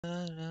Hey.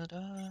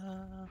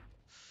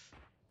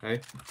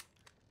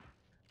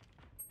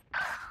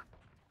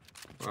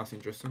 Well, that's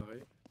interesting.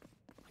 Sorry.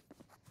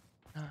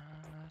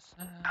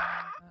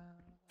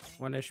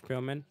 1 HP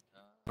on men.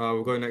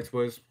 We'll go next,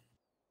 boys.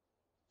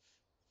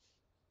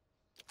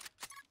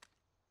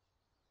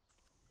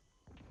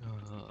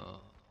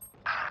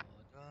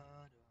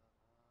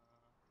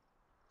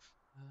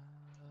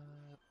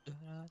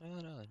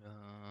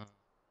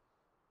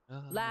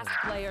 Last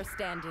player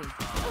standing.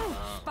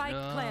 Spike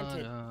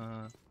planted.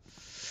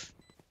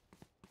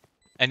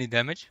 Any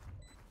damage?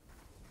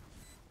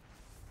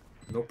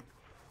 Nope.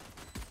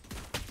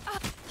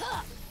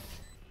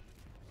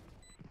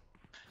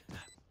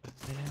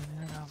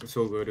 It's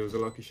all good. It was a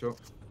lucky shot.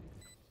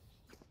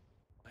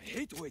 I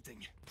hate waiting.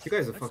 You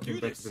guys are fucking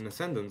better than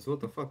Ascendants. What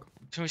the fuck?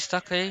 Can we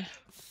stack A?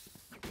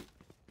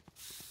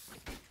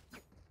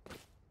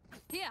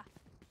 Here.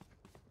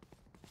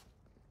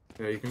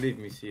 Yeah, you can leave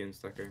me C and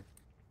stack A.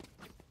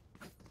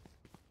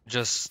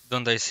 Just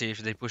don't I see if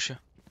they push you?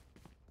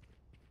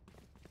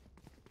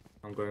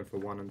 I'm going for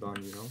one and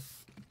done, you know?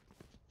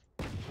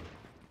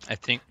 I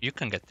think you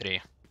can get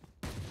 3.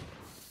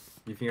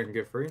 You think I can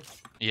get 3?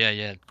 Yeah,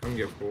 yeah. I can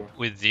get 4.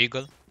 With the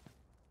eagle.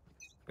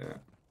 Yeah.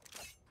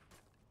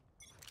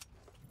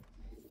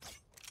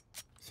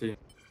 See.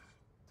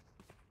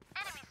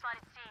 Enemy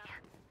spotted C.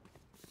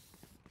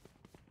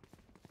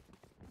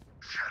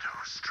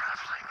 Shadows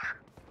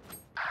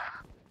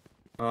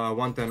traveling.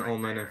 110 all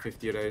men and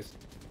 50 days.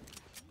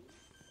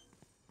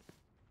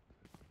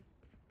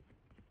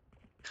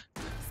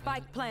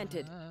 Spike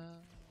planted.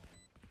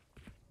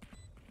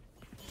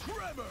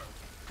 Trevor!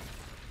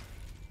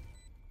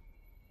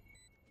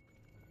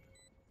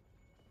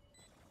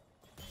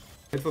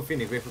 Wait for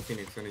Phoenix,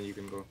 and then you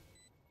can go.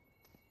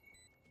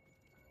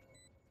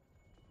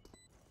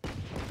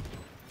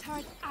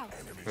 Turret out.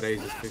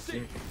 Raise is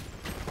 15.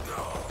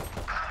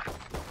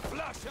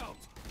 Flash out!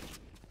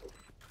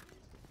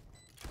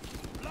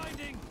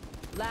 Blinding!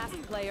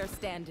 Last player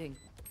standing.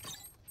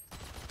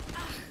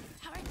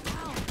 Turret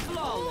down.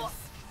 Flawless.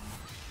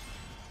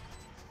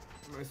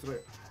 Nice try.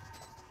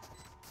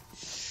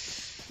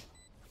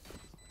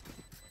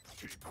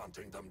 Keep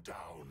hunting them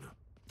down.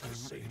 The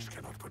sage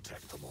cannot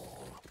protect them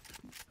all.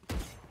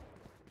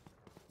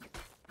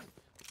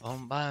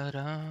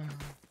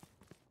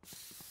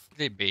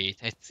 They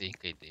bait. I think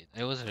I did.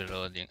 I was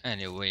reloading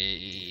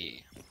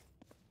anyway.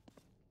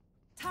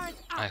 Turret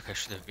out. I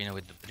should have been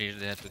with the bridge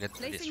there to get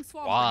Placing this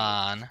swarm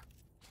one.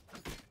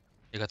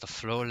 You got a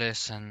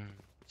flawless and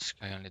this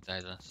guy only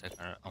died on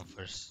second on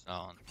first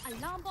round.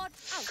 Alarm bot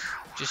out.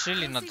 Which is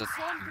really not that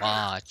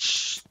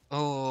much.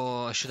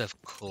 Oh, I should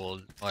have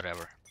called.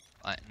 Whatever.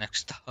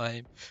 Next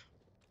time.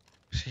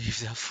 Save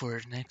that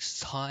for next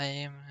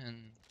time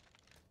and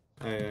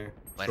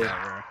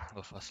whatever.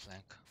 Go fast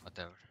flank.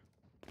 Whatever.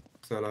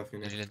 Sell off I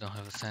Phoenix. really don't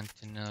have a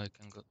sentinel. I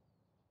can go.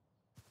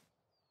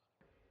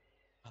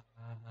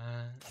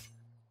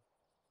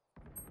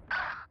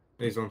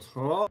 He's on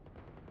top.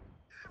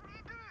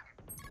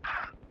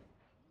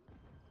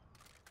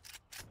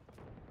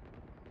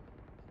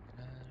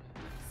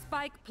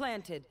 Spike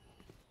planted.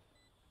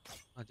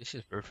 Oh, this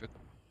is perfect.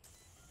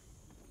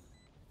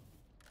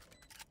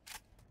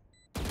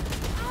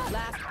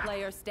 Last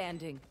player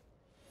standing.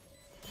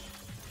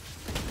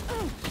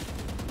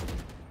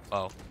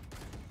 Wow.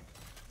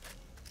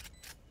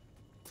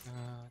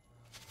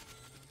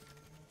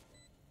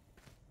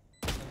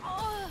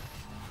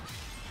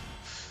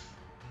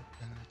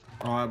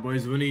 Alright,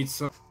 boys, we need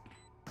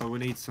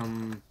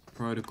some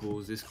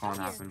protocols. This can't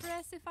happen.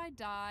 Stress if I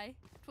die.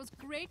 It was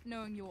great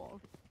knowing you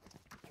all.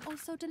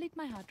 Also, delete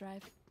my hard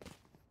drive.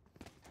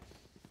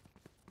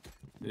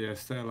 Yeah,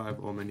 stay alive,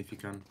 Omen, if you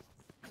can.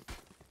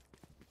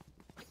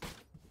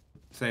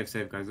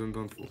 Save, guys.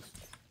 Don't force.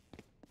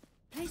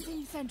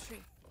 Placing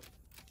sentry.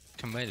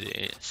 Can buy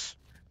this.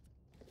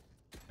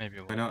 Maybe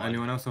one.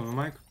 Anyone else have a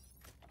mic?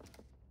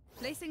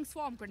 Placing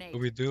swarm grenade.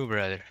 What we do,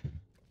 brother?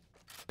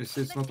 It's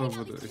not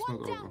over. It's not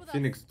over.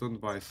 Phoenix,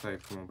 don't buy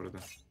safe. Come on, brother.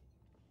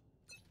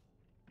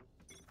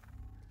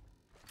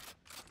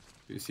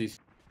 You see?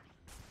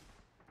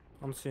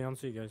 On C,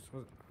 guys.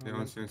 Yeah,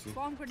 on see.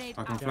 Swarm grenade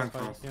I can out. flank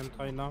fast. Can't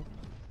try now.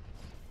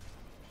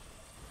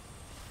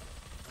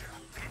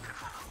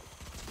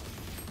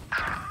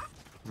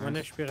 One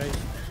HP raise.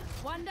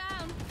 One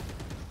down.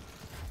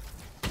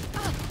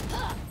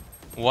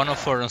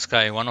 104 on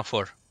Sky,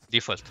 104.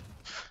 Default.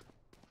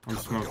 I'm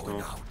smoked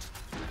though.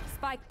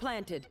 Spike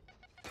planted.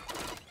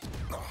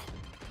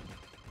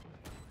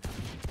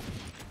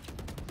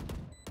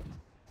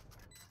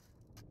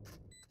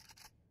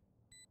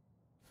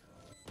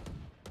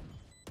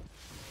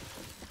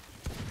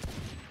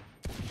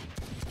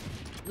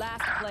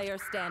 Last player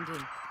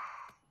standing.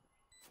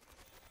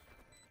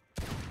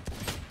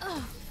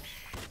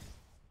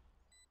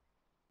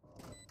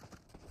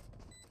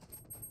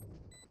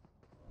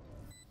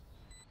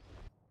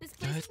 This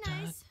place is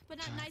nice, but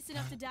not nice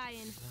enough to die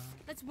in.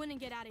 Let's win and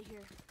get out of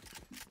here.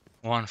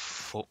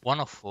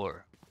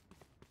 104.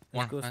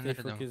 Let's go stay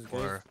focused,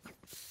 104. guys.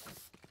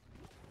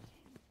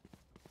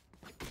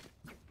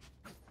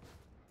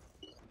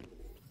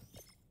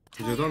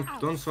 You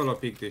don't solo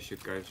peek this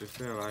shit, guys. Just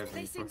stay alive and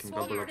Placing fucking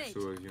swarm double up grenade.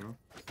 sewers, you know?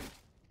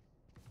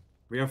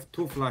 We have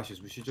 2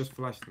 flashes. We should just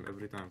flash them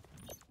every time.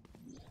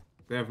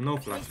 They have no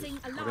flashes. Placing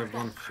Or they alarm have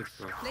one bot. shit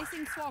flash.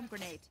 Placing swarm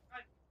grenade.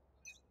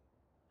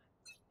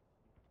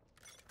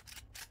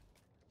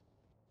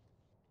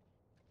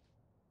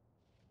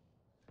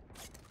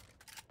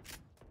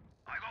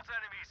 I got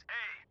enemies A.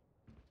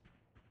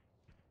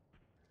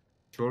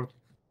 Short.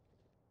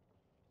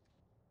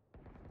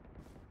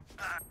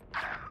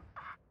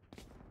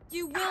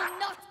 You will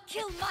not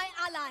kill my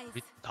allies.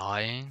 We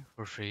dying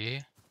for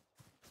free.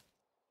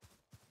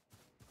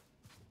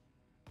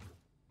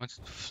 What's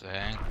the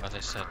flank? But I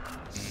said,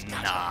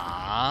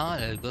 nah,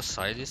 let's go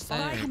side this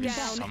time. Spike Maybe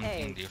down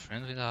something A.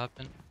 different will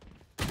happen.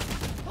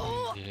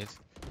 Indeed.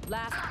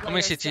 Last How player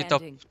many CT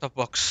top standing.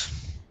 box?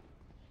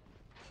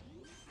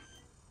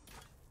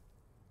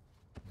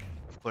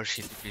 Of course,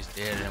 CTP is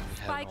there, and we have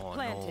Spike no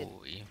planted.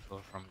 info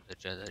from the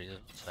Jedi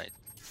side.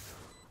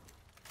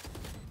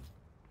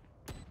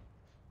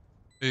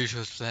 He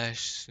was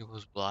flash. He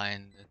was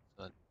blind.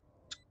 But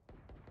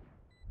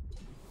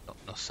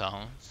no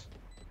sounds.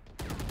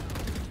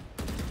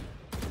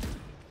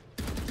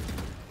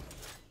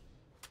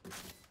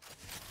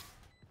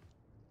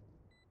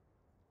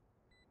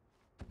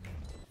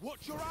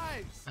 Watch your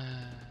eyes!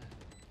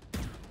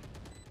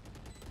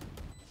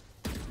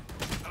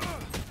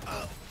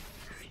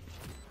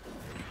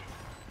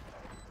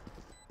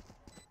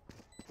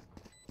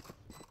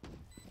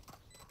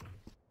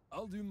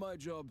 I'll do my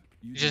job.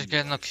 You just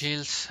get no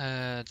kills.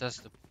 That's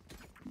the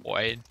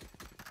point.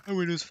 And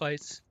we lose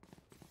fights.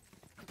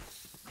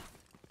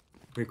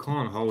 We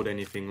can't hold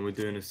anything and we're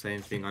doing the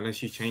same thing.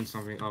 Unless you change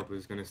something up,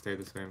 it's gonna stay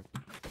the same.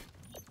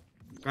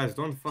 Guys,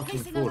 don't fucking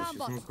Placing force. alarm It's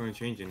bot. not gonna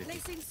change anything.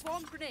 Placing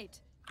swarm grenade.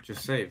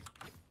 Just save.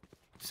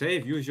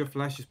 Save, use your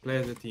flashes, play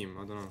as a team.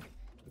 I don't know.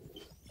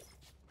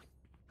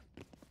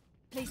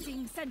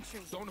 Placing sentry.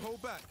 Don't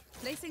hold back.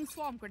 Placing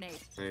swarm grenade.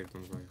 Save,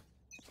 don't save.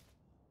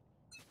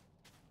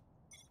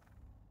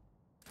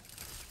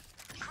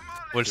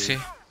 We'll see.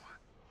 My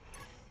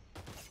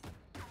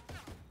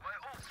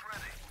ult's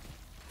ready.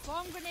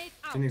 Swarm grenade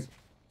out. Phoenix,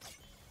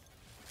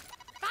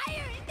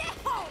 Fire in the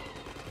hole.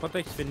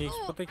 Protect Phoenix,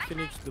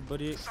 the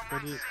body.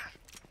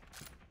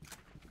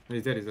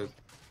 he's dead, he's dead.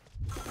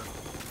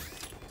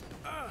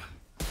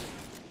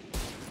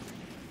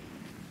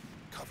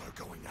 Cover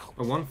going out.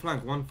 Oh, one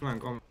flank.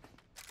 Oh,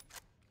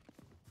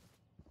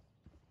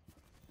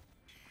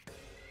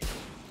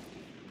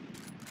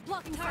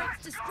 Blocking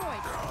turrets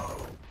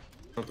destroyed.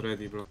 not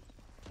ready, bro.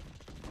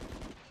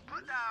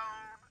 Put down.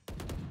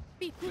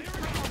 Be quick.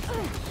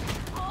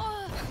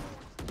 Oh.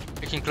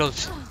 Making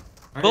close.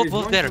 Ah, Both he's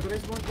one, there. there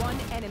is one. One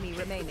enemy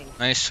remaining.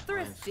 Nice.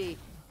 Thrifty.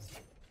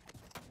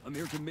 I'm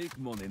here to make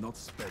money, not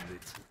spend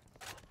it.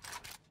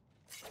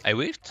 I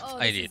whiffed. Oh,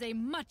 I this did. is a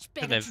much Should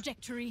better have-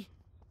 trajectory.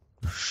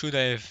 Should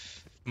I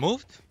have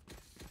moved?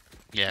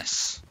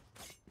 Yes.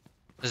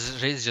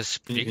 This race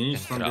just Can you picked and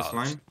stun this crouched,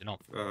 line? you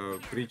know.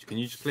 Breach, can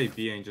you just play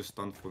B and just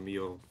stun for me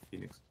or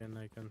Phoenix?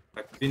 I can.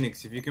 Like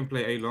Phoenix, if you can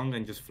play A long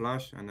and just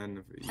flash and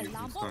then you can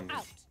Alarm stun, bot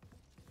out.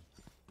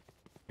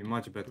 be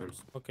much better.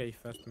 Okay,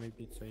 fast,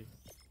 maybe it's safe.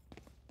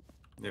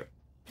 Yeah.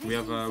 We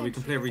have we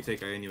can play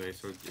retake A anyway,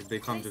 so if they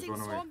come, just Placing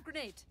run away. swarm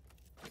grenade.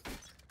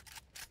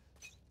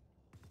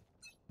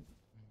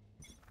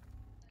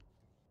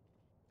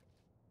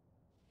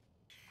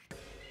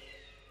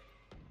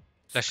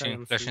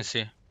 Flashing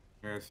C.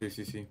 Yeah,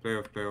 see. Play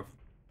off.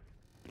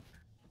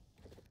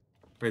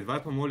 Wait,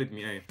 Viper mollied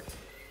me A.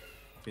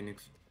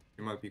 Phoenix,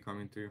 he might be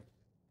coming to you.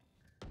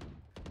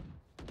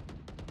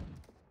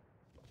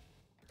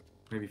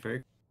 Maybe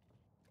fake.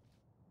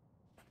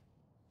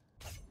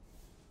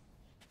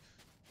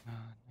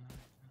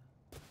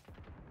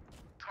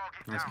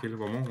 Target Nice down. kill,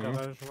 one more.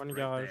 Garage, one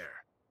garage.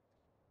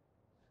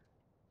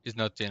 He's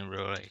not in,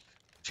 bro. Like,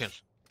 chill.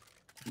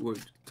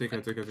 Wait, take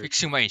it.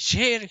 Fixing my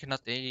chair,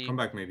 not a. Come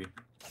back maybe.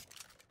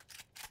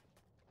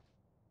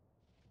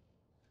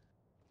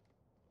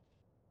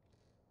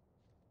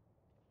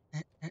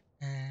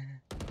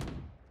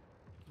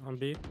 On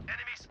B.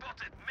 Enemy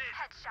spotted mid.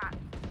 Headshot.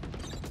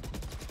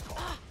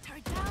 Ah,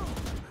 turret down.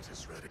 That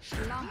is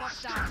ready. Alarm bot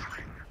down.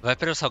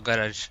 Viper was out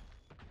garage.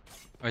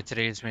 With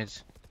raids mid.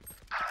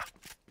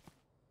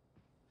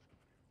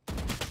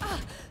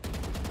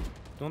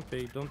 Don't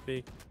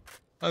peek.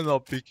 I'm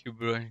not picky,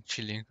 bro. I'm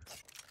chilling.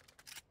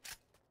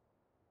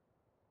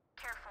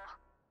 Careful.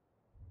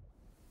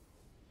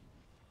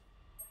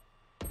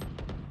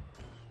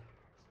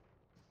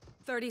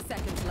 30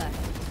 seconds left.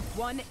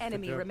 One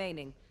enemy job.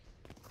 remaining.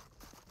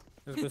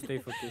 Let's go stay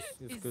focused.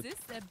 It's Is good. this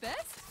their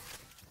best?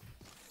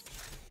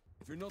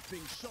 If you're not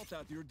being shot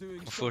at, you're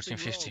doing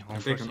 1450. something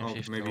wrong. Take an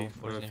ult,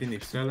 maybe.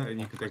 Phoenix, sell it and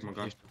you can take my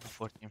gun.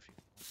 1450.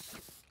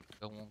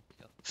 Go on,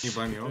 kill. Can you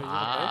buy me ult?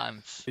 Ah,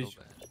 I'm so Please.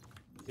 bad.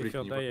 If you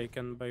Can you die, I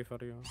can buy for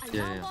you.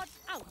 Alarm yeah. bot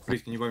out.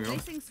 Please, can you buy me ult?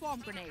 Placing swarm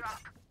grenade.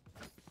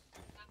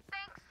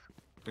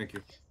 Thank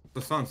you.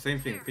 The stun, same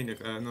thing.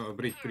 Phoenix, no,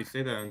 Breach,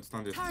 stay there and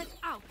stun this. Turret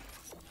out.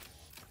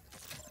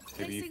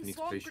 Maybe you Placing need to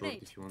swarm play short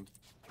grenade. if you want.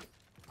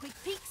 Quick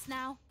peeks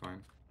now.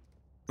 Fine.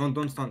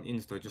 Don't stand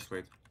insta, just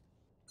wait.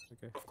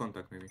 Okay. Off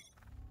contact maybe.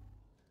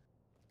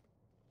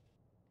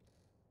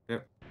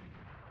 Yep.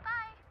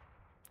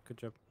 Good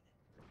job.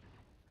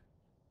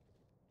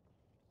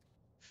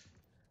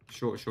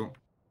 Short.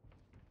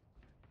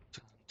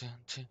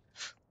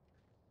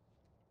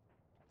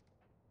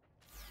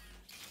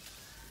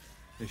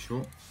 Hey,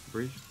 short.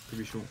 Breach. Could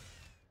be short.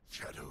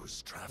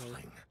 Shadows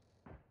traveling.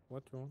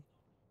 What wrong?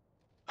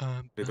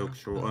 They dog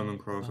short. Omen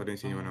cross. I didn't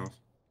see anyone else.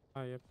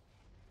 Ah, yep.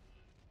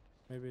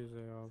 Maybe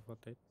they are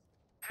rotate.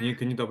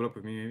 Can you double up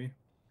with me maybe?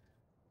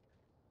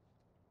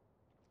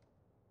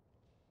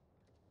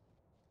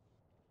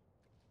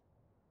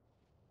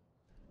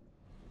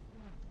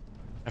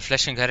 I'm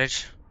flashing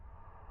garage.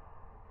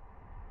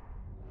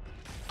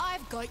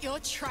 I've got your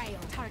trail.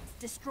 Turrets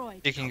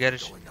destroyed. Peeking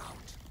garage. Going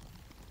out.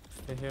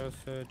 Stay here,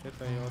 Jet.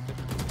 I rotate.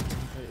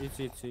 It's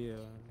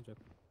Jet.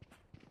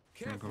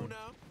 Careful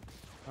now.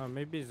 Ah,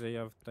 maybe they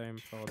have time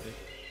for this.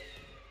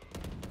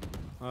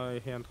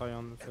 He and try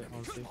on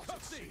C.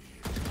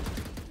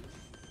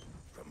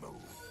 Remove.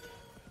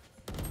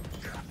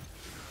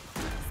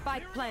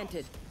 Spike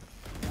planted.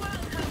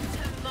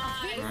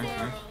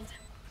 Nice.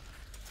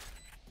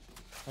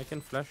 I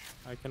can flash.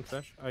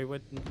 I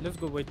wait. Let's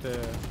go wait.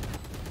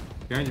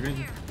 Behind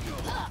you.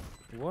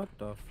 What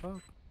the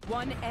fuck?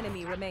 One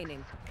enemy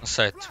remaining. On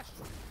site.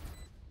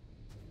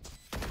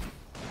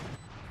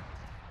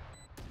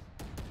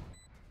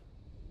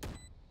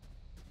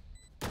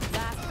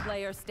 Last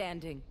player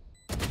standing.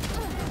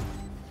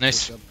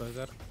 Nice. Good job,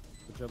 brother.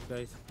 Good job,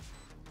 guys.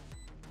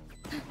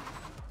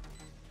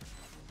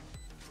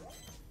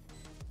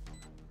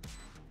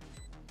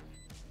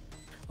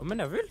 Oh, men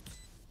har vilt.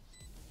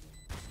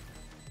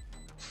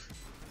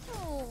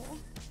 Oh,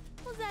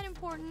 was that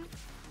important?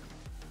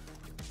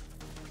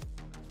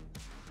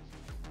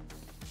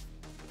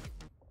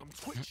 I'm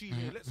twitchy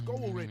here. Let's go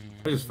already.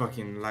 I just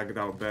fucking lagged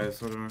out bare,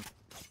 so I don't know.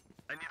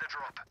 I need a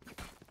drop.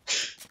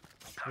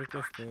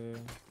 Request.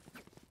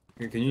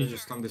 Can you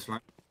just stun this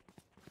line?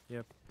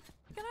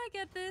 Can I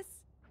get this?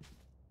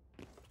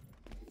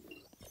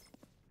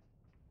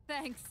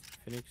 Thanks.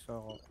 Phoenix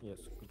or yes,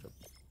 good job.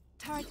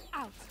 Turret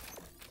out.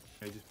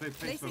 Hey, just play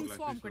Placing slow,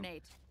 swarm play slow.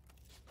 grenade.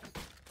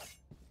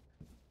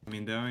 I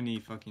mean, they're only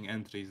fucking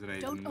entries,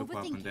 right? Don't And look what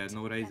overthink happened. They had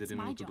no raise, they That's didn't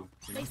know my what to job. do.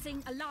 You know?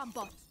 Placing alarm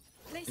bot.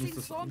 Placing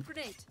Insta swarm stun.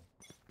 grenade.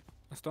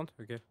 I stunned.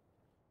 Okay.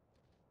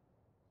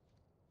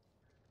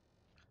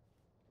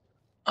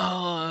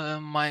 Oh,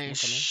 my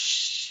Someone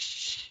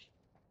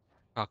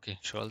fucking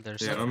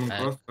shoulders. Yeah, I'm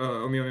cross.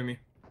 On me.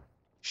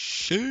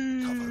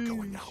 Cover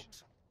going Sheesh.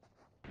 out.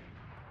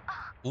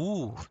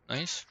 Ooh,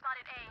 nice.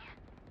 Spotted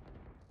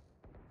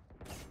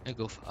A. I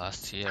go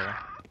fast here.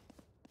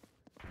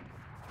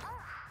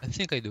 I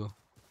think I do.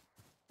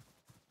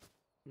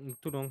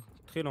 Too long.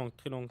 3 long.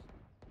 You're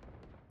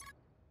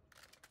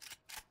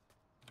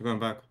going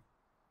back.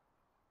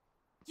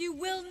 You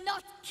will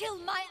not kill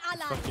my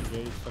ally. Fucking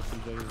J. He's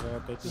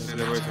rotating. Yeah,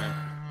 they're rotating.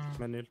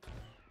 Manuel.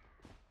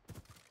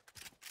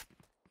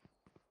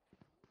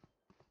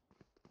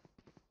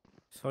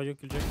 Saw you,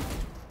 kill J.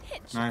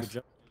 Nice. Good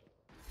job.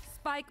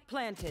 Spike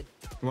planted.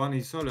 One,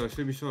 he's solo.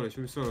 Should be solo.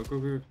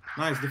 Go.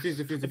 Nice.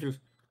 Defuse.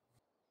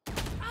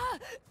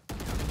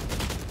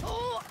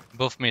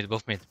 Both mid.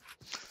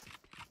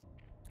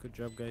 Good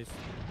job, guys.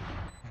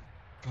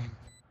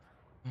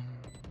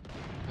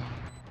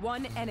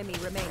 One enemy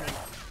remaining.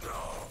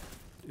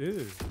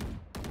 Ew.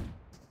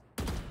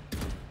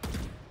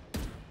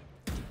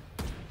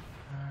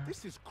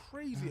 This is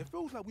crazy. It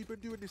feels like we've been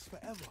doing this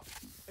forever.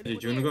 Hey,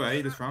 do you wanna go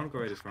A this round? Go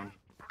A this round.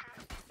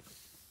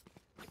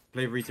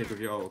 Play retake with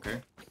your ult,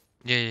 okay?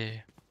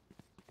 Yeah.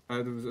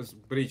 There was a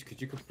breach. Could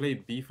you play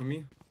B for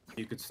me?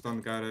 You could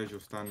stun garage or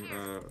stun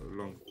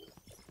long.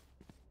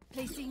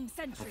 Placing Or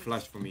sentry.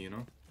 flash for me, you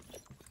know?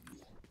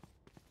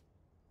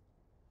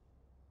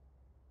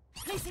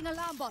 Placing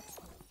alarm bot.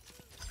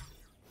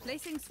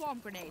 Placing swarm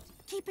grenade.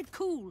 Keep it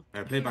cool.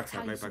 Play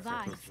backside. How you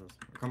survive.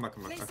 Come back.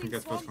 I can Placing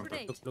get swarm first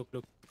contact. grenade.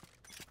 Look.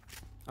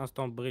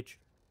 Instant breach.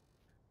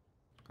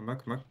 Come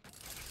back.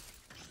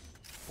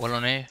 Wall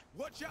on A.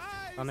 Watch your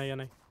eyes.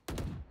 Anna.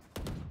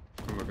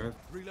 Come back, guys.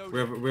 Reload.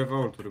 We have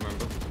ult,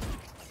 remember?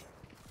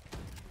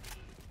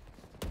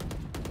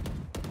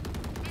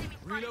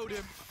 Reload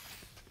him.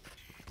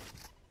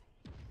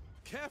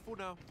 Careful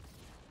now.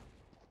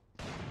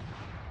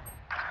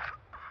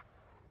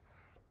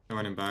 I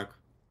want him back.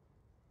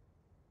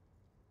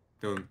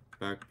 Don't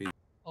back B.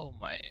 Oh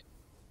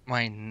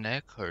my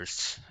neck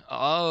hurts.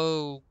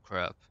 Oh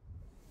crap.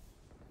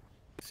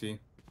 See?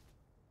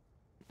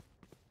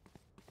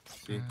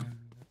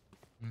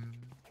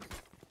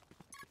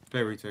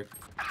 Play retake.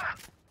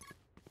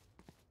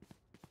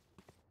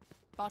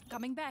 Bot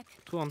coming back.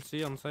 2 on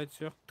C, on site,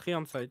 sure. 3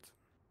 on site.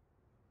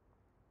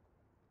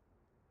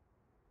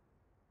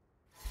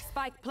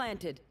 Spike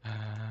planted.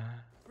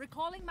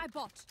 Recalling my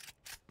bot.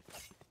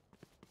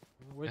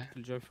 Wait Okay.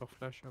 till J for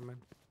flash, man.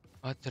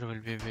 What there will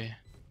be B.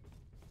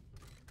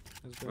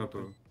 Let's go. No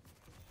problem.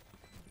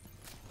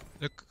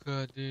 Look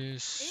at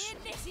this.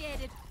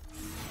 Initiated.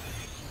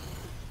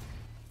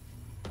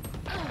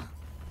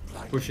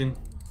 Pushing.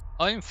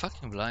 I'm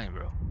fucking blind,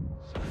 bro.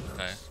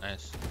 Okay,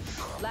 nice.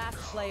 Last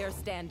player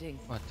standing.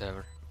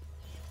 Whatever.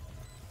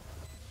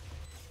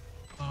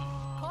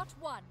 Caught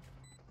one.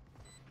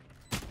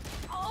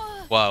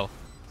 Wow.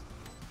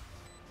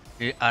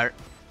 We are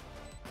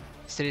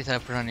straight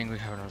up running. We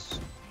have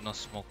no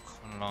smoke,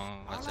 no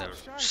whatever.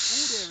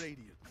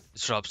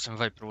 Drops and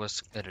Viper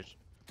was carriage.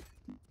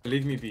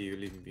 Leave me be,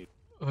 leave me be.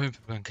 Viper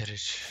one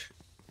carriage.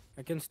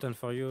 I can stand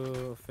for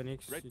you,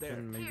 Phoenix. Right You there.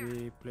 can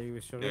maybe play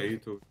with your Yeah, you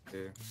too. Yeah.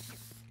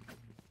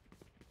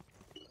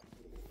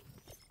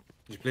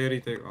 Did you play a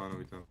retake? Oh no,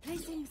 we don't.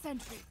 Placing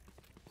sentry.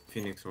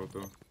 Phoenix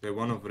auto. They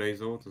one of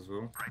Ray's ult as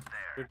well.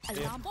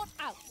 Alarm bot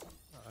out.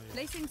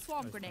 Placing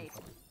swarm grenade.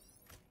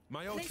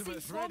 My Placing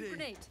ultimate's swarm ready.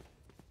 grenade.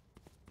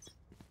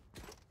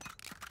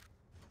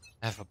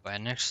 Have a buy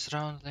next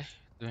round, like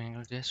doing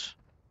all this.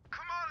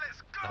 Come on,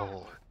 let's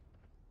go.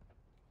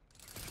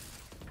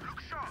 Oh,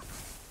 Look sharp.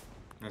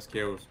 Nice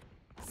kills.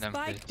 them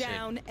Spike plays it.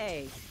 down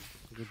A.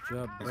 Good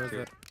job, That's brother.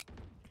 good.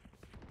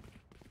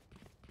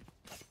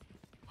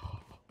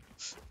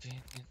 Take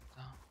it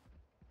down.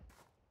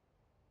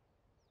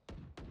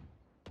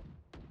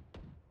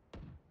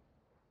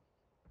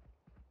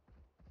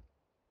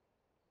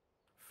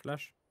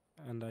 Flash,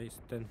 and I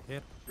stand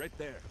here. Right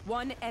there.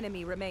 One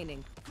enemy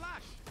remaining.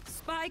 Flash.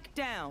 Spike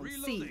down. C.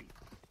 Reloading.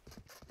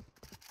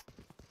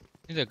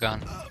 Need a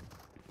gun.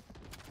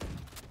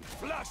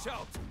 Flash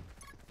out.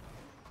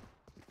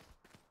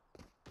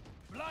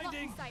 Blocking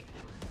Blinding. sight.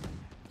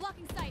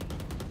 Blocking sight.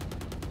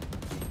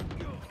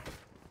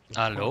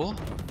 Hello?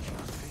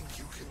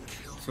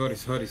 Sorry,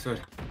 sorry, sorry.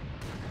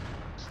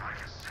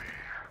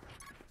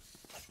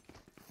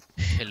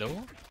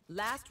 Hello?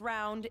 Last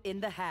round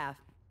in the half.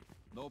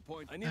 No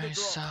point. I need a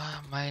Nice,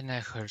 drop. my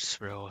neck hurts,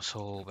 bro.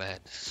 So bad.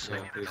 So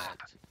Yeah, please. bad.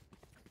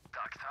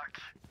 Tuck,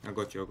 tuck. I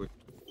got you, I got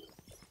you.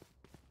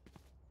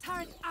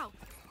 Turret out.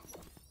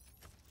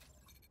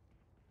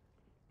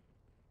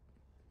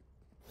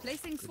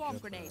 Placing Good swarm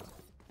job, grenade.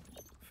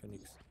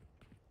 Phoenix.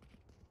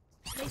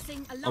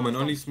 Placing alarm Oh man,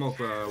 only bot. smoke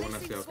when I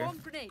Placing say, okay? swarm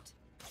grenade.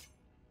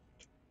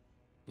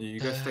 You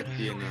guys take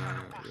B and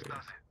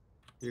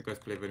you guys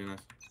play very nice.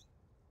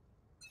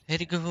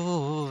 Very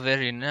good,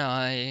 very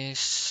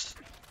nice.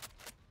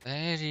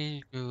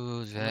 Very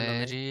good,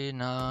 very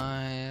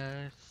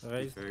nice.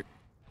 Raise. Okay.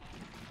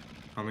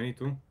 How many?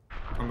 Two?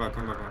 Come back,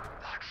 come back. Come back.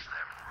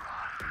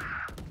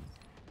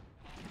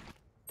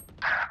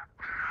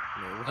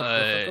 No, what the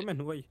fuck, come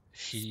on, why?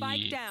 Spike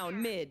He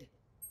down mid.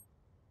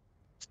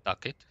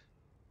 stuck it.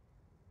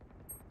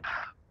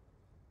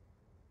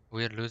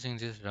 We're losing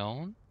this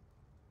round.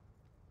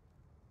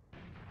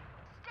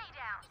 Stay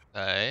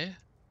down. Okay.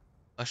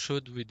 What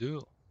should we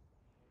do?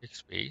 Take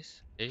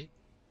space. Okay.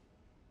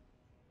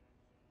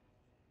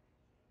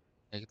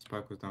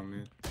 Spike was down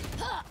mid.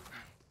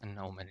 And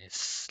Omen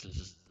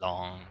is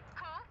long.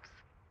 Hoops.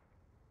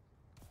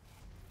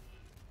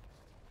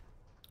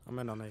 I'm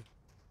in on A.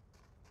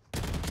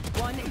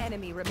 One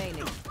enemy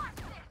remaining.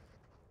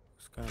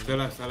 Scan. Still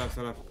left, still left,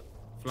 still left.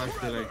 Flash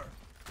delay.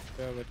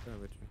 Go with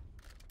you.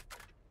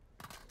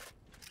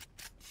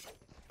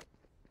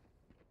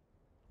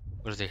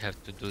 What do they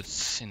have to do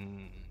this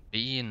in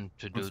B and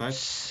to do Outside?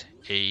 this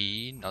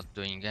A, not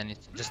doing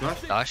anything, just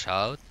Flash? dash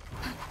out.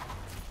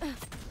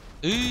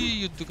 Ooh,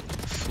 you do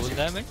full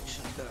damage?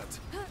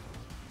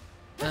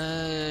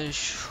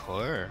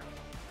 Sure.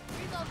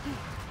 Reload.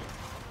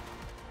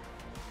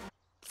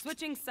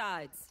 Switching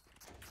sides.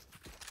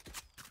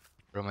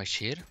 Bro, my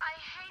shear I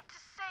hate to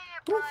say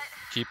it, but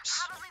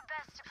keeps probably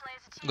best to play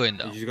as a team. going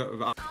You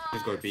down.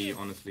 just go B,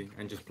 honestly,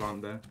 and just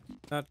plant there.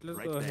 Let's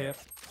Right go there. here.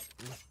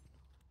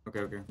 Okay,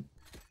 okay.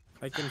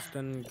 I can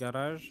stand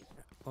garage.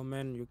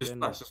 Omen, you Just can.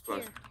 flash, just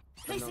flash. Here.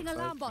 stand Placing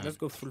outside. alarm bot. Let's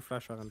go full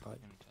flash and try.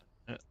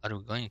 Are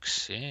we going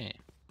C?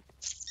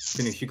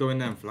 Finish, you go in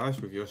there and flash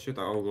with your shit,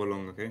 I'll go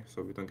long, okay?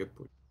 So we don't get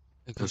pushed.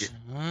 Because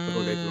I'll go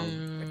later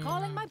on.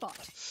 Calling my bot.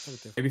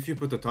 Maybe if you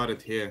put the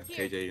turret here,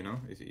 Here. KJ, you know,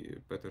 is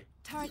better.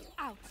 Turret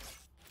out.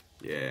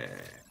 Yeah.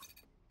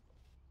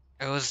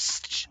 I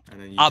was And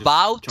then you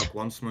About just chuck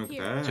one smoke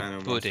Here. there to and then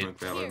one put it. smoke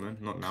there, Here. man.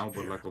 Not now,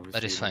 but like obviously.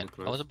 that is when fine.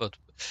 we're I was close. about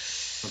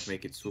Not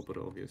make it super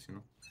obvious, you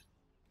know.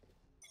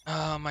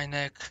 oh my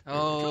neck.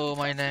 Oh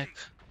my neck.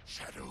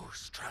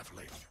 Shadows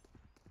traveling.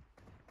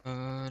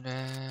 Uh,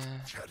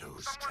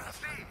 Shadows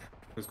traveling.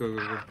 Let's go,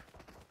 go, go.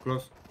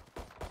 Close.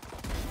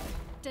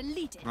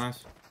 Delete it.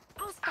 Nice.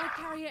 Our spike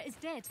carrier is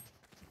dead.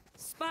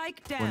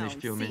 Spike down.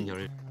 C.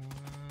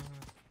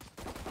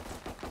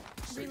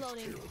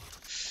 Reloading.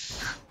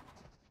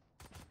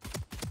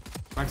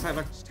 Backside,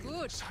 back.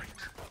 Good.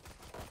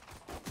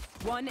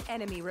 One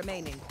enemy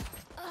remaining.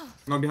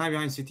 No, behind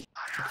CT.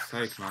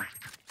 Sake, man.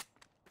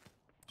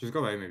 Just go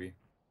away, maybe.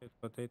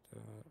 Rotate,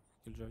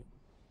 Killjoy.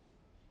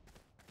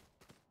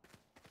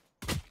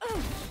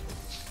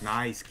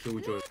 Nice,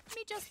 Killjoy. Let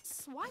me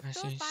just swipe I those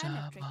see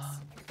biometrics.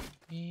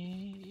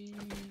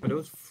 But there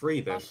was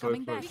three there, Bot so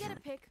coming close. back. We get a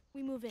pick.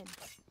 We move in.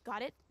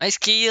 Got it? Nice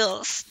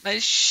kills.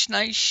 Nice,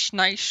 nice,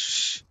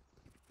 nice.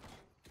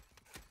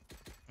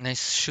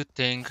 Nice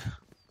shooting.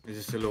 Is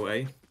this a low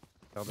A?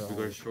 We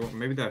go short.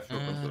 Maybe they have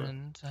short control.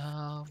 And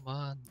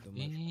someone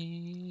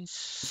Dommage.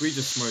 is... If we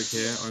just smoke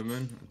here,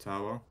 Omen, and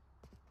tower,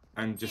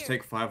 and just Here.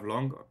 take 5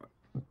 long,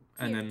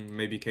 and Here. then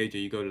maybe KJ,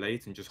 you go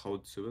late and just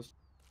hold sewers.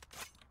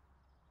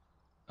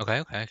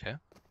 Okay.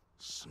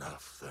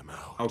 Snuff them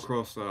out. I'll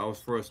cross. I'll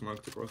throw a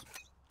smoke to cross.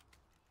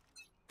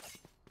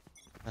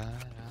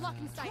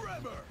 Blocking sight.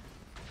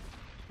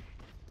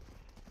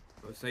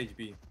 Sage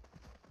B.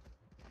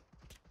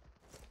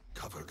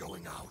 Cover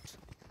going out.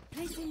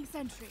 Placing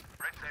sentry.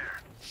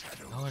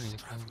 Shadows Oh, he's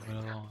coming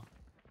traveling. along.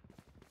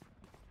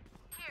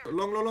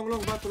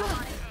 Long, back to long.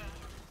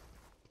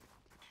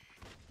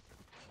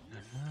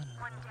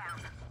 One down.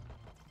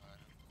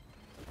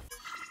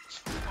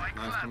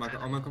 Nice, come back.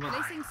 Omen, come back.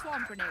 Placing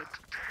swarm grenade.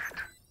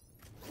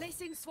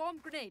 Placing swarm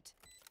grenade.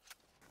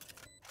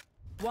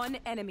 One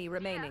enemy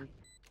remaining.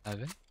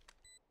 7,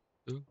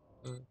 2,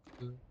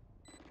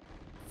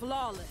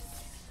 Flawless.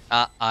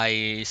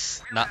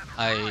 Ice. Not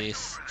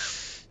ice.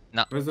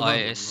 Not Where's the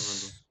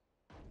ice.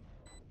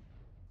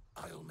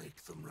 I'll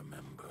make them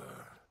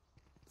remember.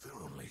 They're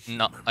only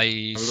Not human. I'll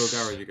ice. go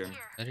garage again.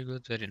 Very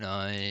good, very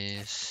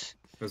nice.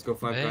 Let's go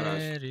 5 garage.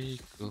 Very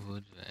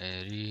good,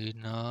 very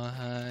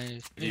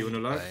nice. Do you wanna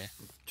Bye. live?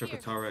 Chuck a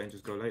turret and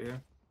just go late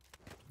here.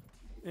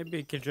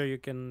 Maybe Killjoy, you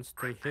can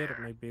stay here.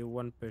 Maybe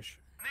one push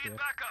here.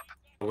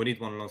 We need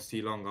one last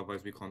C long,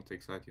 otherwise we can't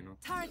take side, you know.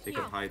 Turret They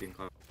here. can hide in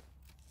cover.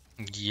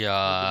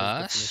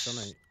 Yes.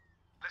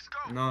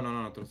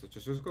 No,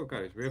 just go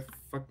guys. We have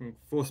fucking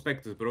 4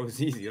 specters, bro. It's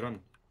easy, run.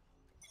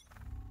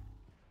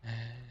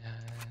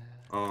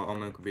 Oh,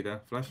 Omen could be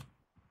there. Flash.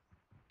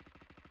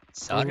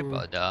 Sorry Ooh.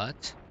 about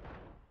that.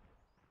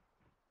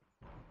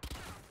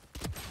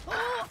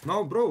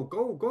 No, bro.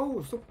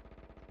 Go. Stop.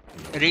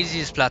 Razy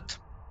is flat.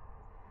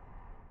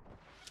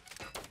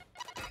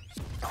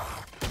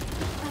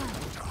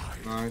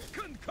 Nice.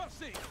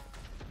 Concussing.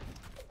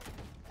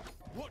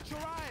 Watch your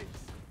eyes.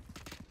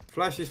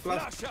 Flash is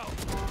flash. Flash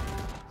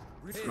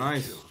out.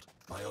 Nice. Killed.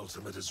 My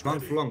ultimate is Plant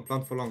ready. for long,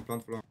 plant for long.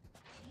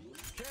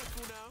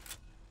 Careful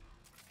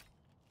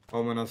now.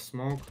 Omen has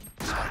smoke.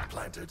 Spike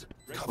planted.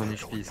 Cover One going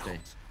HP stay. out.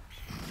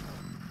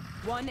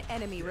 One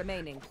enemy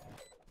remaining.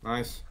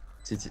 Nice.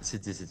 City.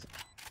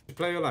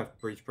 Play your life,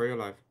 Breach. Play your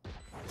life.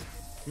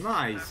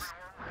 Nice.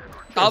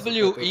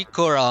 W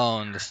eco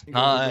round. You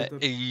guys are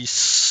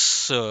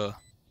Nice.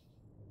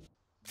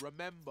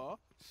 Remember,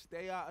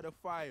 stay out of the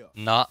fire.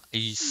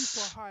 Nice.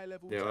 Super high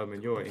level. Yeah,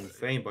 Omen, you're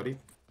insane, buddy.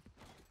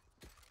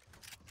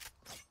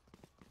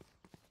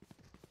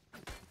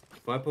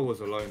 Viper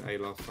was alone A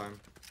last time.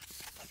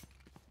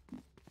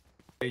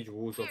 Sage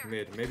walls off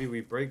mid. Maybe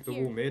we break the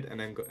wall mid and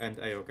then go end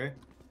A, okay?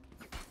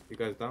 You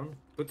guys down?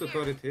 Put the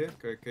turret here,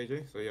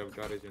 KJ, so you have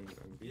garage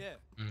and B. Yeah.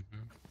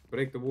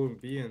 Break the wall in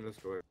B and let's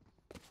go.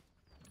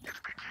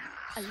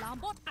 Alarm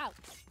bot out.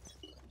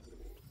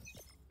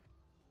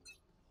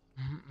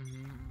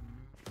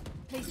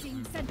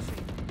 Placing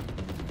sentry.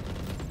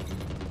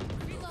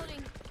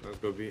 Reloading. Let's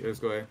go B. Let's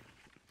go A.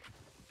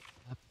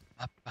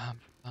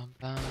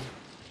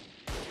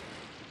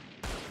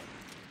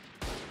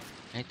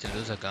 Need to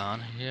lose a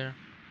gun here.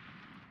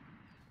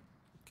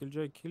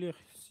 Killjoy, clear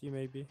C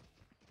maybe.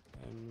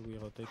 And we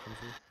rotate on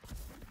C.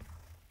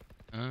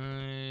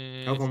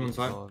 Help him on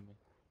side.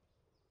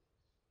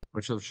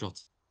 Watch out short.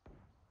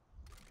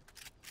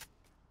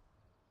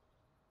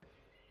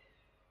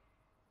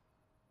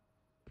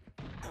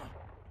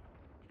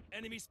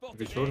 Enemy spotted.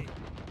 Be short.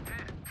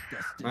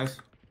 Nice.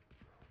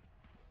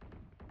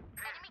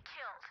 Enemy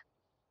killed.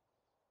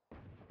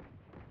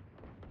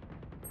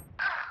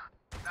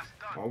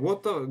 Oh,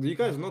 what the? Do you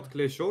guys not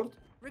clear short?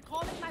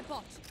 Recalling my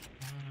bot.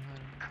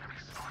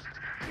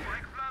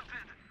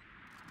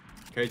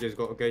 KJ's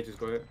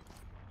got it.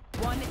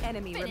 One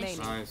enemy Finish. remaining.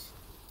 Nice.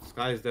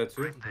 Sky is dead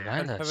too.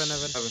 Behind us.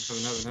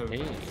 Heaven.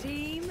 Hey.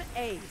 Team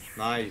Ace.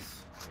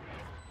 Nice.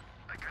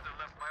 I could have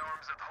left my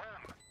arms at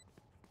home.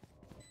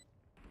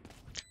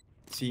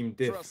 Team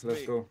diff. Trust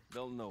Let's me, go.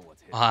 They'll know what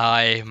hit.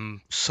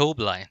 I'm so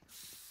blind.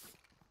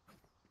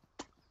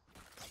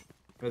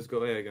 Let's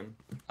go A again.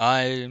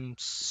 I'm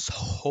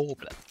so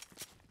blind.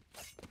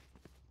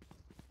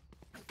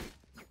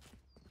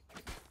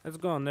 Let's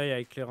go on A,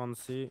 I clear on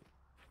C.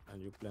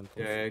 And you plant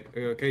on C. Yeah,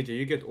 KJ,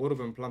 you get orb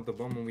and plant the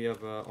bomb, and we have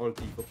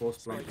ulti for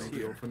post plant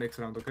for next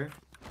round, okay?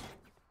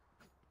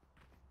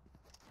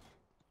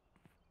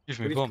 Give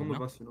me Please bomb, come with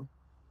no? us, you know.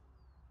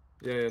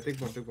 Yeah, take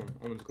bomb.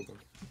 Omen's go bomb.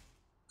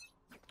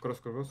 Cross.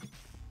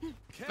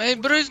 My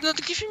bro is not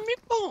giving me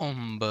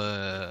bomb.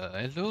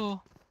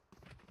 Hello?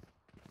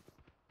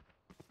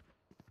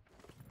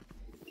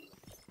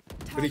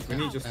 Breach, we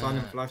need just stun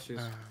and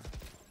flashes.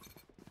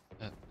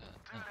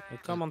 Hey,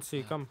 come on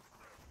C, come.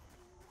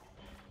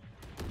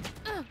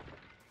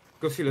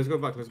 Go see, let's go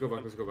back.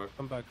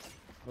 Come back.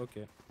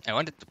 Okay. I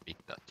wanted to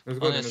pick that. Let's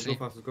go then, let's Honestly. go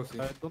fast,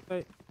 let's go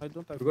see. I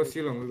don't have. We go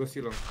see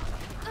long.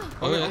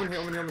 Oh, yeah. Omen here.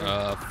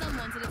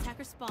 Someone's at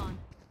attacker spawn.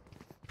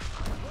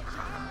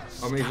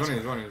 Omen,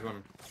 he's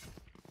running.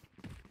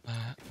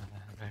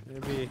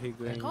 Maybe he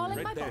going Calling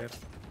right my there. bot.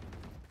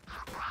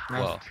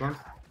 Nice, Wow. plant.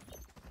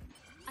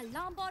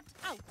 Alarm bot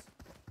out.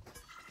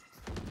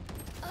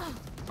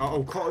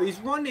 Oh, he's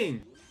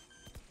running.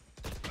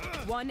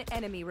 One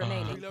enemy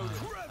remaining.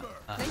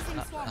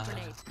 Placing swarm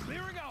grenade.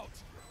 Clearing out.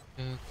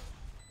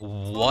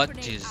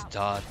 What is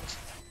that?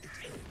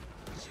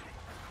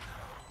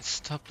 It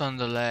stopped on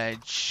the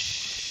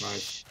ledge.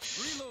 Nice.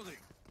 Reloading.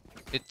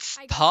 It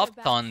I got your stopped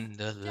back. on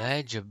the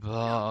ledge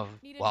above.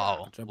 Need a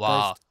Wow, Good job,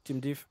 wow. guys. Team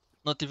diff.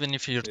 Not even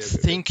if you're Yeah,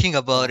 good. thinking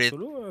about it.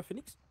 Solo,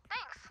 Phoenix?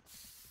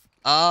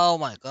 Oh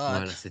my Ouais,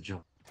 god. là, c'est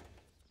dur.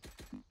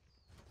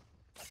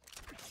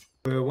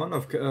 One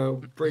of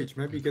Breach,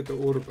 maybe get the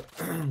order.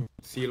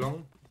 C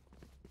long.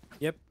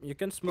 Yep, you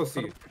can Go smoke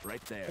C. for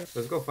Right there.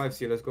 Let's go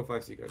 5C. Let's go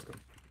 5C, guys. Come.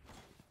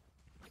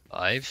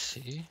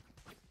 5C.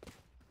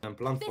 And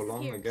plant for This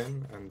long here.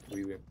 again, and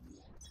we win.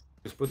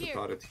 Just put the Here.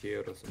 turret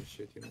here or some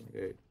shit, you know.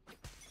 Yeah.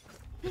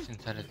 It's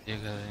intended you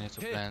need to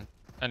plant.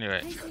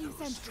 Anyway, Placing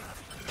sentry.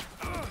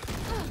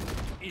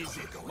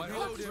 Easy. My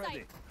ult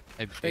ready.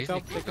 I Take up,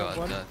 basically take up got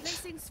one. that.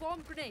 Placing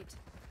swarm grenade.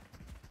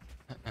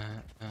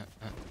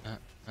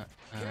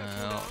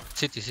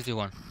 City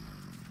 1.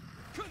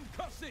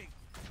 Concussing.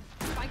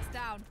 Spikes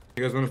down.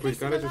 You guys want to push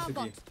Placing garage or alarm city?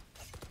 bot.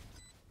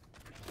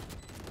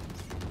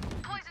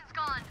 Poison's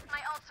gone. My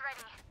ult's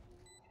ready.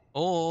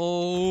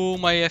 Oh,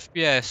 my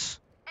FPS.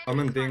 I'm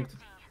in dinged.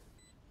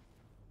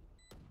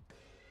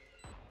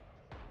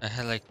 I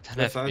had like 10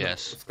 Left side.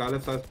 FPS. Sky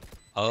left side.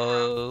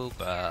 Oh,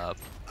 crap.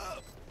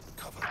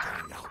 Cover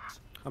going out.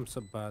 I'm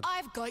so bad.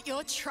 I've got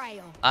your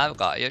trail. I've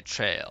got your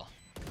trail.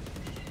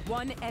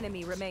 One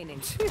enemy remaining.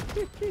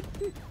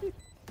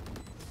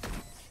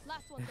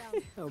 Last one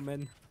down. Oh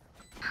man.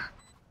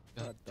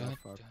 What the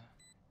fuck?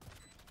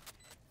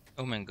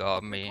 Oh my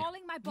god, me.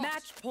 Calling my bot.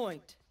 Match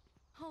point.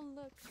 Oh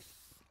look.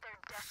 They're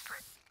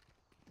desperate.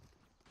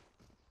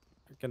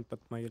 I can put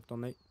my ult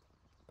on it.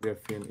 Yeah,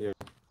 yeah.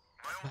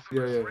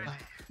 Yeah.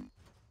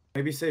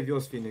 Maybe save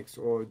yours, Phoenix,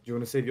 or do you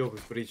want to save yours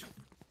with Breach?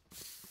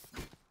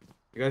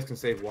 You guys can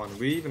save one.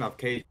 We even have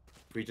Kate.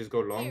 We just go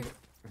long,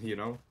 you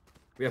know.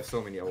 We have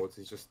so many ults.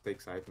 It just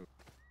takes items.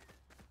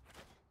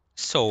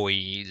 So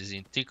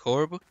easy. Take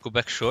orb, go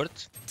back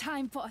short.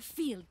 Time for a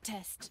field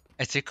test.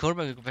 I take orb,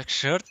 I go back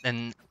short,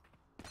 and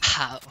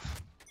how?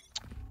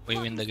 We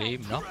win the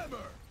game, no?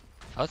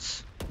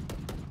 Thoughts?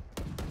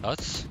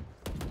 Thoughts?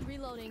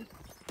 Reloading.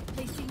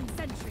 Placing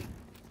sentry.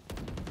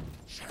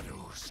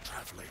 Shadows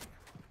traveling.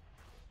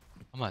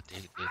 I'm gonna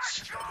take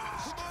this. Come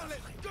on,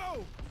 let's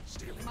go.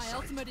 Stealing My sight.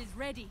 ultimate is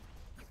ready.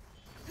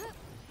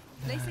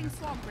 Placing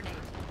swarm grenade.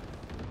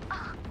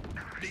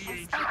 The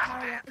Spike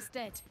carrier is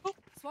dead.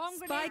 Swarm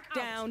grenade Spike out.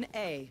 down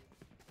A.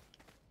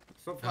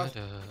 So fast.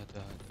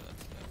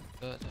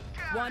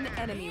 One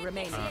enemy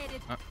remaining.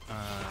 Initiated.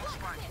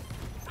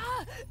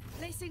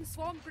 Placing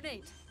swarm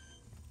grenade.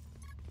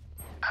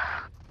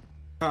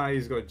 Ah,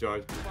 he's got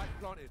George. spike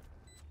planted.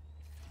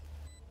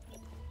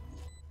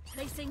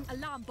 Placing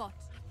alarm bot.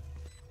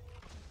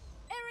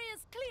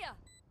 Area's clear.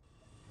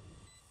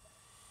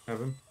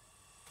 Heaven.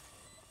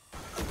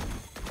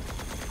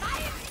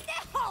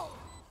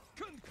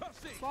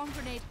 Concussing. Swarm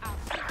grenade out.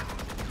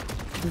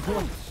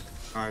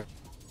 Alright.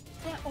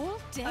 They're all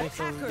dead. Thanks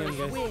for the game,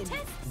 guys. Win.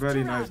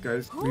 Very nice,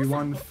 guys. We Who's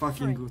won up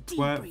fucking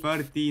for a debrief?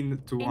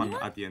 13 to 1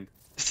 Anyone? at the end.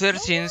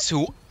 13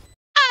 to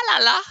ah la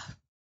la.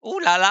 Ooh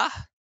la la.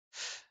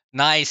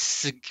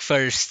 Nice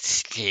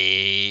first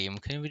game.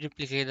 Can we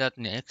replicate that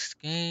next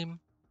game?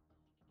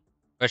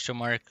 Question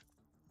mark.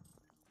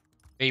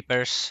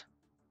 Papers.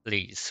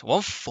 Please.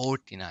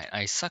 149.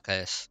 I suck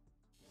ass.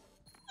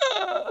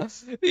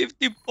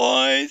 50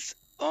 points.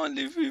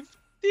 Only 15.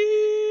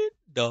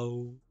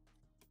 No.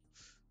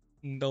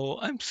 No,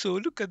 I'm so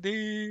look at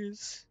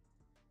this.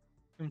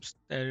 I'm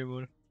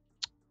terrible.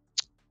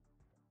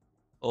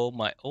 Oh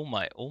my, oh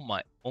my, oh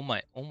my, oh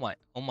my, oh my,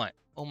 oh my,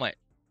 oh my,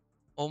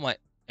 oh my.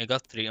 I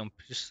got 3 on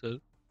pistol.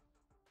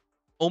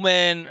 Oh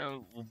man,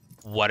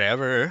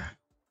 whatever.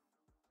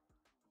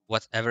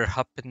 Whatever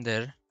happened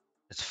there,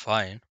 it's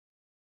fine.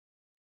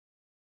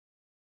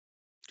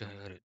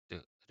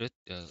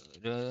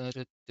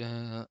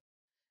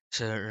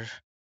 Sir,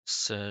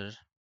 sir.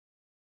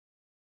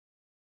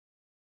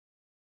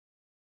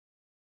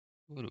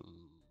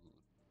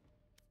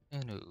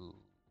 Hello.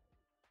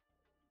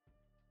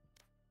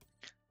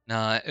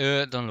 Nah,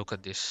 don't look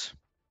at this.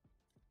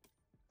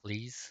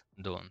 Please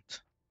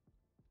don't.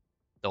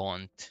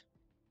 Don't.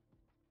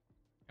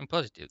 I'm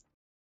positive.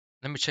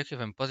 Let me check if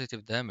I'm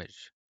positive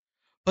damage.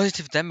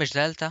 Positive damage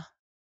delta?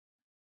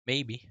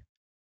 Maybe.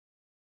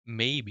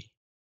 Maybe.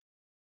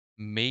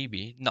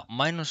 Maybe. No,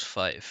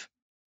 -5.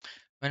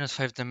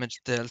 -5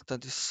 damage delta.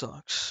 This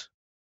sucks.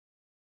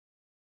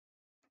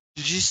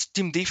 GG's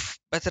team diff,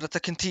 better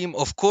attacking team.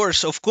 Of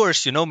course,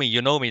 you know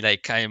me,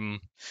 like I'm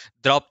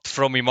dropped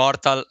from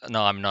Immortal.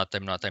 No, I'm not.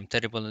 I'm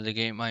terrible in the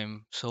game.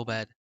 I'm so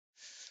bad.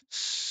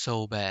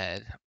 So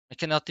bad. I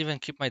cannot even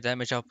keep my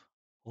damage up.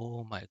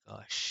 Oh my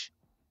gosh.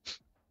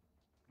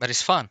 But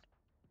it's fun.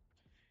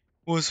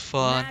 It was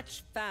fun.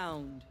 Match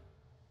found.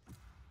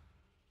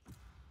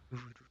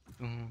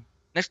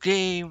 Next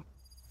game.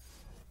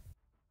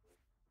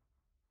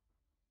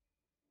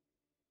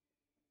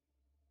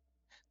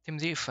 Team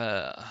Diff,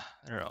 I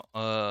don't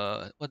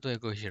know. What do I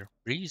go here?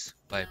 Breeze?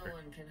 Viper. No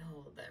one can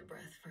hold their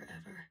breath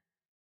forever.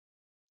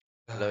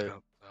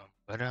 Hello.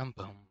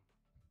 Ba-dum-bum.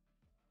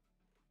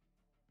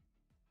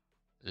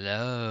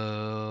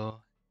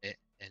 Hello.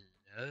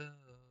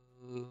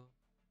 Hello.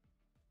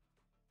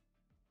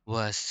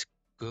 What's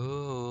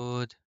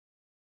good?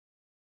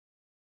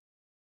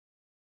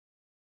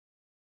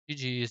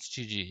 GG's,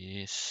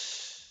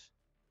 GG's.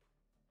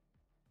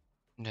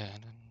 Dun,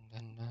 dun,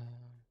 dun, dun.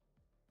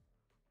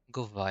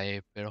 Go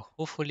Viper.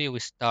 Hopefully we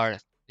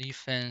start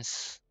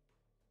defense.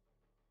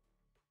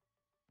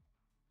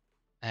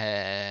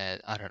 I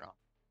don't know.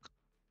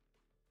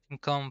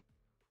 Income.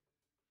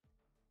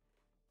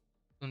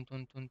 Tun,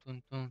 tun, tun,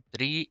 tun, tun.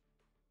 You're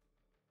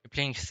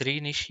playing 3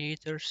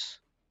 initiators.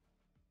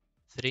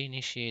 3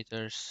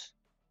 initiators.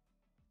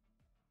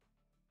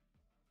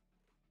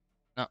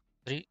 No,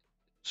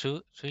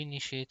 two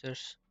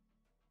initiators.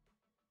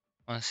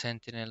 1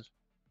 sentinel.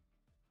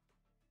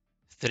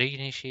 3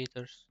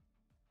 initiators.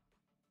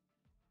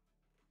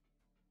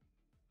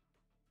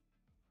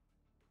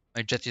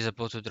 My jet is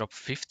about to drop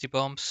 50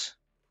 bombs.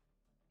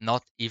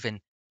 Not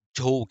even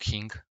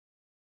joking.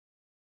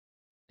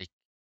 Like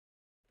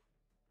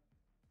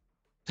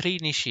 3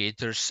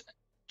 initiators,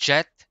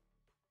 jet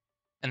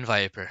and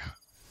viper.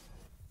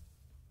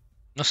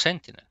 No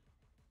sentinel.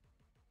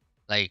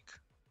 Like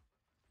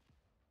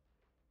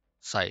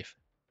Cypher.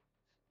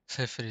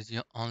 Cypher is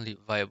the only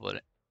viable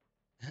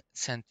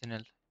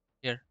sentinel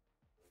here.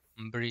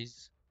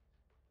 Breeze.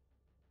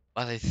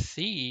 But I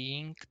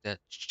think that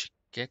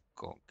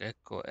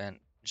Gecko and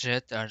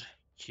Jet are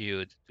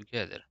queued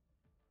together.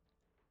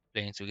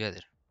 Playing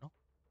together, no?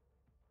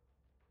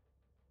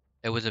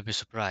 I wouldn't be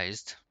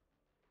surprised.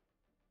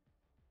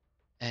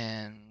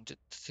 And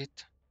that's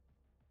it.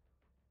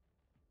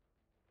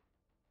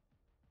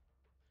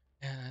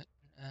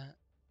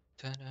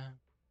 Ta-da.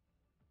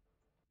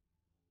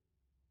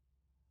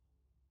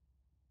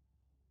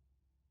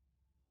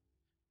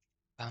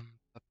 Bam,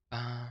 ba,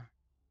 bam.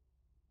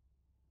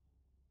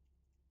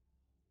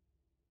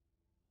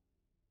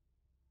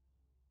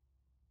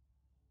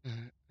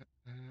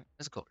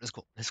 Let's go, let's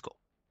go, let's go.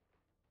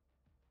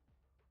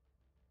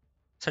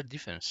 Third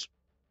defense.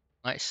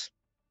 Nice.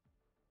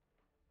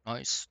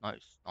 Nice,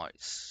 nice,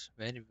 nice.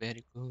 Very,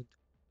 very good.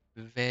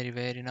 Very,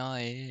 very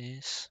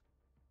nice.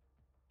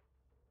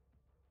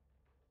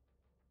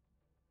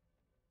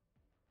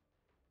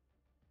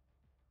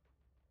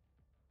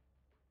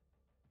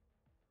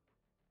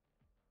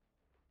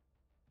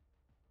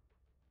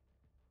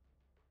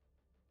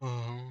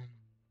 Um,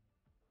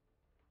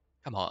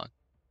 Come on.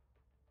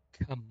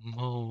 Come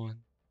on.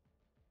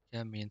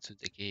 Get me into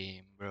the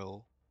game,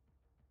 bro.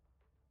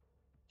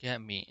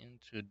 Get me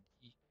into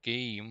the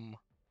game.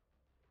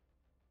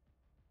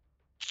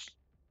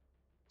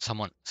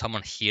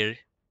 Someone here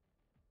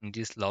in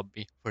this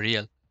lobby, for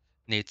real,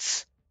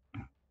 needs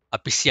a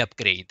PC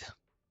upgrade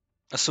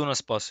as soon as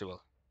possible.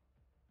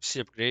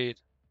 PC upgrade.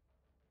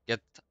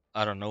 Get,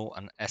 I don't know,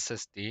 an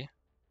SSD.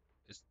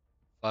 It's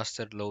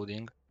faster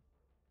loading.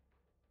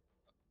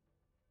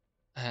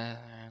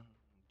 And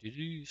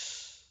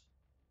this.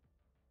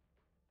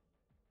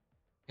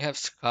 We have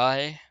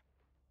Sky,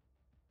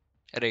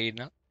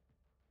 Reina.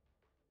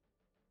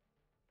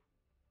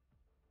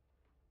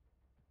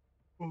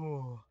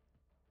 Oh.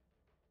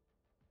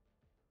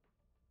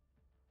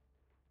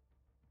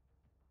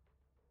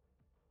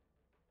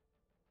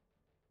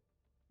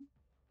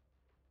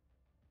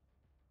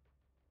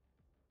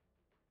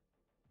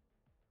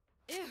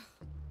 Ew.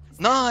 Is that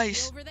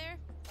Nice! over there?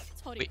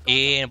 We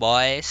in,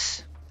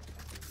 boys.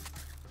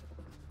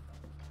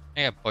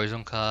 I got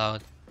Poison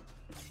Cloud.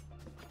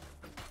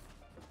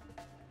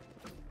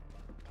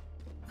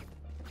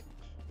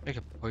 I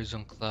got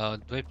Poison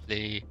Cloud. Do I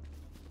play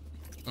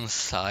on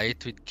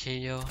side with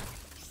KO?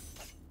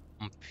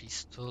 On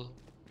pistol?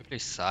 Do I play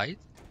side?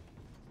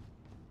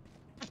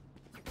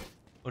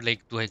 Or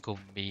like, do I go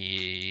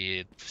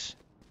mid?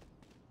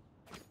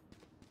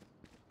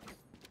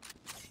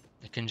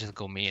 I can just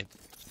go mid.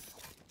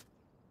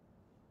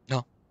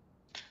 No.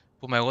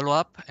 Put my wall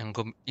up and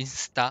go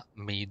insta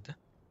mid.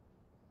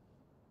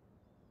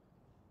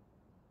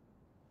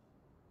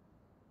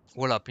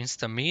 Wall up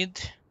insta mid.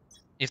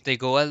 If they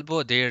go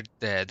elbow, they're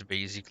dead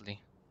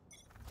basically.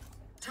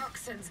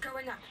 Toxins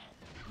going up.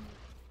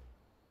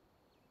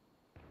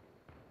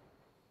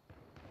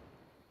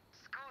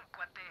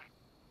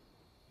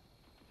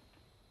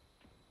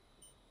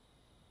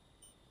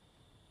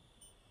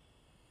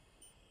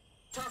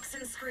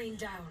 Toxin screen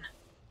down.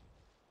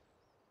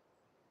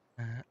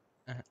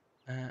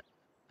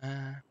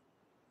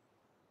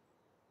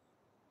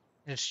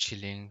 Just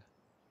chilling.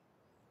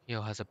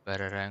 Yo has a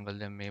better angle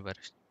than me, but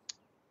I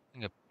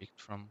think I picked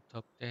from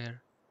top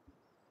there.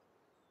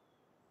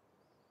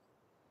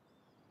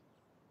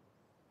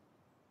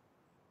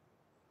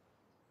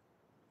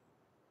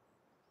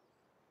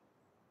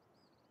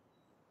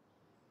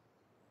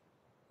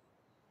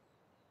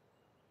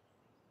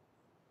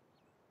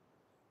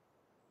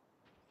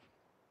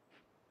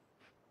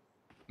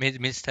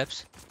 Mid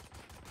steps.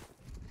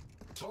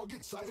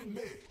 Target sighted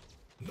mid.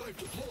 Knife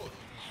deployed.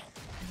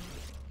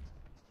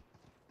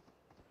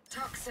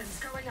 Toxins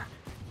going up.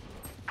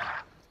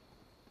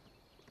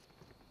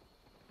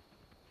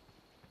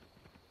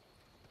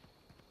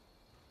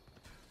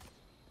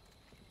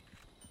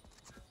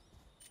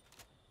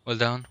 Well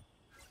down.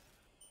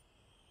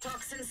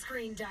 Toxin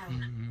screen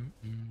down.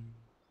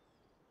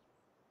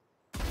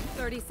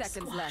 30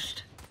 seconds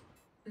left.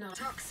 No.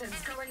 Toxins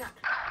going up.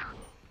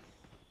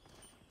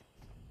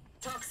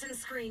 Toxin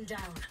screen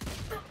down.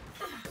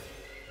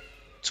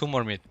 2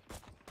 more mid.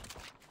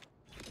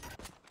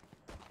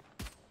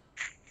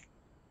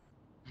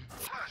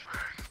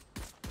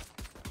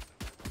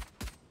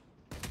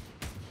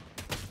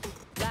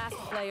 Last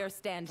player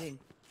standing.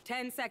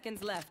 10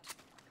 seconds left.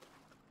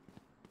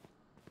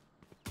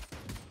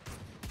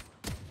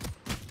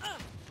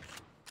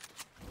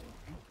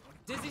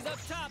 Dizzy's up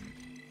top.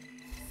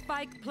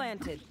 Spike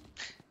planted.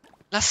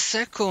 Last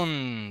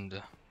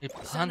second. He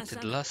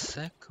planted last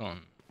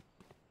second.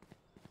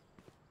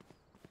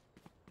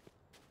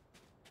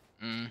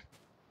 Mm.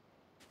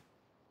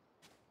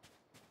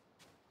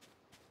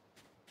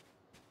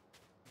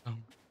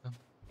 Dum, dum,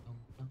 dum,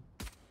 dum.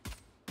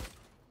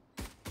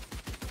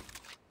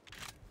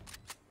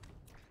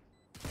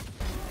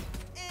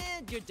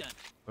 And you're done.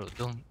 Bro,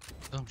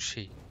 don't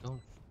shake.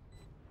 Don't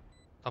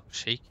stop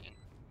shaking.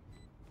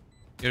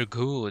 You're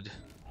good.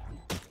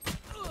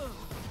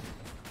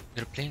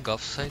 They're playing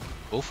offside,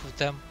 both of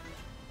them.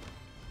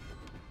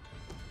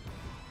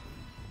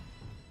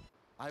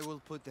 I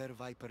will put their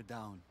Viper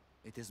down.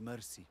 It is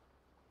mercy.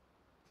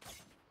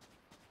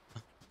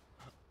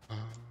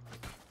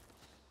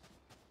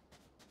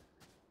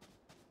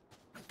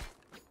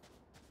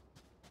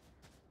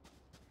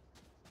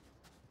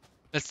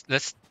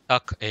 Let's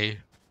tuck A.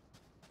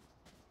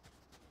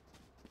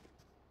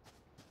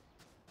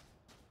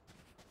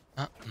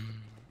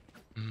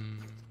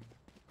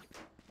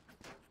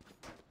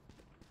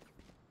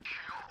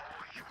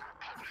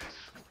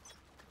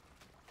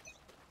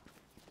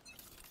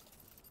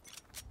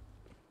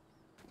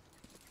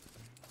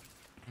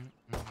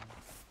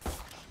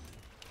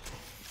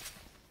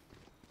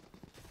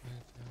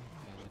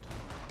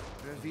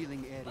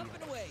 Revealing area. Up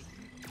and away.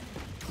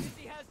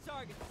 Dizzy has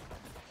target.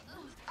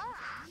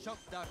 Shock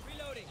dart.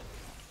 Reloading.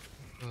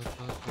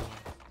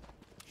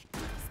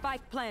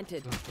 Spike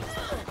planted.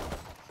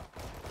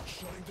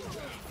 Shutting them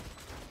down.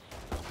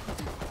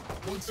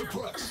 One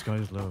suppressed.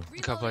 Sky's low.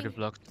 Cavalry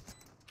blocked.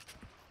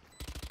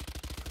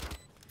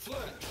 Flash.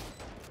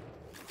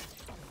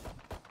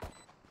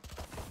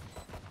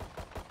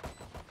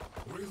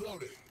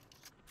 Reloading.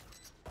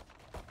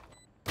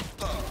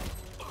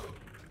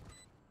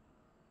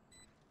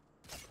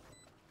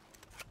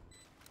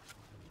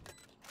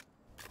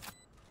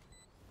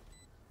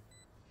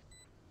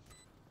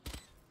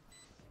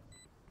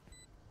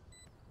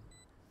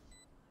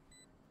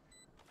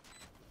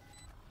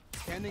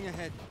 Scanning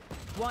ahead.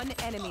 One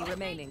enemy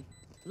remaining.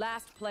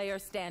 Last player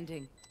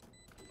standing.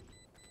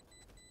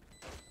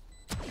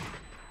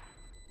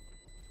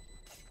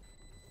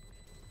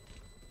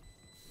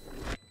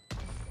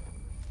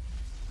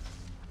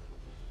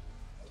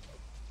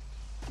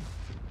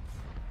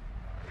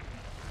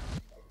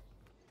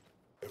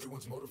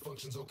 Everyone's motor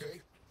functions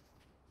okay?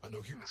 I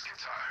know humans get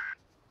tired.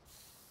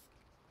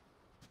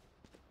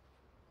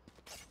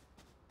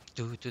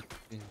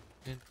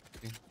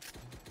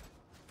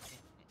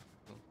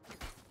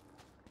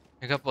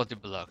 I got body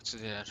blocked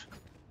there.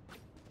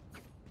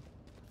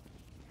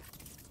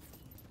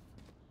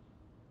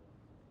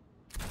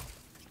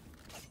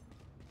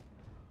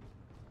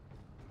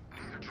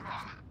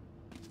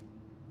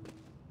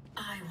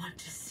 I want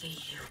to see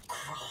you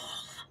crawl.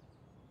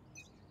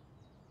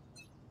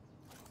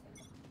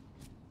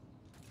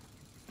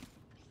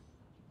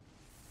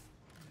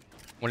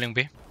 Walling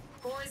B.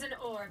 Poison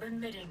orb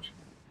emitting.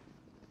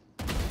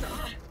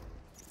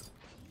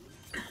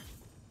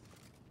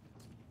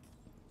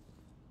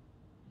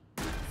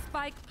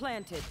 Spike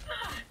planted.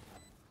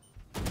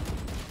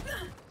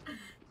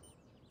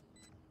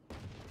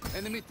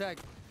 Enemy tag.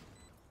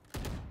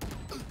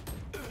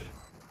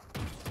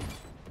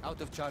 Out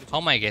of charge. How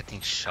am I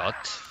getting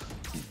shot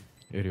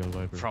Aerial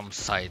Viper. from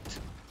side?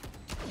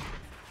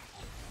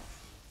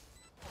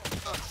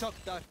 Shock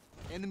dart.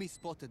 Enemy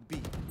spotted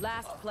B.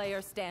 Last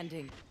player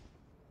standing.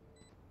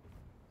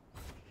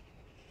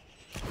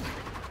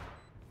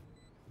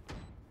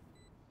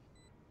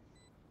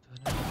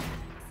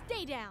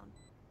 Stay down.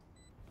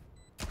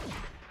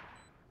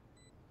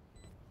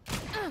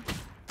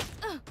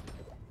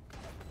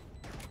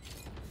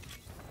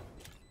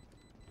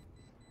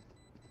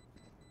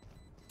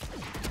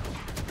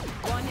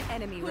 One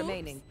enemy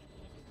remaining.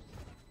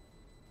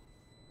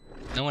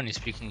 No one is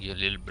speaking, you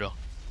little bro.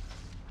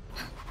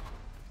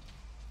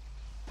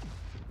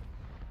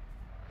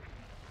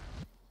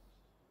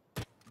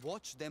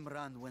 Watch them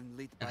run when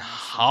lit by And my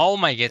how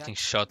am I getting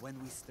That's shot when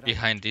we strike.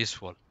 behind this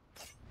wall?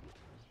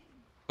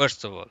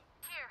 First of all.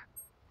 Here.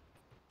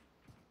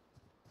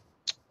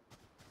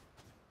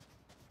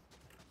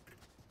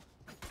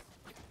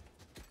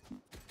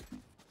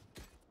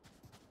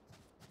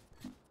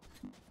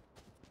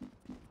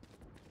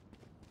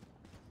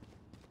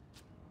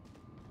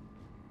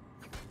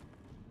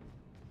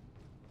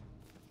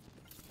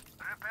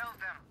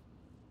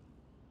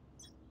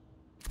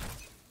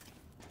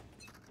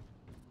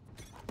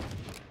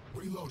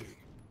 Reloading.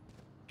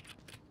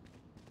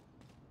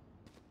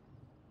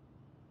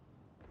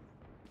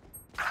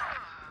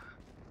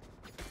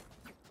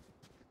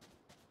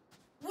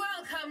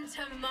 Welcome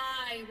to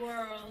my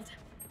world.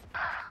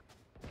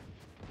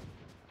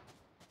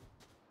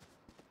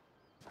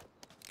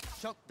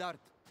 Shock dart.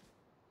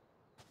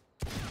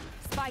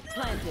 Spike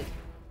planted.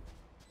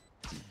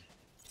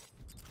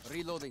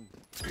 Reloading.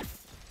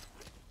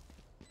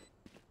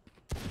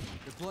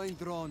 Deploying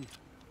drone.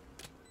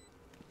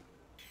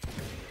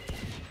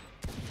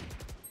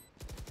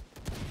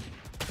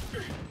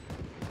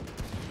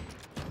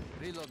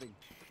 Reloading.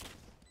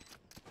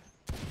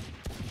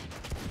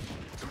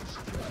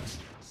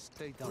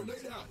 Stay down.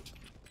 Grenade out.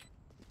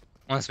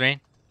 One's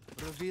main.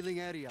 Revealing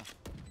area.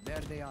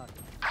 There they are.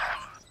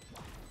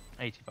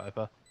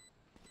 85.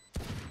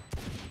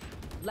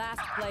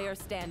 Last player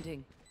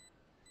standing.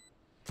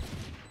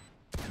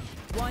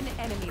 One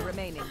enemy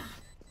remaining.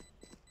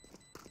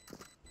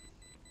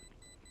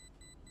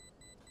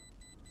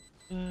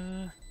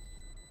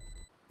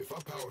 If I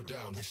power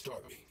down,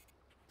 restart me.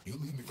 You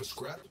leave me for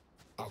scrap,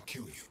 I'll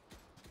kill you.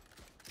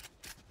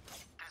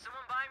 Can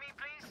someone buy me,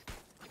 please?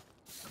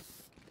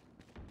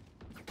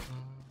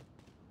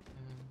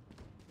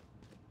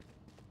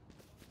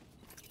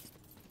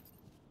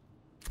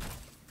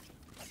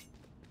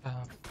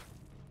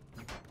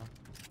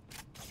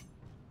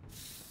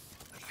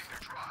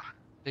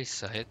 Please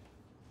say it.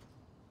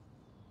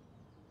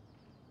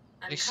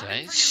 I'm Please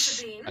coming say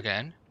for you, Sabine.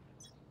 again.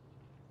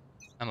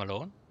 I'm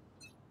alone.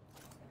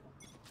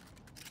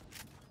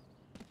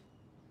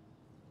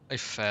 I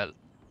fell.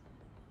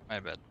 My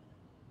bad.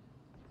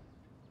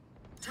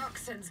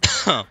 Toxins.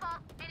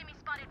 Enemy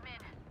spotted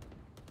mid.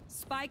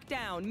 Spike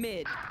down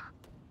mid.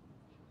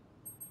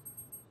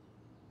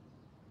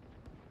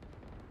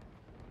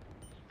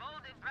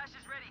 Folded, Crash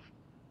is ready.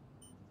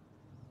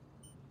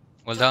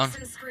 Well done.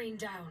 Toxin screen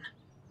down.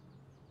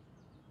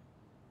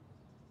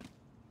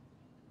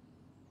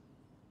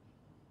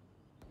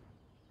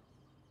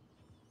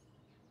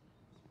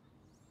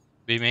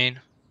 B main.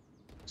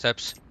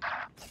 Steps.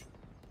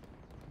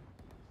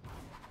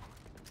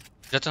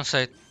 Jet on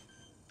site.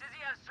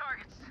 Dizzy has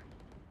targets.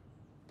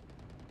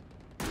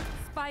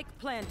 Spike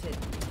planted.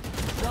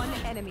 One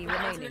enemy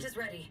remaining. Ultimate is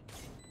ready.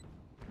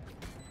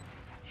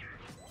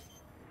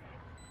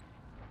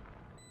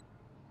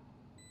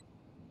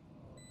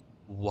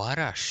 What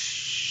a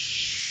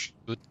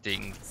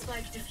shooting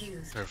Spike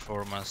diffused.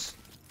 performance.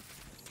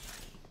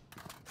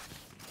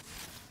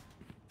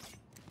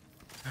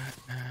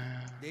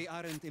 They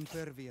aren't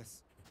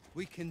impervious.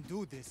 We can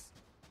do this.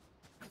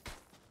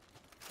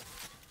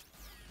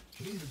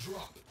 Need a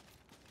drop.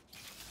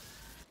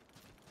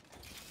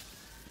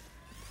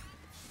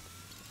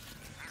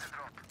 Need a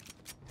drop.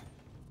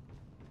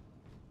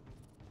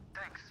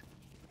 Thanks.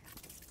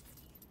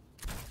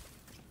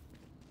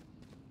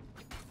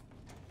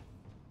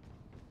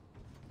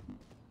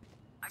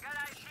 I got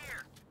eyes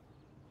here.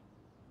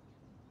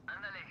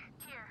 Andale.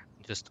 Here.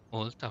 Just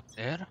ult up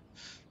there.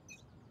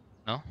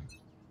 No?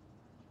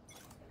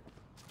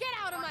 Get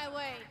out of my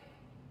way!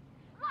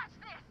 Watch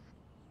this.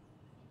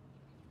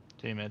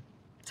 2 mid.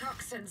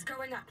 Toxins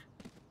going up.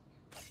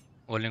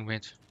 Holding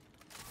mid.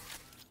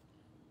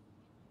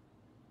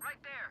 Right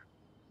there.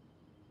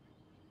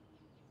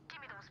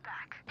 Give me those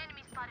back.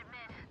 Enemy spotted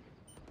mid.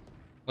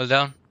 Well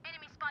down.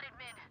 Enemy spotted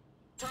mid.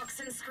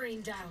 Toxin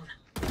screen down.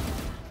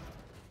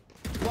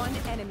 One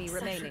enemy Cypher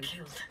remaining.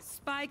 killed.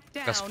 Spike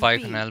down. Got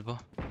spike B. on elbow.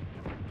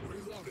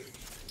 Reloading.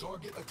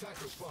 Target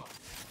attacker spot.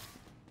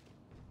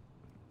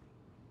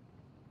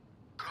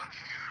 Gun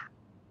here.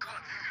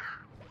 Gun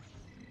here.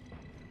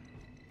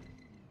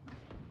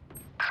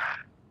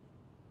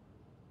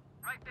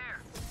 Right there.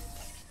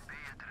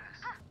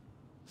 Beatrice.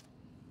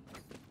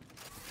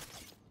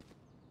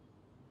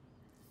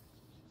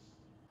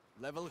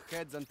 Level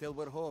heads until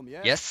we're home,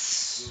 yeah?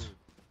 Yes.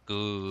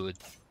 Good.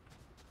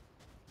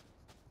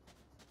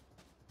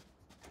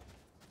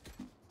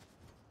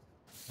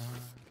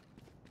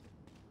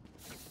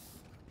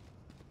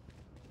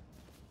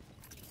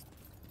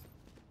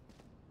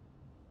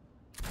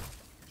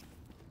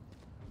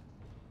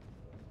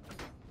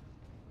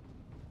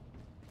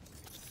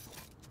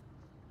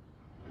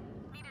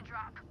 Need a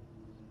drop.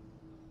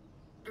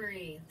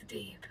 Breathe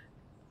deep.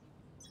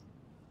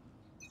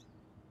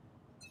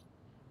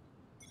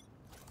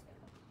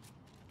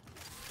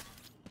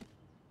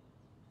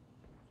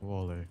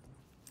 Wall A.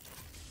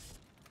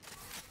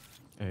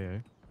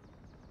 AA.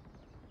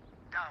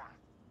 Down.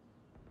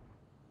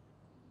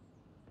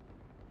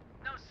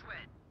 No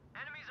sweat.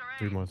 Enemies are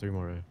 3 A. more, 3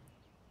 more A. Enemy.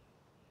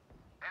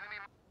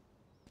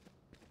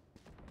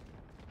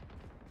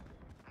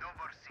 No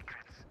more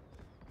secrets.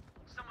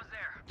 Someone's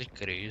there. They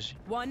crazy.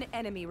 One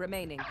enemy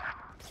remaining.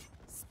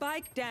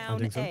 Spike down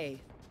Hunting some? A.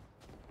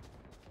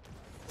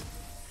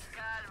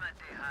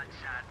 Calmate,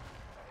 hotshot.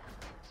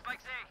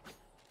 Spike's A.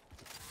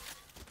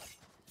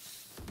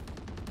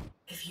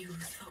 If you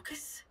lose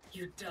focus,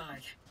 you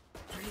die.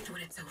 Breathe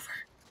when it's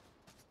over.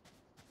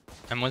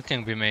 I'm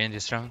ulting B main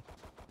this round.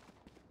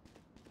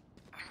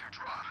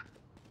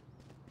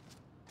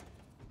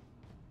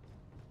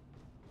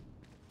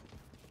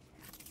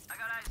 I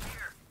got eyes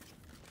here.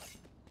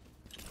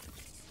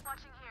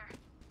 Watching here.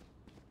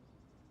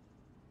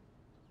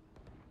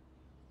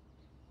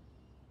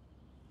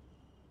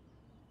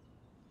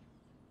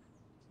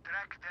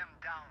 Track them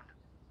down.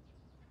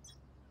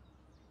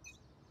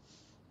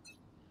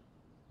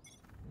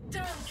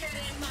 Don't get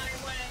in my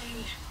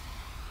way.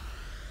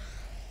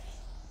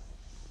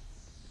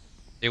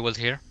 They will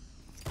here.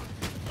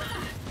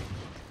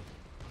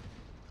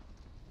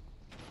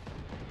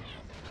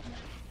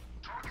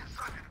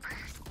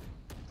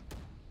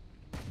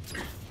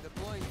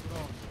 Deploying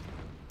drone.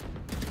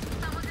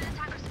 Someone's in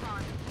attacker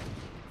spawn.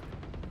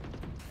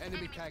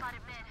 Enemy tag.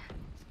 Spotted mid.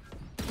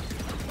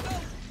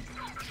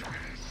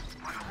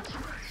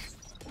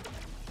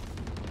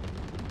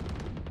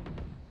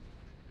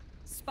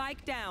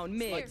 Spike down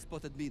mid. Spike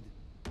spotted mid.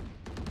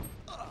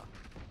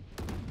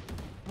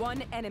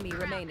 One enemy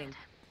remaining.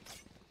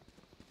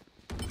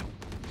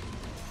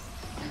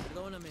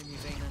 Perdóname, mi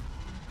reina.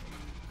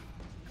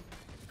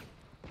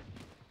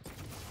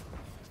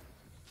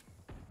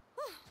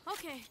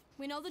 Okay,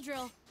 we know the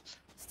drill.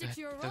 Stick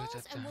to your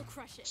roles and we'll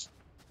crush it.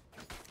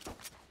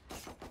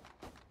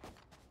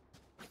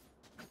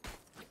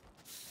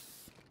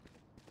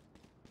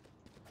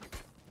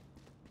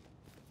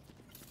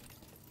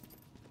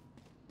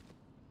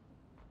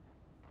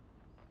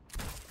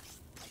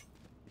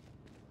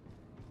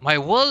 My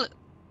wall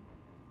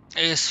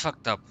is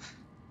fucked up.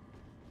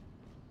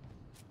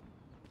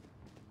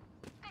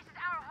 This is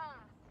our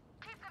home.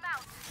 Keep them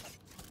out.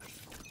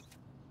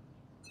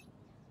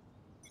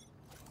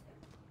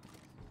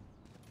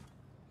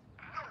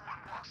 No one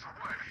walks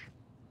away.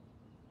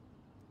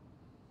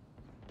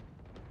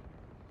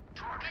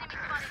 Enemy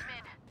spotted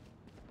mid.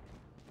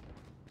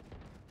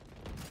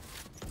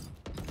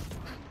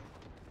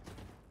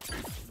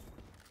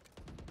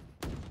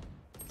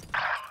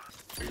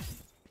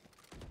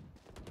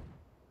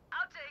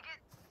 I'll take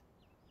it.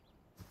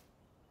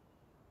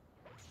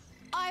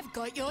 I've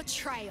got your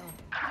trail.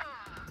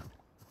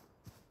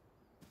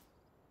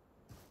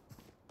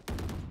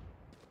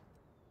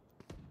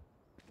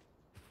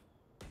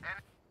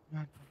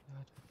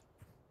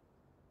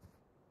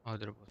 Oh,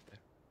 they're both there.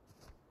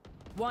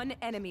 One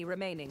enemy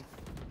remaining.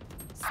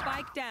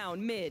 Spike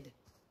down mid.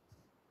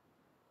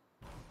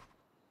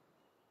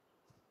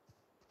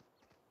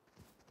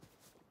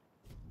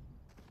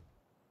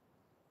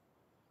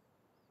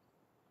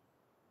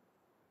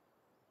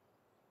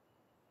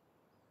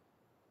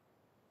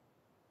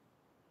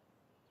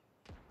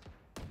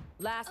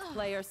 Last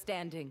player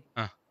standing.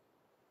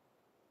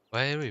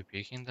 Why are we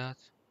picking that?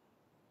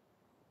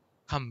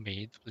 Come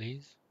mid,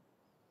 please.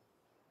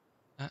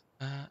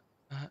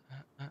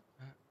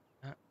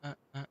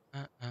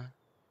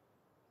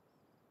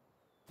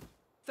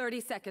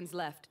 30 seconds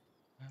left.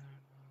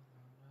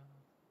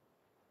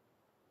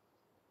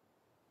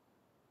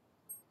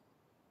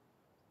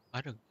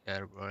 I don't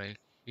care, bro. Like,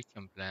 he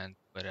can plant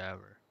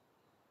whatever.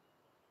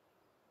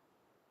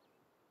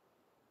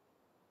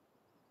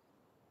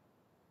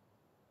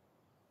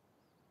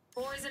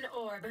 Poison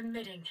orb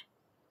emitting.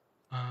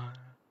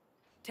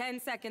 10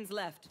 seconds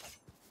left.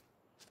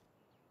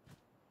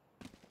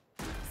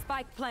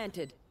 Spike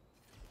planted.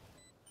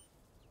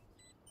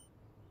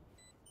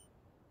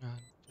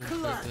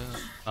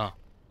 Oh,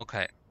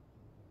 okay.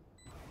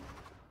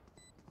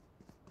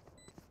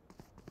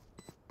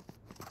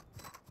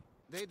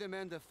 They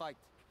demand a fight.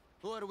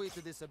 Who are we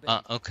to disobey?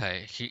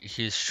 Okay.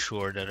 He's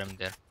sure that I'm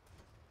there.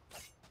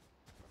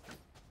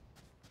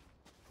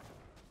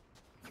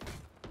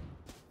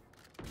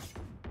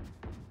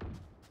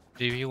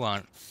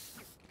 DV1.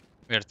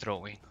 We're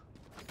throwing.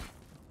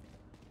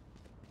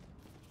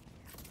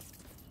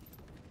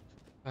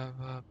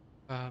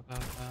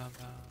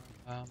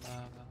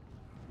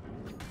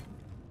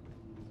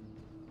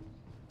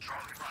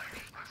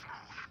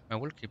 I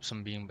will keep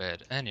some being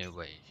bad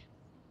anyway.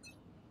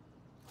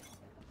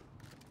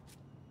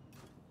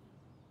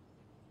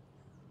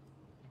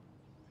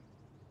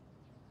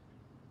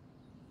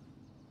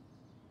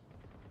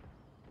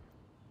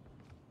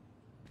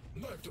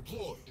 Knife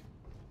deployed.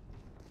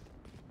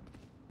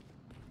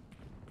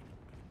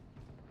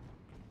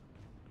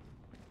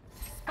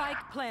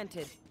 Spike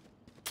planted.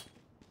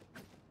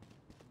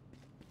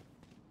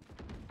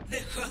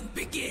 The hunt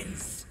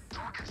begins.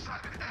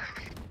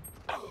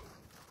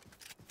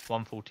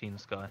 114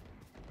 Sky.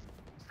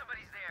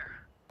 Somebody's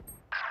there.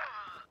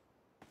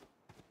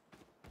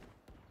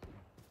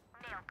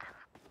 Nailed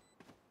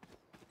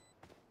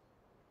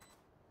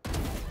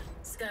them.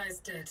 Sky's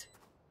dead.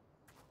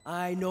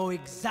 I know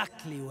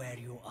exactly where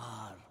you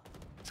are.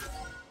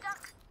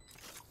 Duck.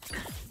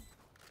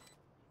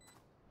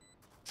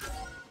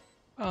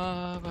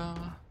 Enemy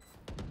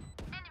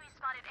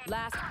spotted A.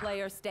 Last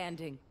player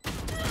standing.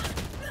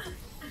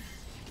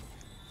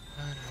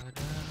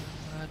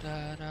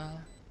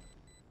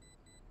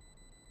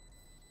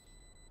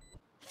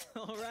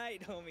 All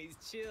right, homies,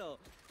 chill.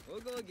 We'll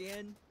go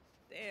again.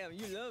 Damn,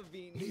 you love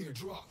being Need here. a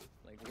drop.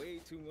 Like way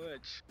too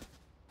much.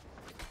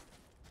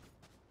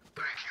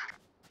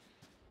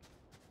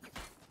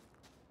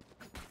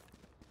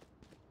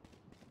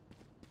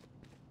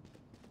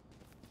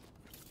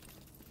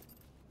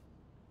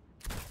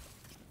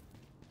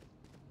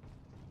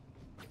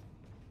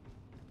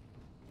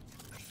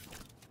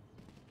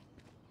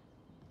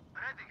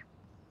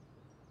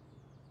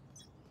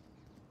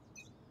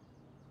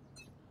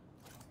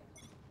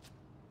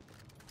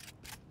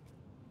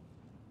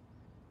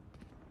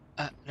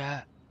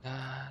 Da, da,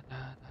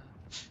 da.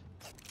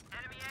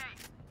 Enemy A.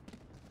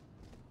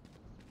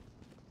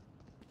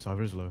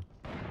 Cypher's low.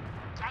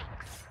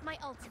 Yikes. My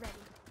ult's ready.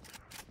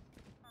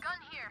 Gun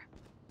here.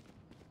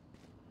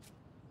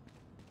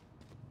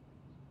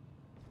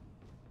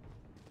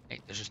 Hey,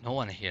 there's just no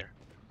one here.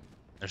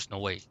 There's no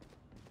way.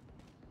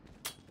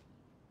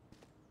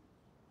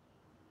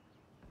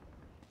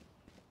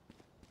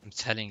 I'm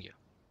telling you.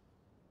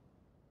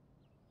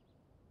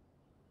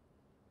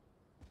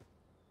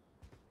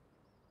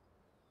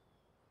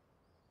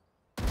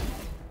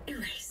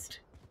 Erased.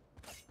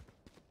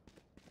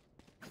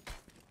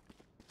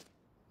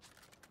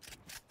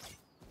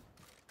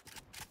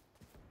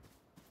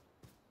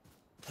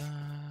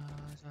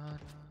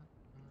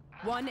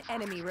 One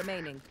enemy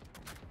remaining.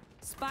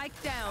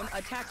 Spike down,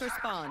 attacker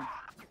spawn.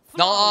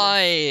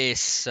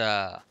 Nice!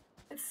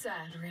 It's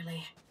sad,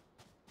 really.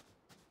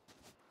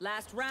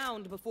 Last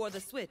round before the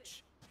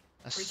switch.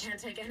 We can't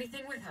take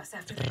anything with us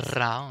after this.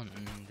 Round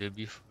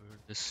before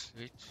the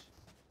switch.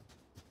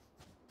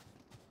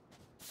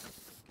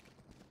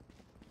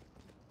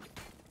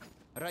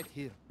 Right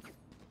here.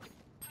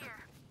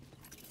 Here.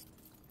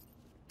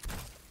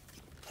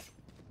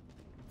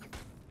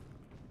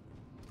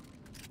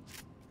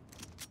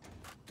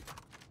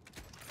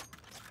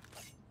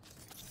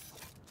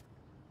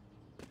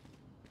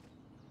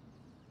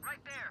 Right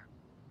there.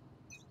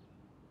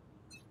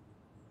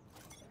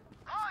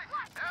 Hi,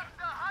 there's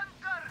the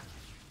hunter.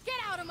 Get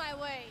out of my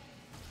way!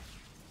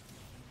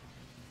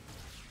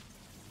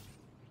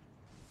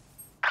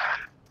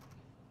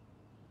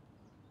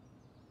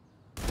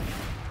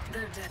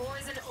 They're dead.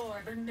 Poison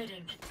orb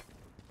emitting.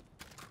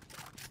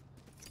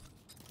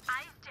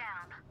 Eyes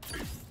down.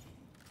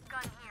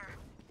 Gun here.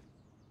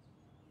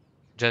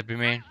 Jet be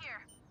main.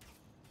 Here.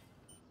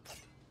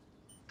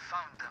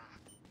 Found them.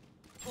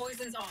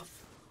 Poison's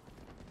off.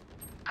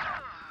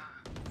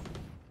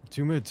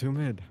 Two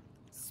mid.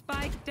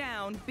 Spike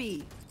down,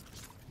 B.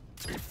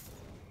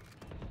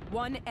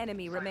 One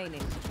enemy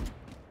remaining.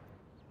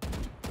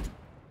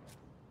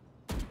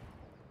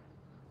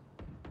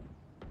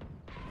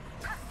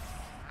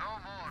 No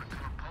more to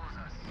oppose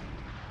us.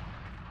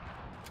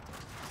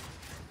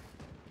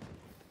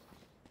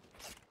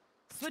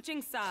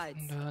 Switching sides.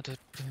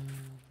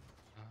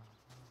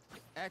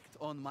 Act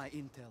on my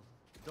intel.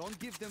 Don't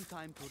give them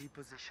time to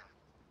reposition.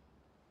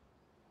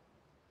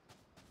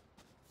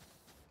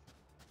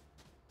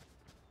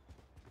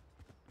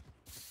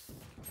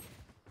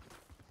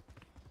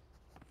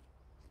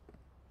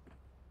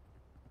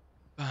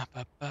 Ba,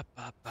 ba, ba,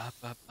 ba, ba,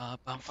 ba, ba,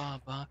 ba,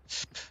 ba, ba.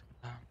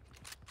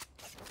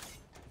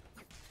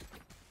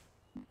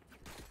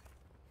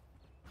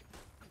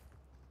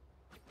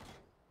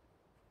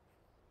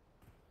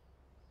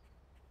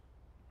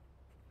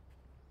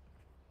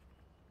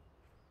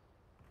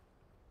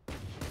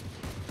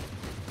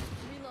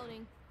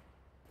 Reloading.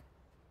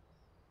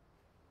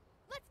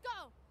 Let's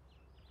go!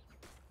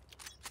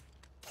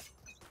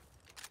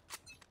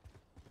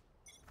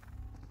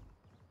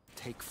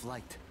 Take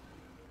flight.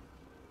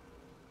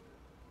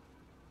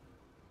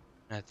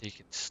 I take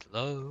it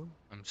slow.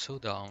 I'm so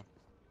down.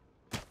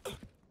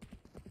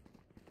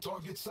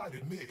 Target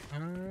sighted mid.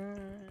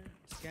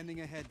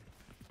 Scanning ahead.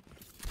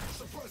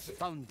 Suppress it.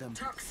 Found them.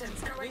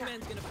 Toxins going up.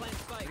 Wingman's gonna plant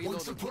spike. One Reloading.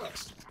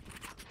 suppressed.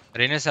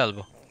 Reina's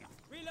elbow.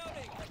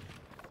 Reloading.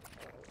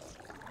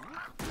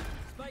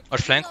 Spike.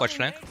 Watch flank, watch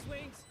flank. Thanks,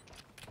 wings.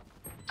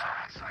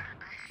 Sighted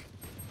B.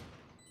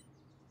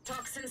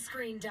 Toxin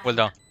screen down. Well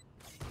done.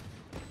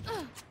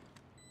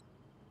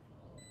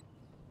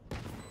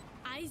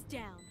 Eyes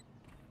down.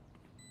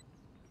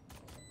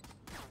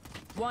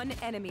 One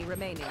enemy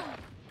remaining.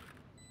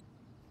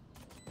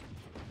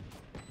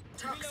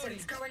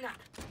 Toxins going up.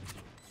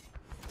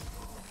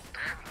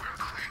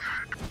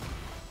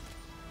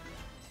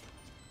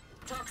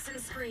 Toxin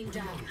screen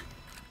down.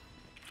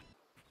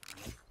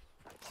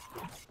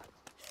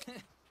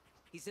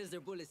 He says their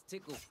bullets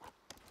tickle.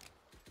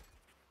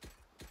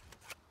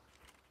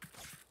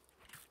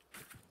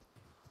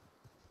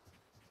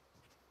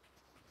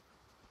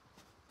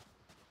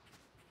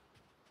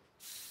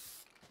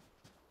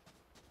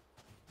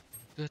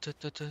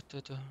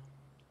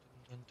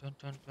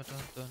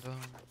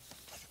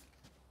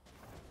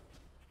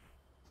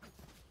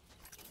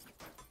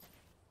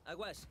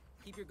 Aguas,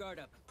 keep your guard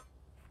up.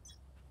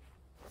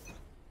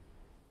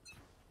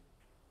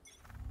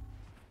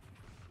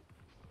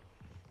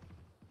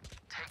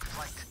 Take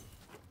flight.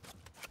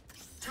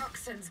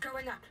 Toxins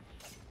going up.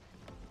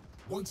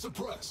 One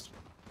suppressed.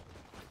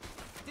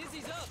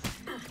 Dizzy's up.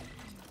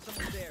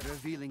 Someone's there.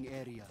 Revealing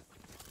area.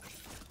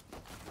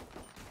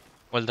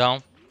 Well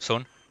down.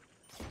 Soon.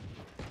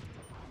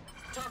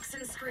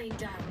 Toxin screen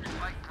down.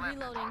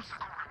 Reloading.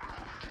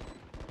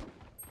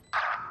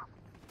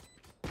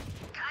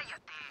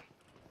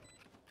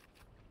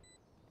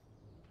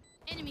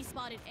 Enemy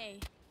spotted A.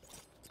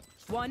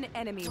 One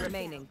enemy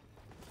remaining.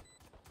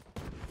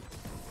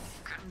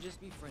 Couldn't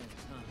just be friends,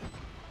 huh?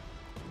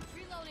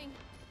 Reloading.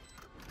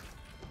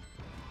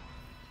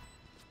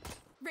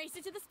 Race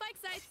it to the spike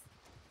sites.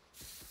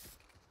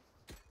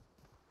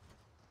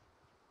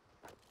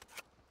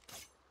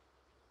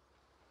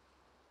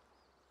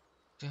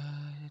 I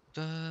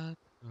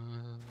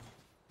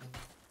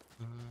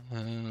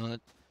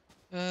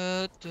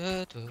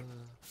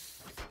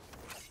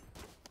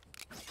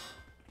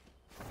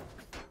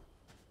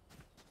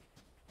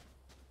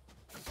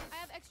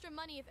have extra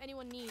money if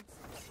anyone needs.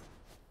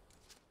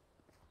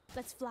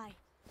 Let's fly.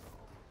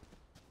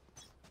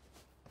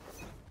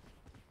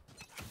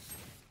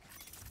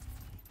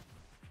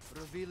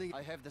 Revealing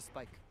I have the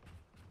spike.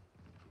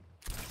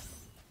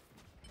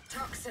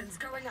 Toxins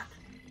going up.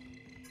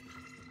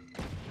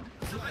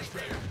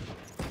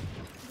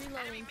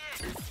 Reloading.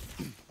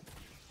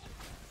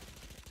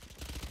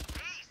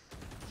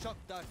 Shock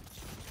dart.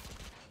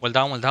 Well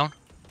down, well down.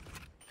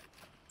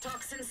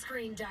 Toxin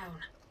screen down.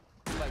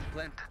 Spike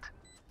planted.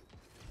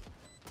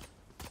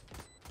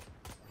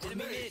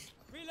 Enemy mid.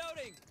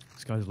 Reloading.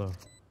 This guy's low.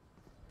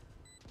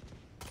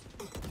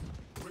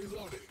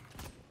 Reloading.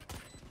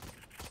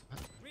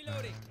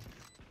 Reloading.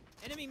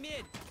 Enemy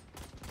mid.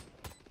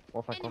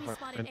 Enemy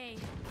spotted A.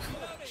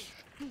 Reloading.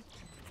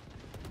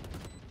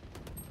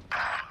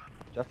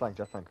 Just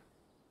flank.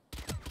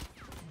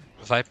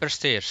 Viper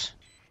stairs.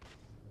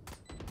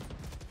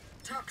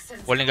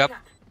 Toxins Walling going up.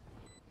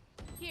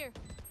 Here.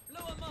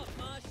 Blow him up,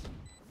 Mosh.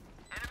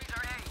 Enemies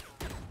are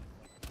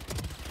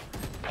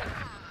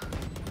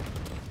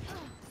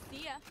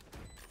See ya.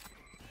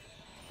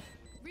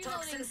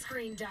 Toxin Reloading.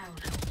 screen down.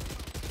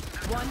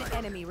 One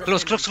enemy remaining.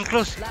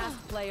 Close.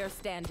 Last player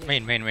standing.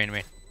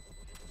 Main.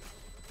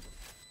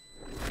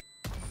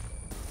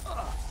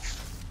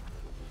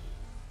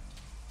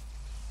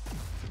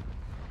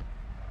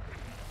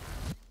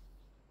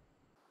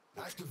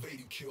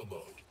 Activating kill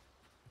mode.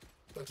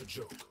 That's a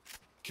joke.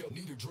 Kill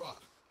need to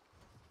drop.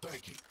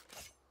 Thank you.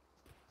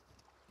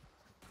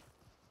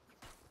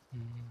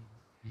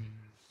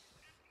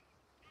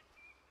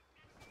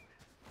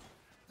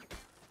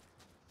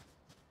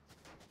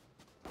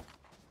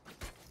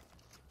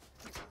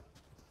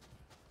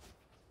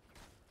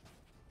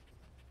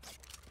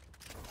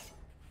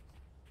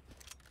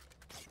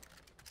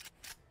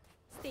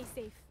 Stay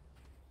safe.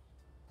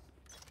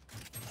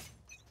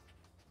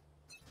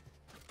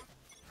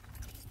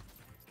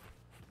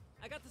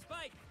 I got the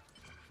spike.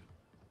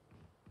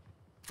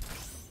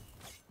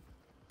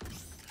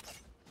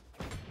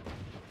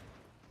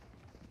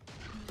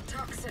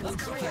 Toxins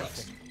going up.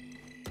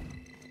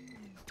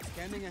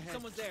 Scanning ahead.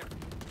 Someone's there.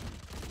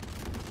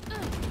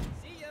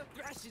 See ya.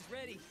 Thrash is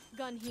ready.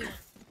 Gun here.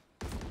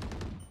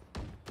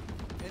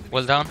 Enemy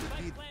Well down.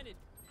 spotted B. Spike planted.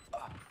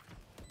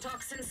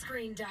 Toxin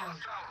screen down.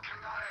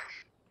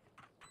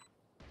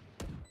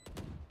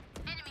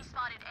 Enemy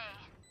spotted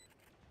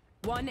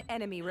A. One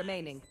enemy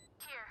remaining.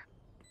 Here.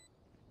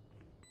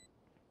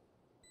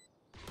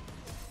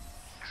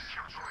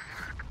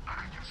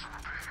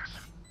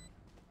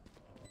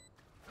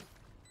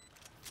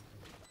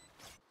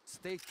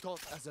 Stay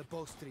taut as a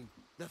bowstring.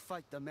 The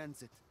fight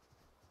demands it.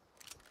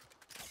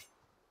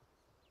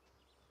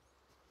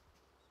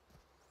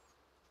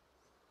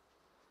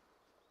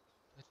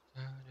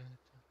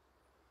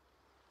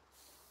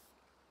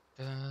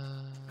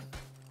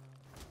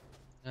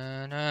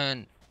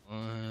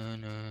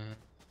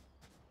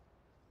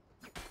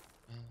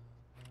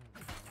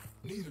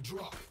 Need a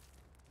drop.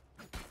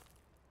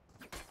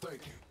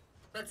 Thank you.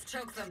 Let's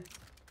choke them.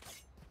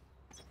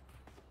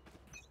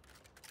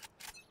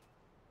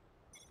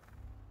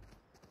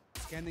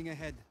 Scanning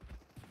ahead.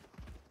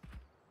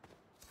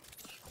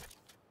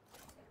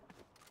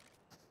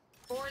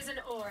 Poison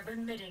orb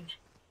emitting.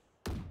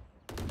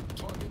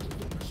 Target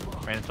delivery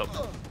spot. Right on top.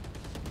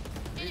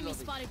 Enemy Reloading.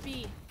 spotted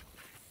B.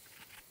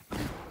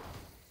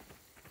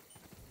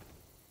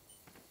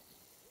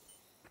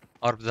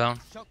 Orb down.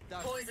 Shock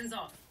dart. Poison's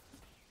off.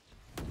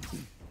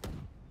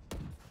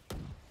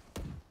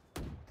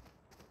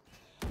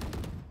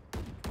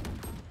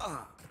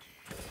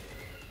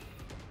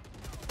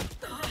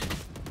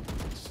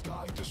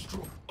 Sky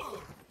destroy.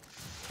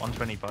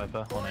 120 Viper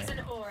on A. Poison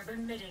orb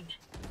emitting.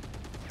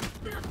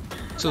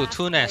 Two Last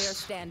player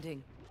nests.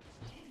 standing.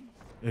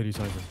 80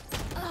 cyber.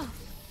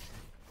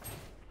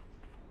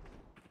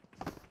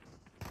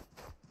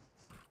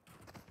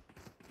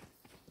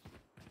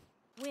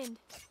 Wind.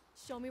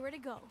 Show me where to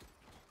go.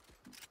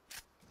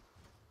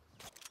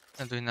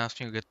 And doing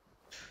nothing good.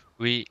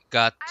 We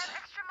got I have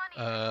extra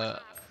money.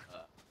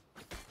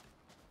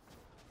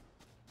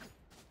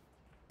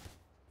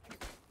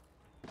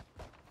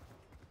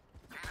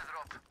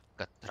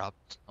 got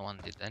dropped. No one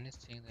did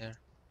anything there.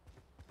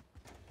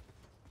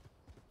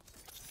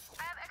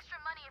 I have extra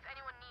money if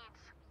anyone needs.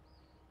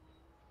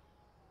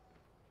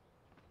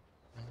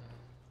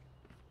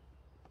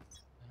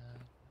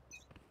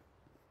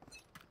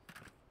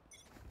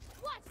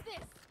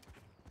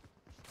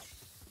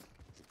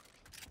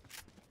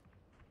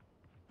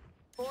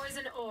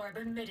 Poison orb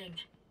emitting.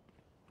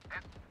 I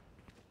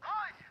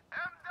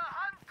am the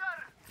hunter.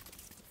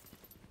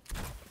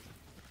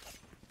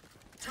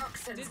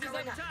 Toxins Dizzy's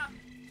going up up. top.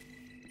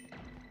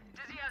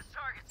 Dizzy has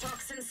targets.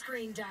 Toxin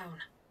screen down.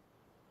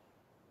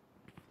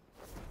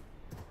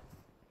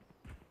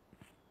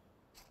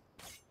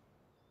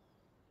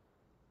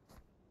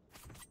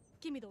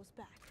 Give me those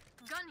back.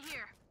 Gun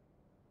here.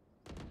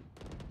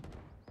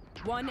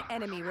 One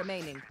enemy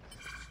remaining.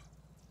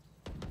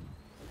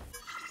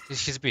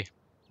 He's B.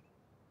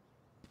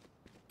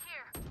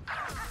 Here.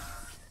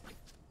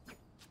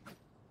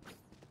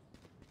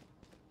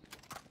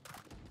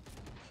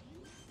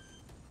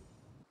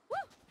 Woo!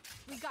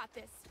 We got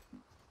this.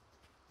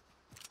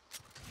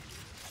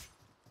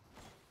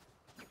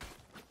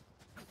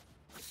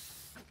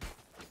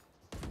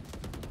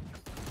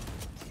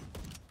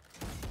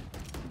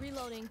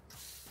 Reloading.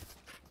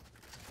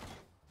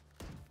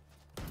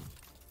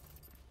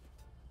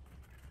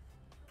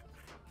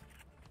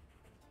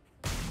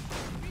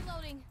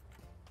 Reloading.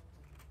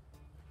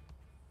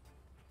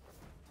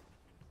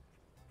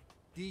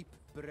 Deep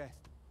breath.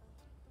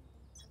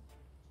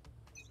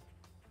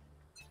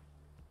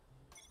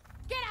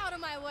 Get out of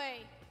my way.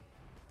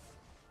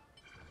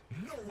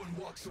 No one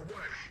walks away.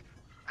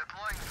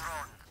 Deploying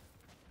drone.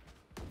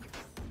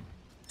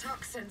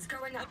 Toxins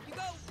going up. Up you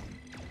go.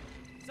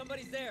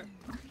 Somebody's there.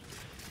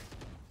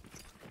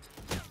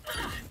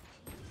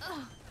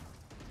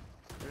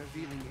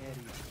 Revealing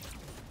area.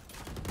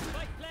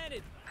 Spike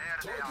planted.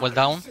 Well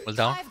down, well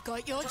down. I've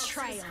got your Toxin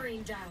trail.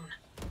 screen down.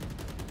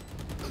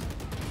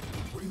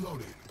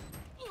 Reloading.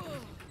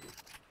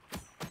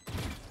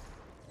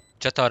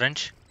 Jet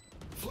orange.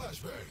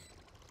 Flashbang.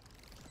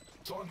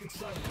 Target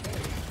sight.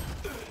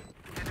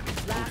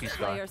 Last Cookies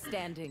guy. player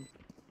standing.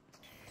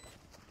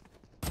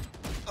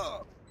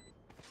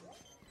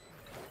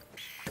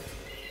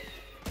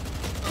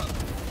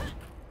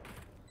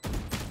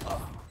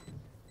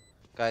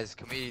 Guys,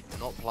 can we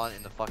not plant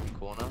in the fucking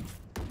corner?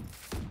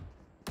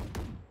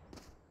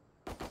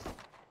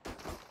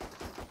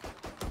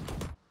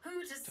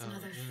 Who to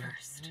smother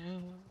first?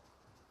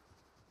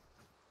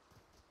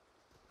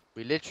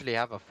 We literally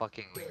have a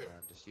fucking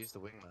wingman. Just use the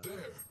wingman. There.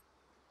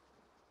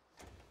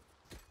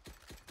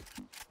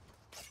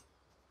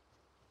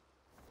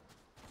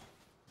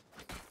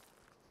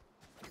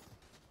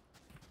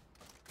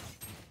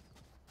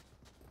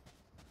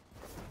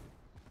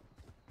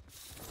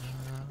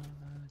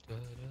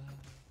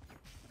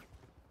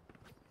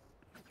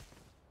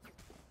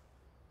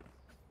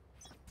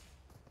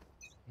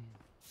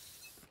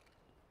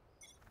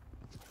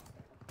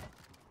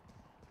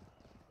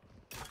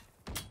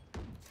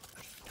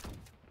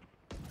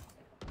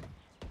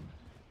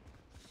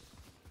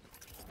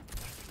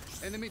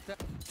 Enemy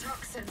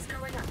Toxins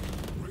going up.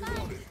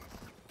 Reloading.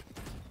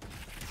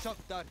 shock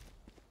dart.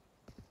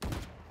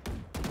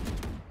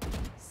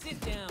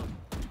 Sit down.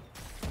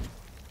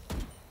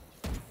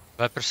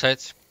 Viper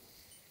side.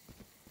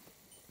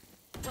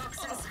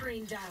 Toxin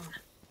screen down.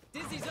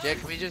 Dizzy's up. Yeah,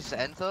 can we just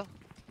enter?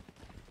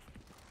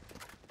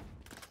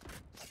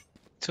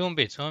 2 on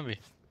B, 2 on B.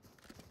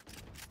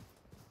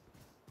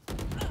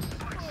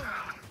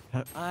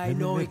 I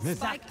know it's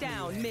Spike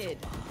down mid.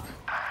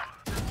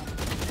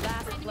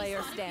 Last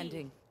player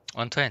standing.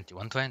 120,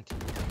 120.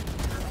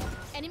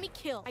 Enemy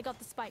kill. I got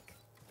the spike.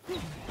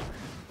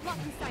 Lock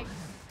in sight.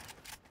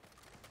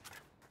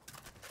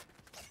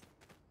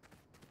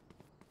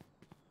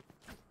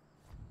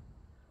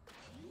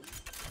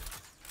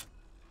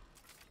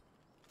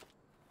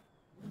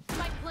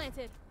 Spike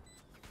planted.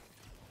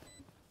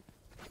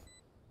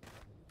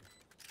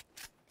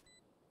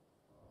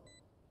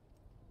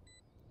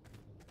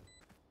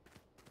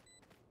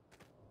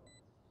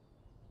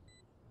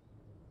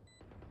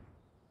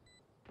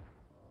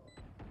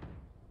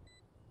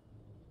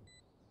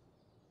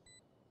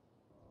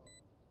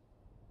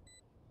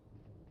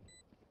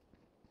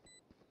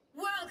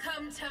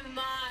 Welcome to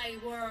my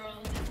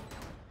world.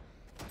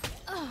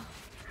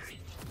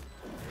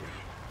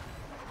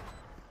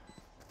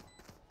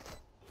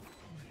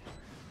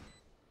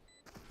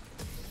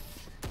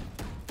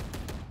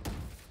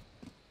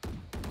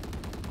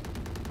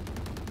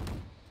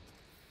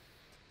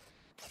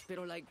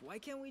 Pero like, why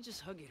can't we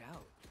just hug it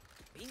out?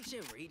 Pinche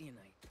Radiant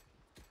Knight.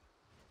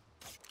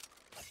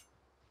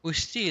 We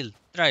still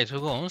try to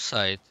go on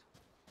side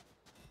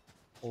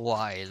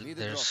while Need a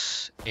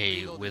there's drop.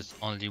 A Reloading. with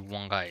only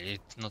one guy.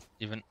 It's not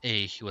even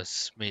A, he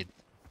was mid.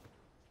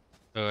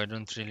 So I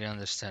don't really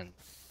understand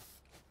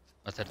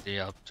what are they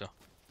up to.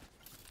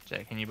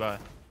 Jay, can you buy?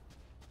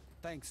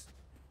 Thanks.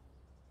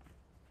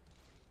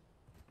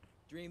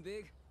 Dream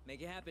big,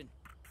 make it happen.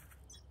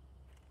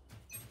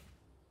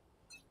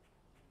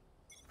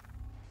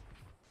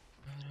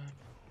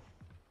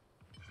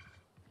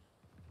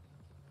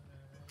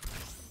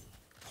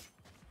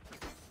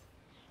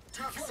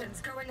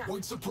 Toxins going up.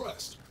 Point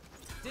suppressed.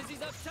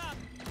 Dizzy's up top.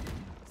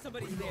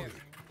 Somebody's there.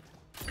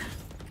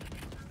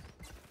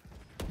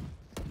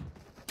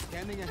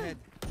 Scanning ahead.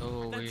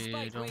 So That's we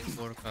spike, don't wings.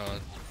 work out.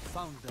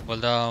 Found them. Well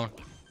down.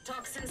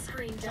 Toxin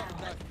screen down.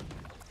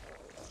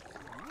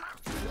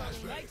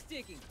 Mike's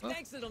ticking.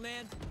 Thanks, little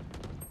man.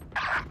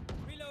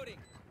 Reloading.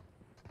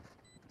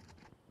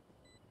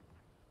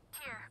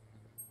 Here.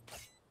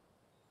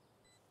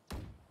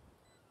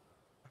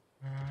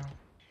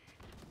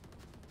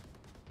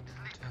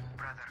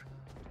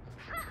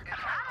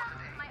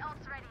 My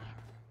ult's ready.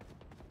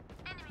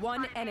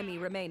 One enemy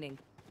remaining.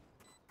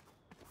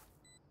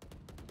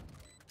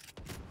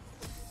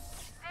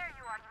 There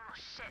you are, you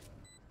little shit.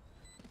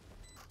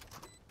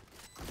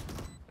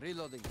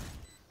 Reloading.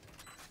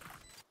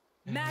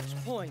 Match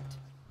point.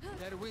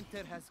 Their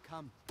winter has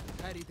come.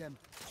 Carry them.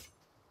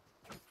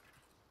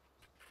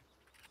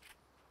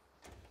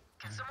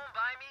 Can someone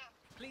buy me,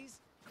 please?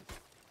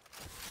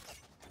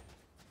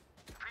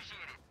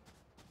 Appreciate it.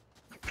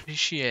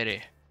 Appreciate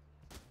it.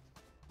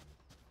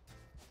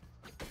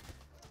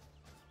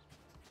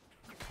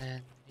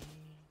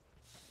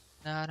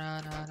 Na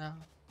na na na.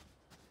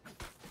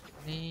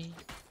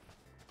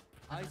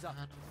 Eyes up.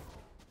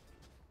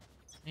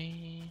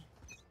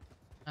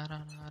 Na na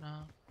na na.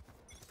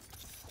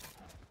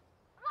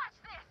 Watch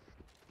this.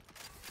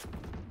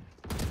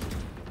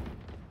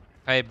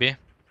 Hey B.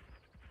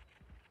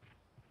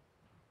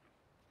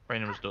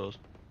 Random was doors.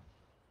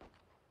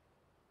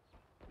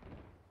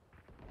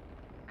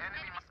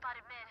 Enemy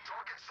spotted mid.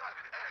 Target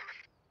sighted A.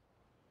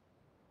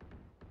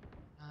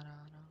 Na na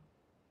na.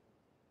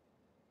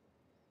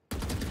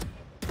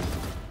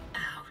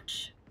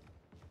 Ouch.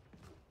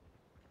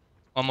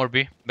 One more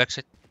B.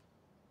 Backside.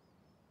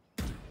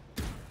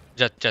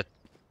 Jet.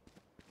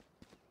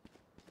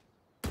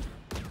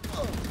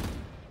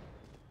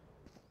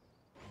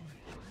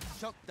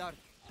 Shock dart.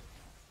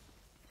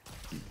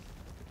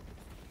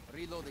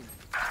 Reloading.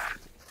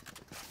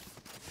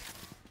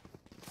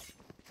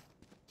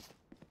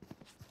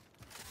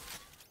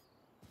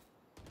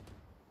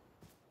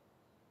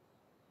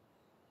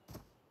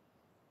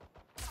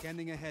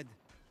 Scanning ahead.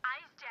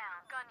 Eyes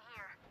down. Gun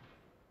here.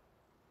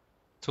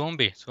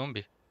 Zombie.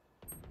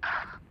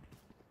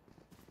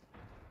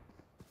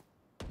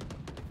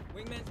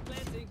 Wingman's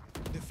planting.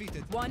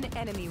 Defeated. One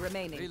enemy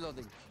remaining.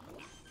 Reloading.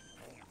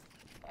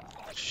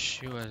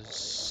 She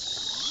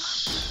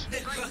was.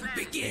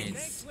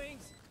 Thanks,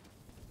 Wings.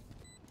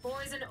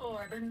 Poison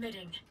orb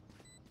emitting.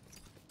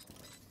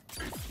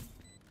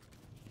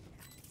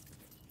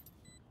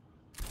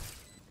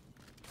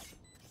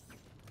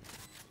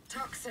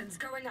 Toxins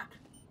going up.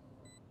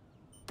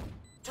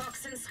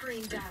 Toxin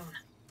screen down.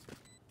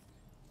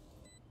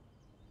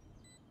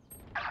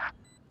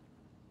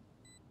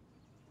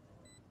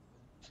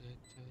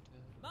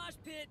 Mosh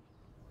pit.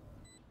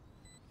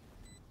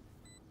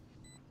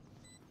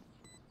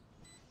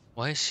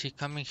 Why is he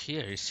coming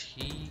here? Is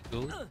he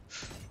good?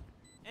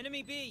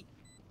 Enemy B.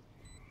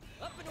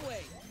 Up and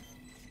away.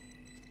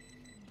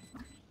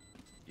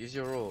 Use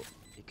your roll.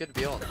 He could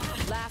be on.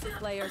 Last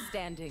player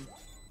standing.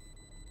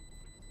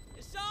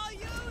 It's all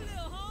you,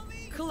 little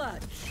homie.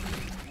 Clutch.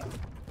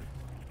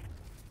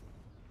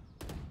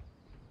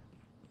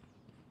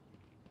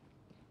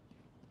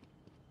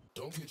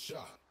 Don't get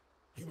shot.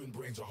 Human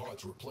brains are hard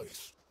to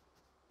replace.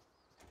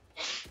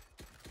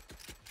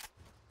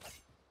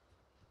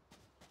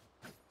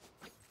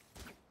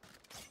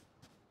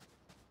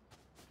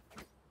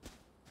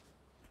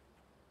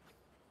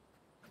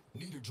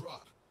 Need a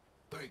drop.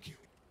 Thank you.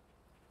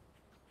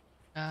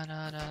 Na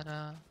na na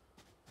na.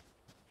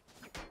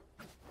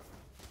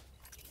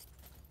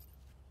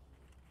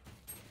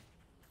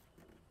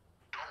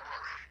 Don't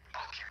worry.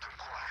 I'll keep them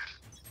quiet.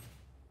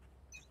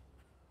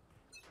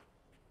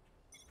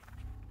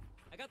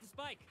 I got the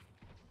spike.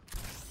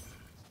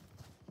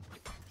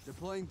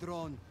 Deploying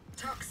drone.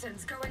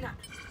 Toxins going up.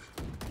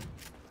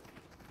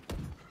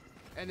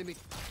 Enemy.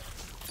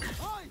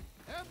 I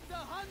am the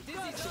hunter.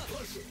 Dizzy's up.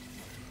 Suppressor.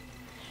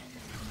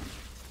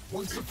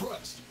 One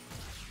suppressed.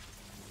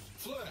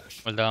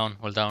 Flash. Well down.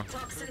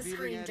 Toxin Revealing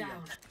screen area.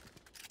 down.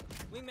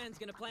 Wingman's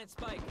gonna plant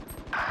spike.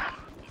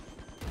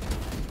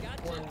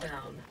 Gotcha. One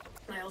down.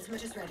 My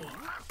ultimate is ready.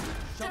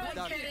 Shock Don't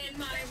dart. get in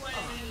my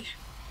way.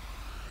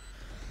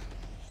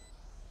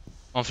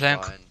 On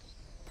flank. Fine.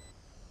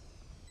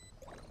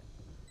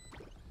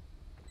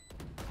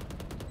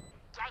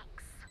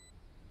 Yikes.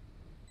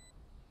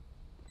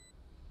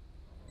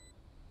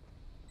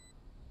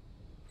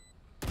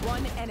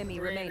 One enemy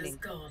Brain is remaining.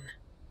 gone.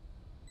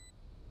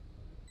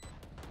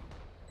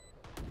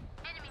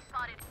 Enemy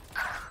spotted.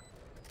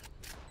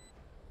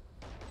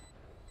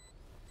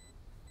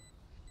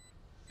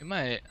 Am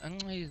I?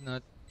 He's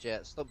not.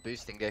 Jet, stop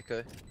boosting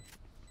Gecko.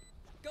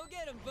 Go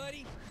get him,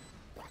 buddy.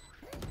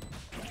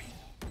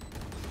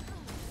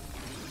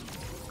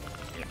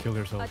 Kill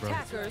yourself, bro.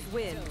 Attackers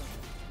win.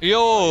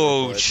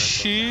 Yo, Nice one.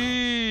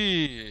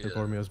 shit.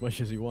 Record me as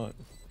much as you want.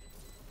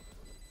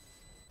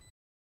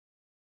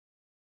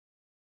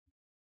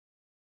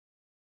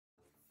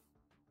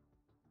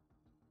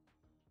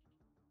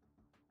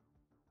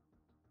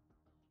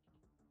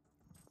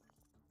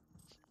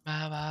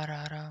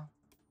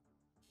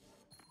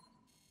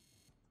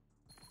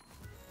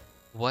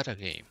 What a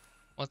game.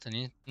 What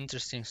an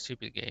interesting,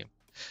 stupid game.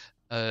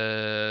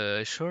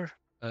 Sure.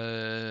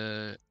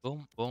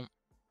 Boom.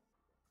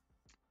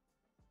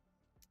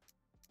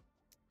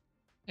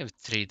 Give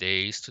 3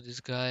 days to this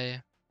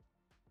guy.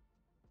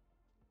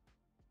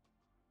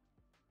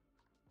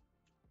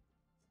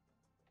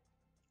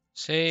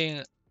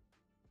 Saying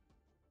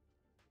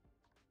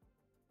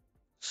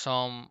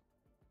some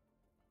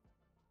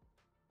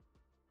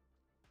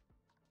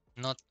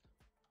not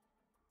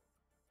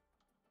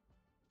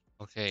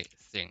okay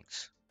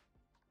things.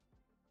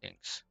 I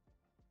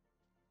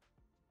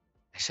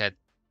said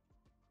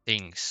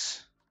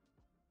things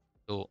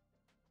to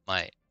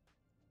my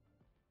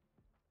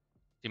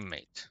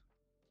teammate.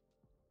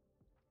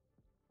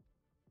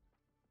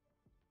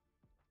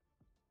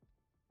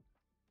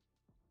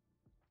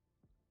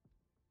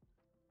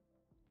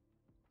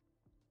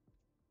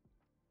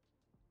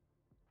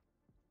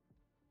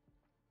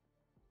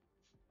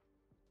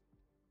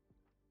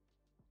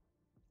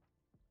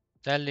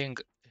 Telling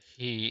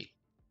him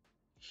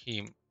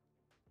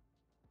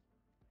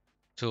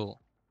to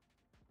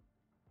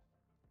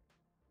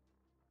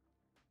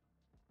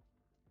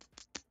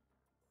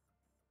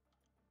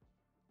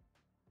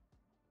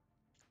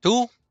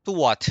to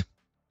what?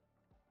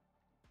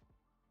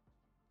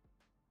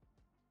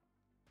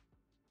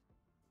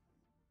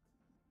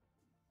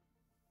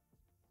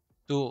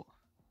 To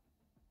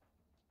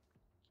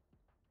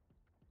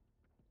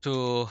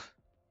to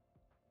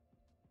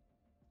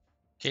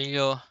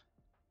KO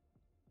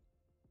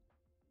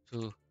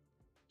to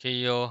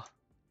KO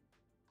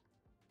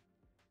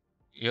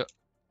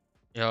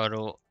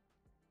Yaro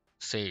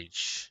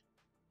Sage.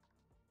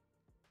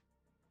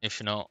 If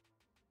you know,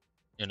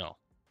 you know.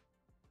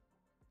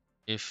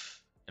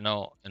 If you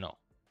know, you know.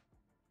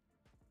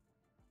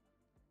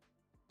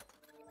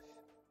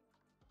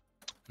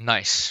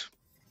 Nice.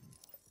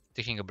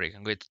 Taking a break.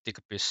 I'm going to take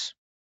a piss.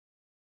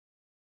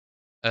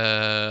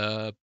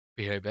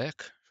 Be right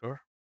back.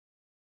 Sure.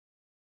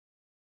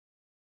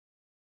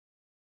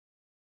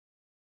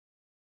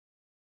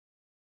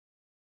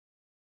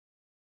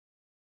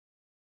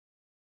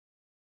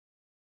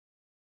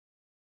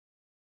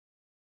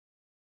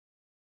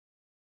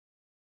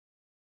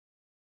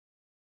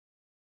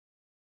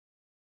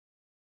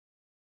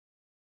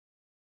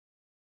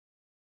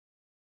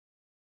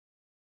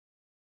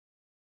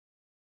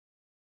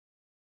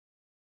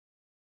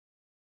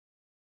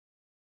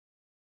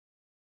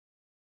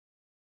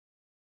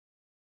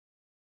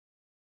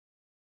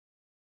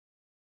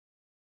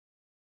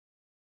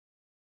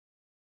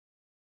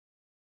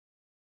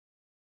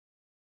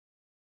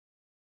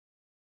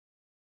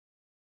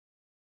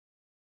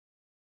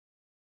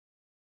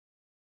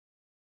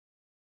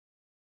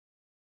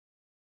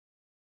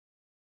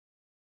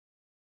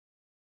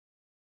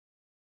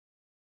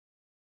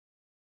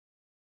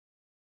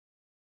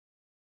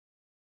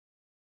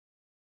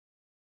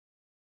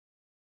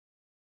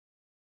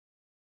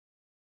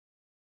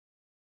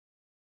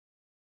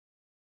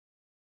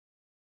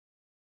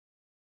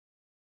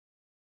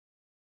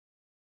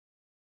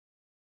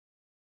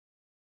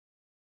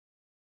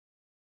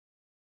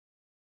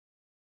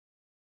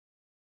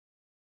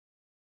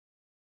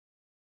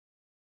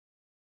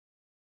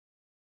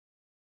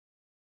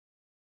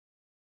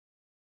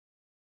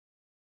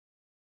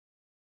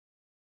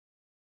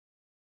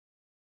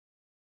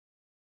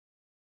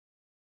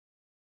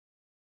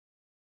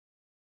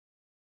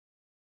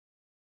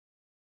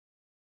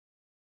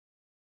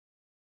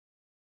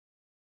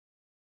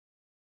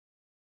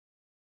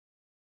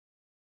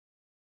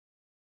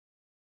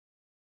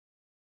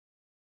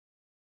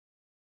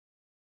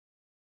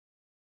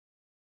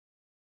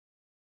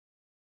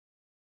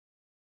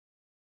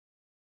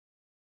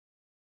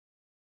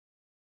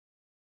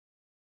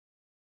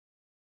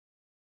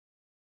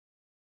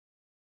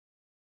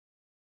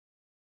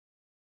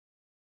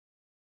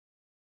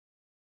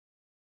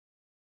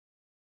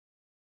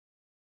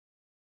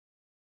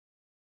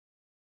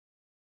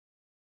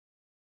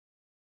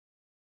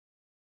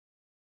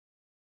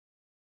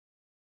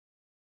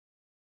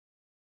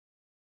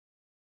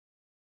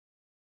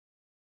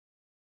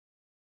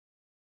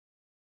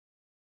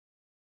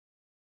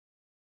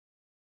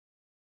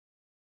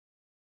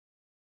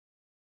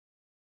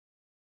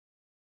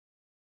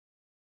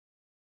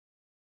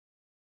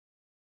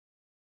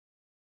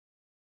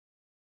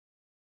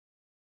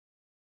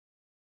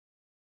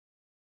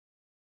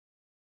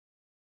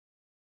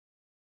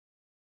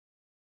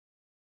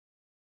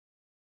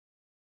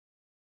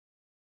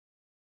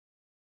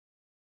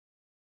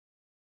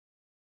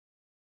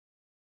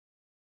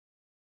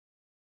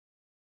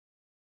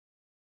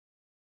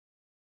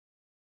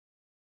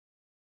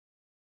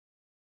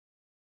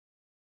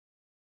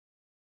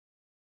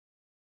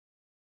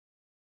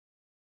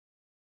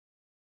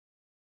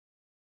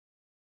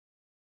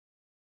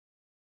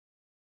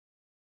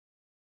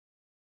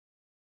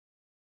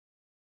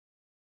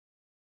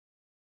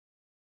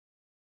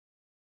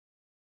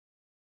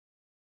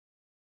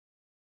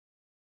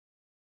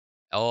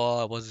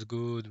 Oh, was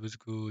good, was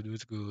good,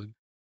 was good.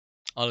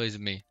 Always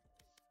me.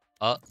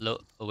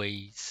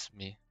 Always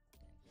me.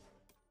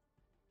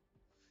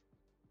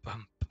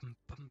 Bum, bum,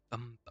 bum,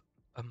 bum,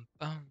 bum,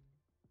 bum.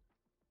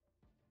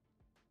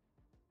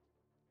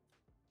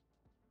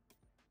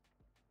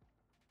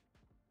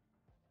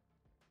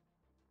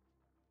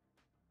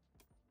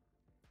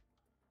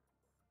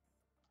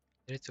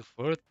 3 to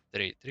 4,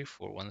 3, 3,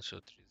 4, 1, 2,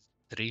 3,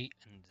 3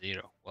 and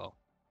 0. Wow.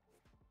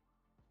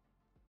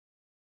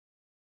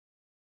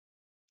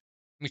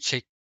 Let me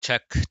check.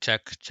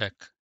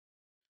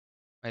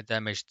 My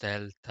damage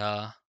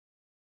delta.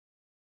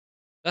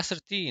 Plus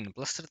 13.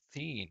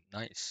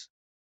 Nice.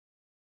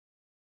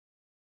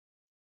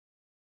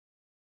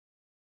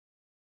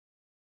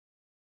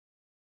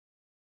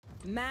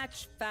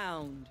 Match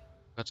found.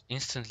 Got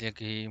instantly a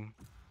game.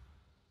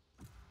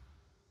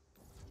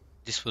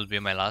 This will be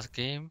my last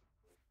game.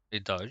 They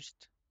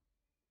dodged.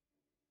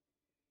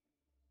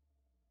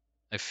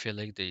 I feel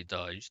like they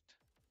dodged.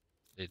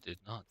 They did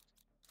not.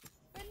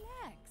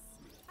 Relax.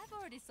 I've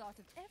already thought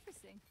of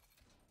everything.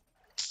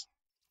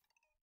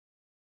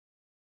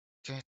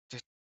 Dun,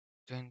 dun,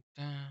 dun,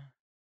 dun.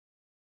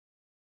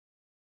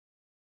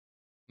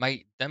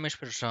 My damage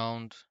per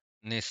round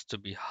needs to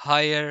be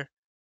higher.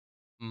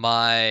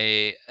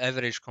 My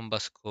average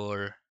combat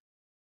score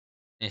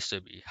needs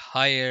to be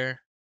higher.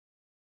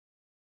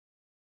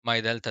 My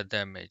delta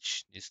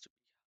damage needs to be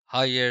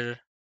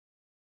higher.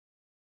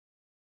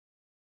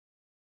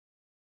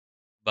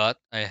 But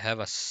I have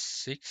a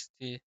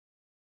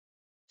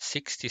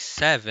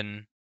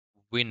 67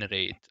 win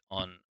rate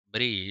on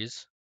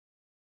Breeze,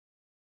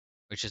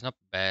 which is not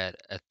bad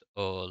at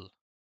all.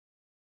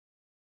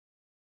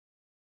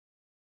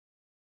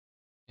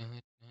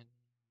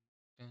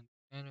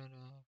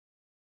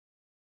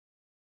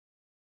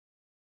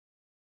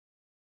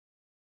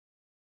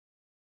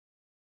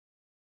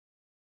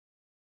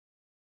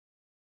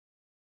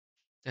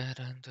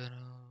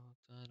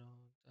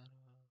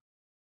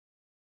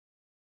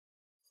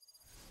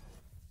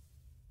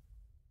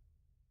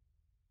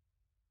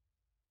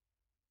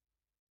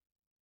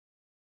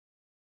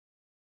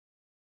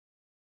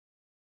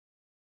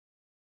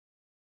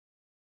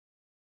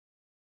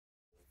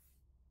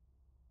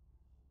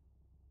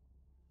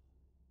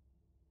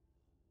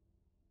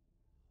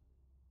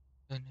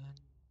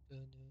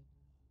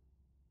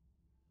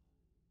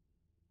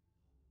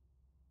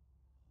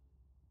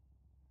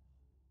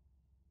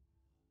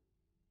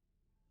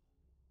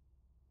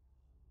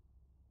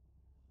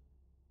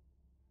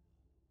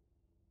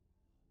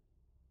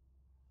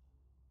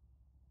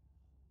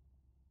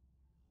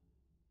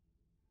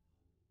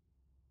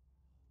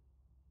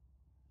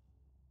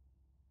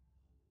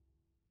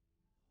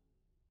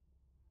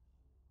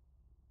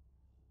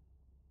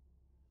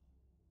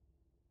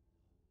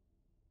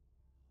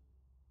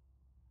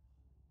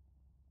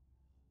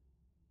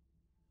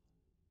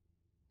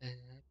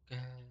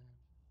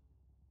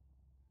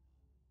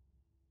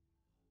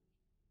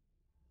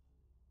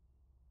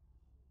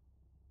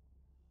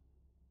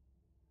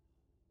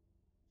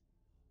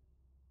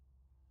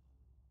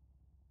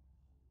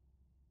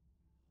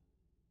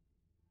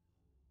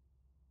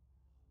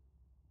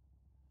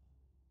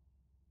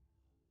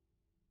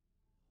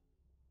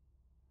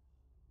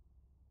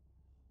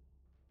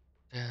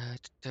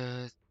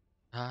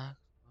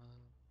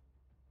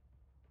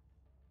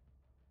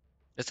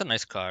 That's a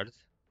nice card.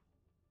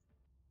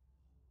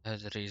 There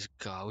is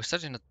go. We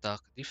started in attack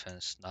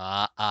defense.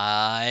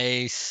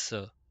 Nice.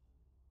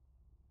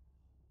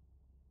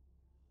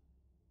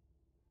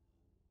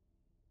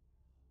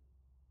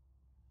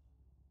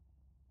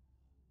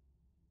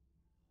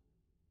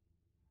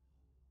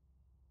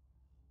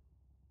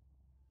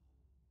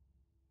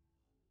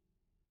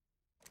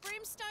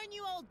 Brimstone,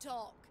 you old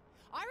dog.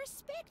 I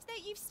respect that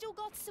you've still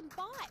got some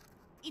bite.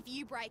 If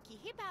you break your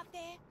hip out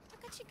there, I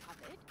got you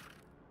covered.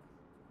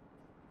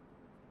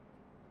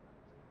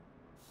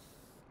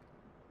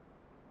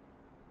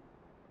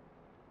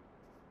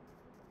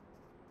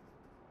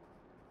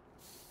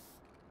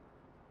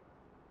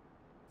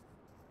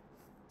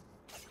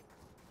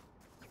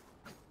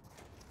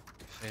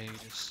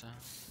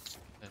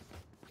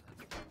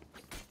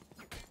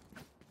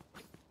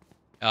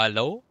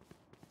 Hello?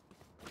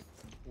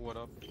 What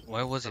up?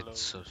 Why was Hello. it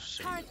so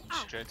strange?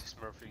 Jet is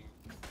Murphy.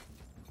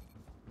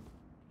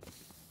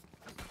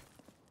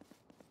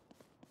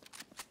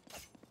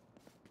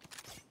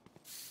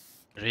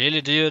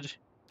 Really, dude?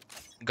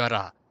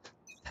 Gotta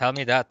tell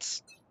me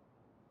that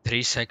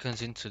 3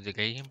 seconds into the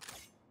game?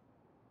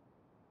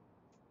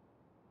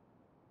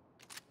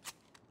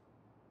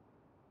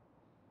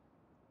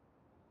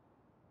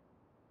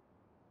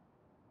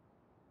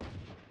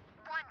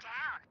 One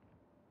down.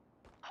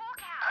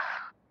 Hawk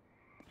out.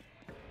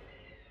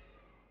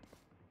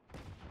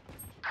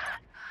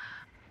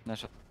 Nice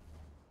shot.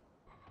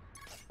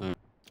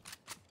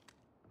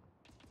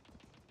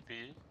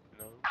 B?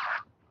 No.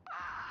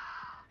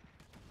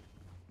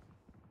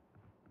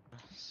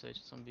 Sage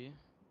is on B.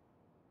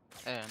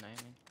 No, I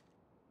mean.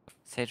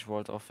 Sage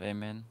walled off A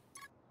main.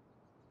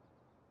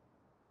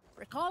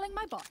 Recalling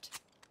my bot.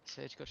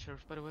 Sage got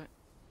sheriff, by the way.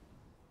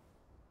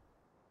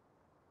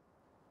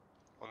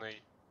 On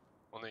A.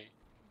 On A.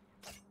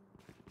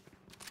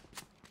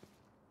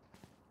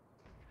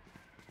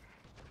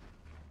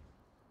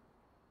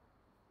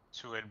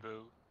 Two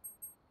elbow.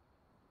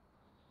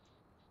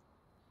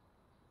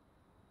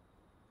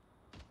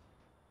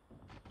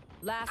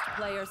 Last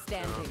player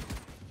standing.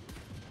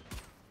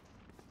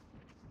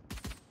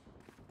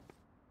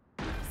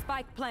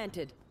 Spike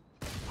planted.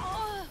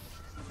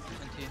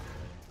 20.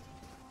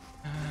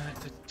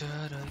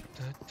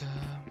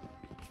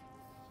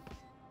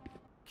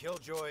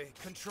 Killjoy,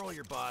 control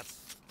your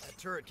bots. That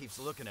turret keeps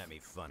looking at me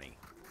funny.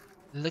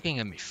 Looking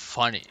at me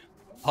funny.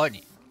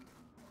 Honey.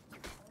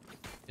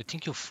 You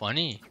think you're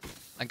funny?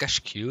 I got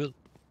cool.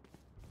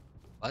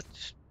 What?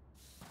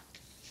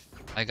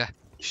 I got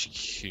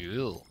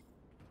cool.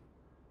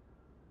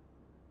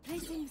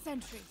 Placing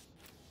sentry.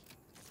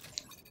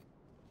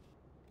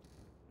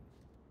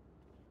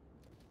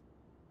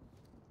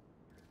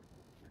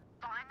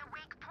 Find the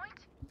weak point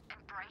and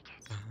break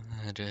it.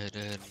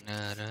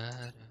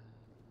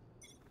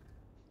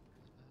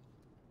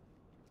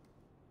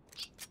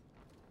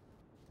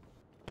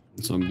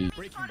 Zombie.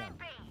 Breaking down.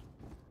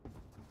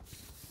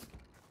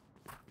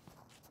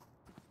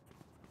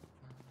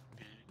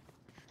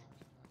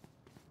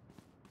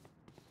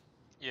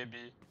 Yeah, B.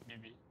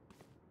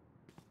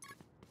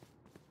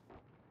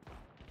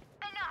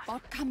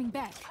 Bot coming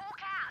back.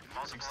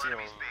 60 on.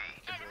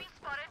 Enemy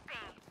spotted B.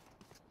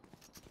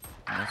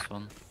 Nice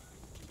one.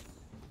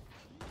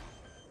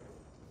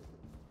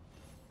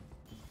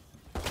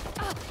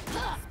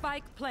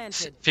 Spike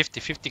planted.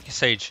 50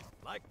 Sage.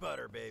 Like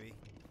butter, baby.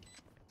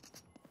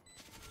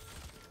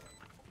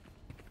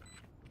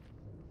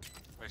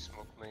 I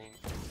smoke main.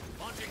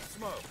 Launching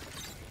smoke.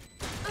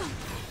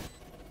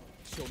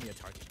 Show me a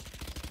target.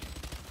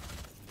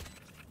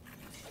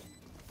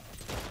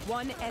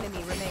 One enemy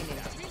remaining.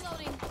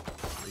 Reloading.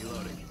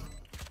 Reloading.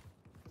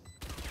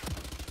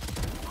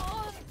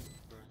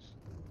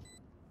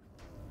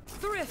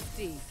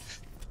 Thrifty.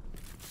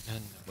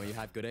 When you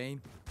have good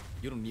aim,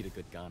 you don't need a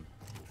good gun.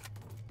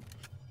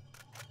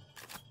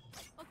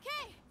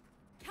 Okay.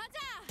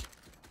 Kata!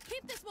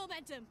 Keep this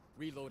momentum.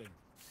 Reloading.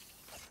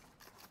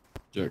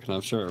 Jack, can I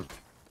have sheriff?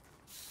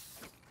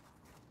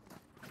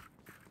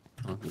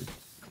 Okay.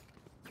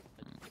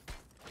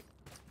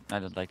 I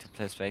don't like to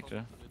play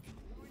Spectre.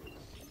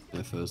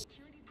 Yeah, first.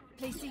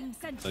 Placing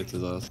sentry. Take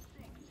his ass.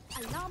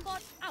 Alarm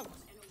bot out.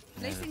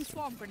 Placing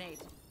swarm grenade.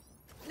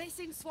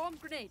 Placing swarm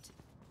grenade.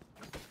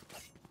 Push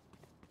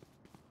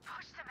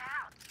them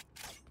out.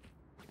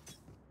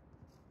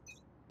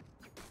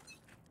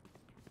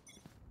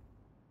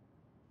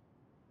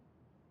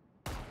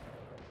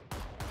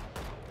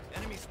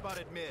 Enemy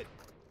spotted mid.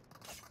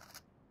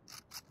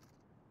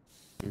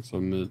 Thanks,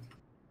 I'm mid.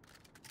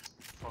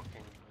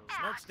 Fucking.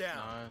 Smoke's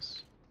down.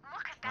 Nice.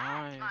 Look at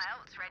that. Nice. My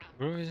ult's ready.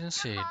 Bro is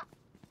insane.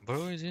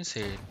 Bro is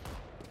insane.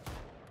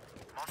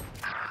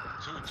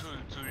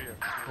 Two here.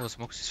 Oh,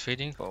 Smokes is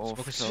fading. Oh,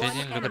 Smokes is so-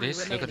 fading. Look at enemy this.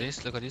 Look at remaining.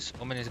 this. Look at this.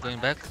 Omen is going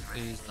back.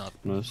 He's not.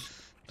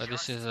 Nice.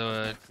 This is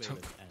a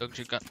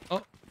dodgy gun.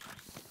 Oh,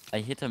 I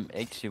hit him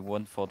actually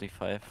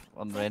 145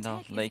 on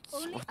Reyna. Like,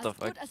 what the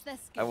fuck?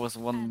 I was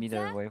 1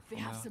 meter away from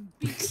him.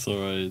 It's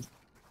alright.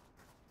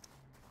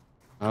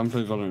 I haven't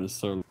played Valorant in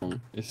so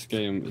long. This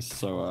game is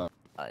so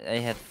I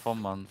had 4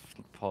 months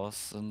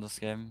pause in this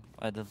game.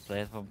 I didn't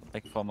play it for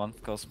like 4 months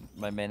because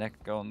my main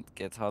account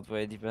gets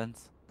hardware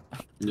events.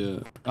 yeah.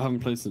 I haven't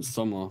played since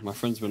summer. My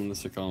friend's been on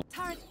this account.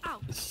 Turret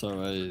out. It's so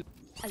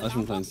I've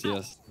been playing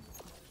CS.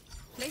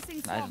 Placing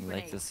I swarm don't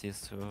like grenade. the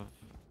CS2.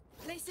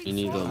 Placing You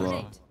need swarm a bro.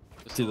 grenade.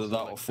 It's either that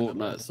or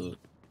Fortnite, so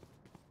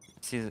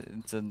See,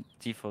 the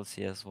default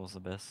CS was the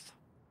best.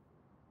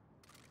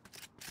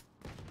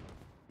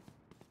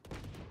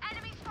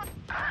 Enemy spot.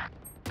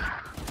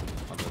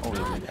 Oh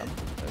my god.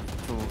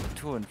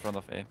 Two in front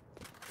of A.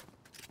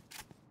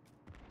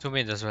 2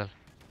 mid as well.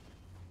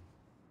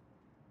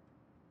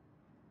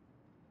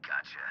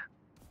 Gotcha.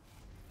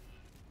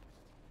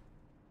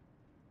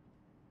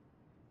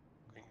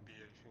 Going B,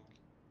 I think.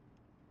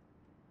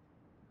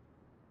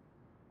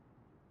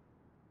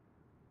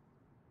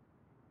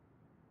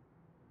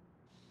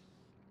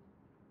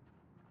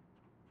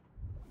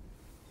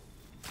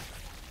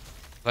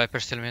 Viper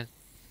still mid.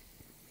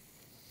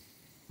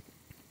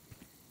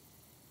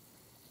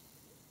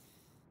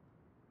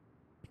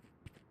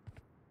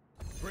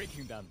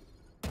 Breaking them.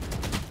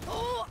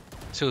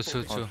 Two. Oh,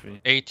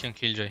 three. 80 on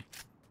Killjoy.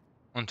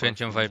 On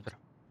 20 on Viper.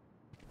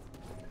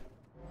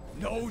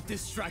 No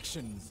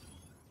distractions.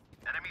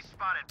 Enemy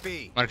spotted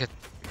B. Market.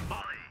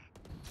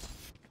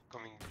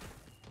 Coming.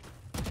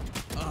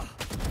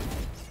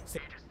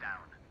 Sage is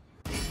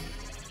down.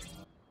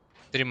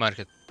 3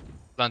 market.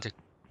 Planted.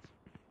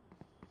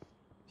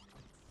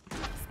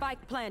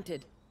 Spike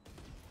planted.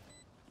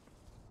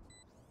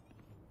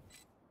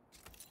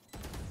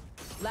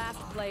 Last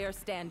player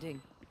standing.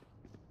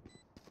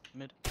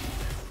 Mid.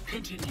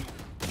 Continue.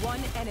 One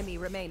enemy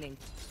remaining.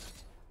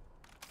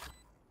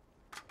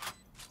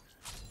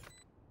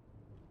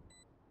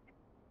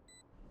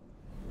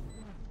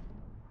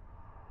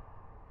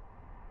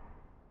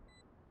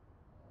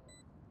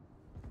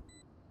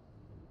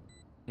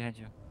 Behind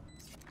you.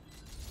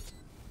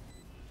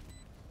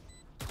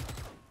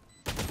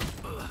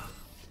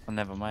 Oh,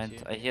 never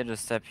mind. I hear the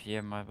step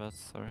here, my bad,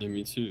 sorry. yeah,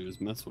 me too.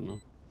 It's metal now.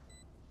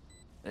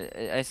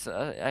 I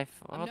thought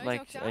no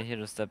like doctor, I hear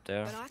the step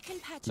there. But I can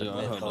patch Yeah, up I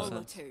with a heard hole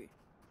that. or two.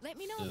 Let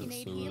me know if Yeah, you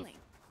need so, healing.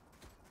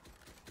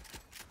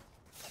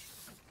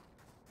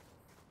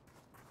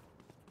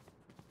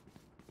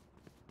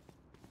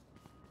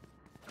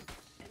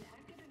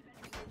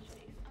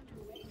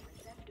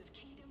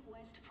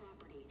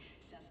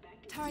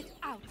 Turret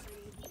out.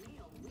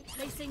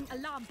 Placing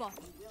alarm bot.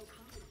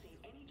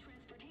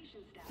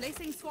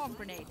 Placing swarm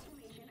grenade.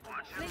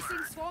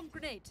 Placing swarm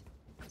grenade.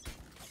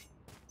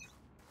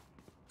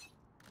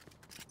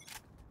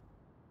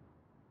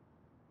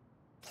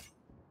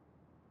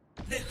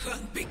 The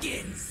hunt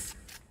begins.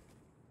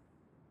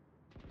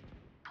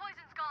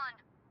 Poison's gone.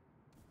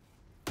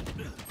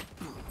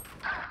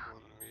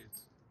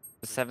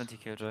 70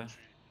 killjoy.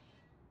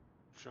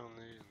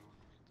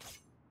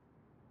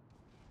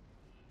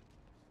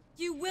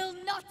 You will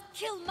not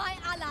kill my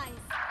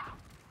allies.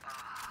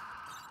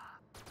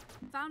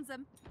 Found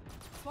them.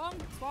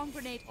 Swarm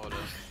grenade. Oh,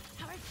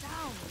 Turret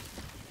down.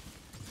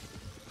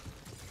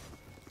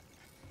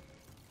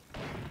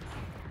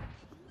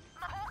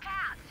 The whole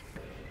cat.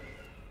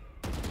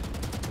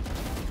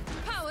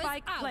 Powers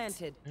Spike out.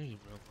 planted. Hey,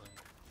 bro, boy.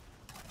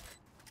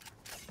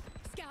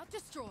 Scout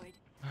destroyed.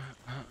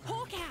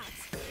 Hawk out.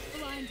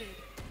 Blinded.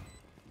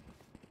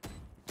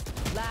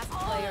 Last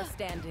player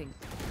standing.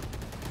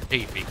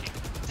 3 peeking.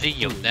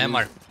 3 of them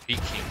are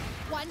peeking.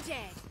 One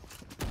dead.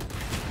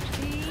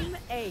 Team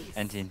Ace.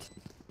 And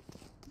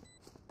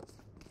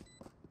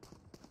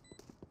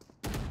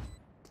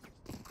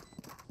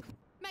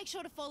Make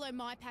sure to follow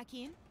my pack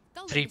in.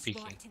 They'll 3 lead us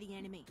peeking. right to the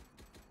enemy.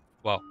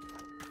 Wow.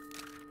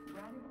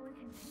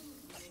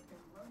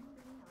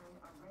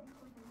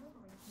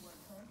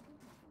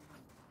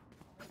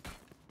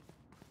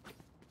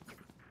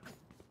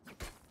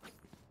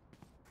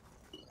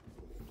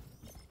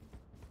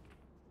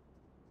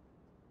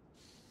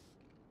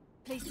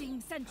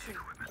 Placing sentry.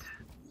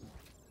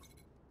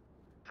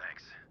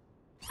 Thanks.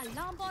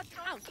 Alarm bot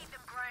out. Keep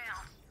them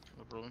ground.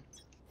 No problem.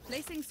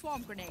 Placing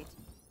swarm grenade.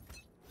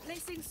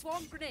 Placing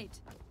swarm grenade.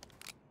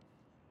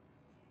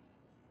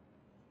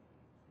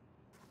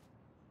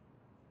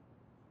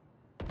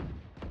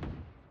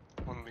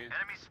 One mid.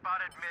 Enemy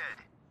spotted mid.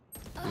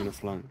 I'm gonna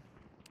flank.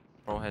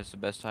 Bro has the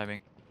best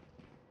timing.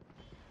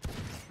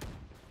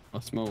 I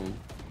smell him.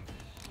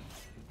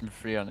 I'm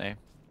 3 on A.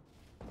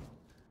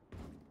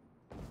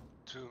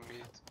 2 mid.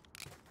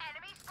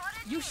 Enemy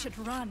spotted. You should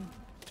run.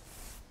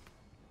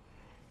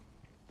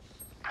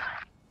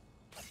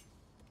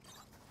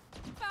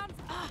 Found.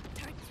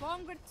 Turret.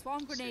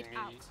 Swarm grenade See me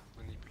out.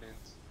 when he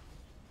plants.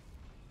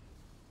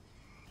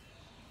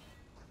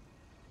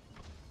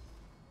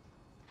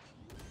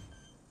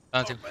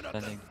 Planting.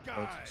 Planting.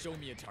 Show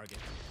me a target.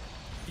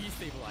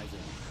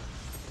 Destabilizer.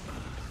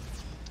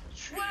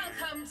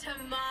 Welcome to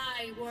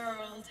my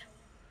world.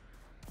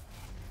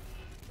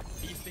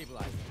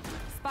 Destabilizer.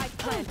 Spike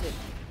planted.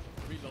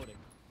 Reloading.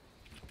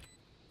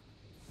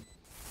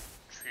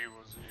 3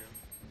 was here.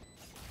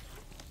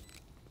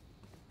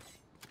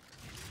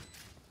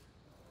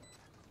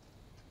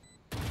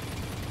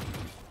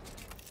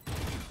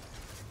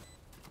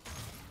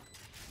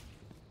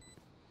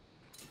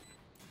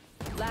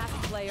 Last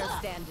player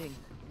standing.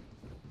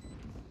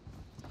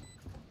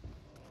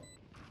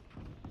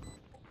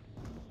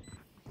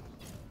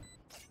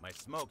 My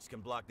smokes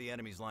can block the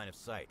enemy's line of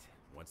sight.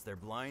 Once they're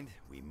blind,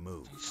 we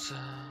move.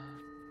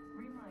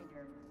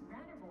 Reminder,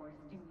 Radivores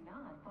do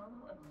not follow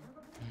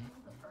observable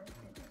rules of Earth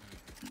physics.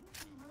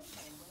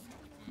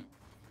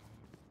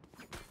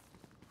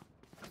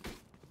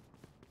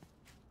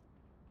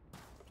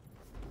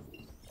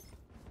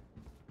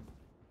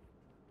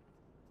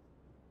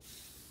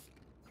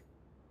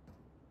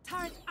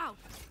 Turret out.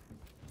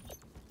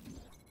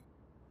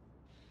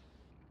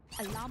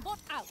 Alarm bot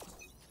out.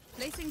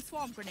 Placing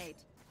swarm grenade.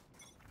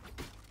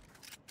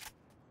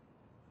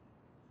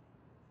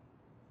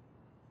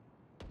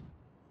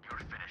 You're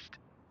finished.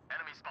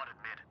 Enemy spotted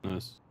mid.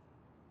 Nice.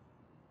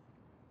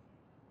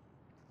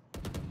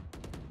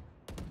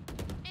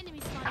 Enemy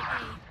spotted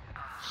A.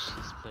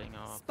 She's playing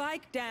up.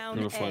 Spike I'm down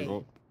gonna flank A.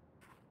 up.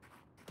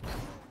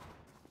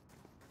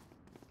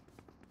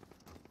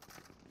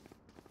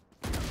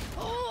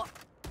 Oh!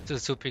 Still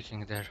 2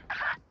 peeking there.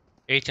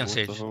 80 on What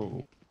Sage. the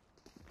hell?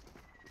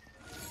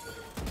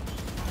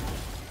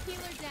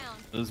 Healer down.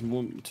 There's 2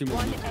 more.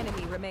 One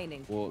enemy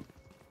remaining. What?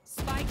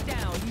 Spike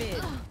down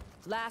mid.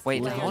 Last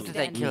Wait, player how did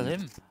I kill standing.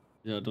 him?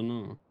 Yeah, I don't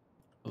know.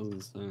 That was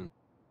insane.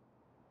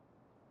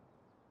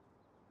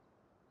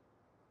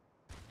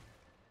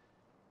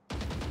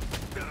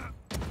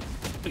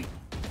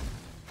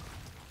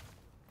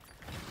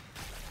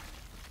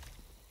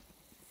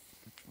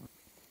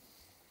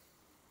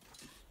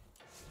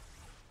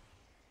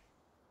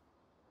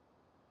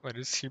 What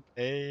is he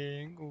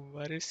playing?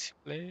 What is he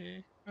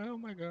playing? Oh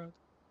my god.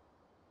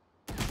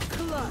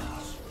 Clutch.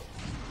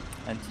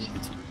 Anti.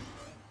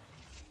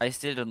 I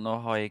still don't know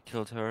how I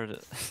killed her.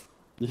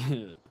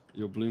 Yeah,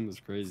 your bloom was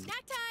crazy.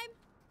 Snack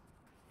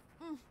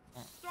time!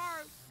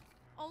 Sorry.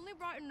 Only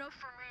bright enough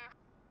for me.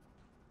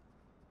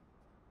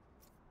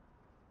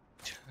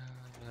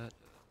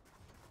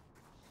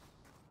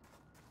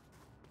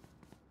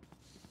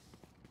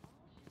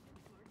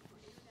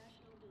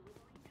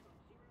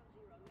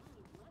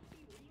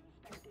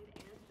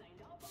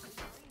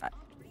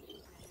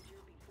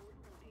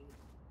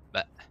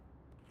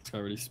 This guy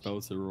really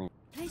spelled it wrong.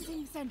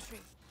 Placing sentry.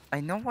 I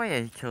know why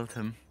I killed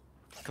him.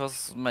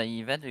 because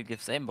my Vandal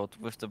gives aimbot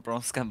with the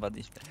bronze gun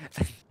body.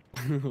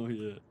 Oh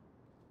yeah.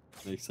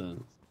 Makes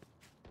sense.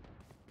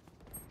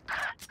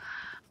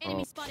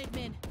 Enemy spotted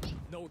mid.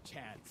 No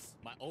chance.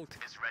 My ult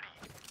is ready.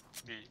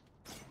 B.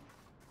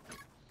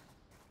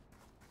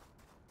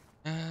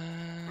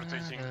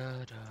 Rotating.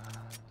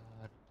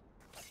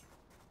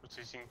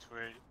 Rotating to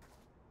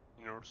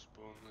A. North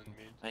spawn and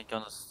mid. I'm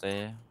gonna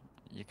stay.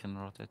 You can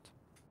rotate.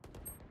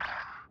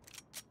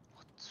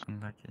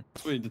 Unlucky.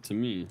 That's what he did to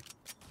me.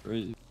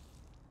 Crazy.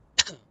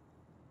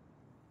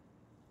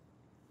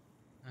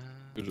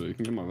 Good job, you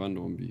can get my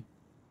Vandal on B.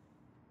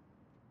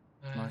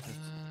 Market.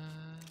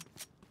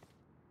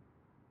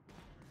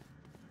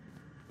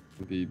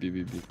 B.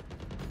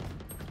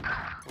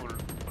 All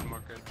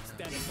market.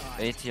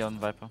 80 on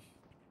Viper.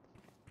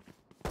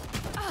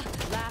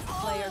 Last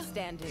player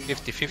standing.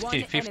 50, 50,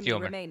 One 50 enemy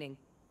Omen. remaining.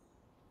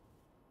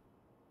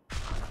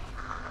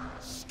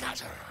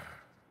 Scatter.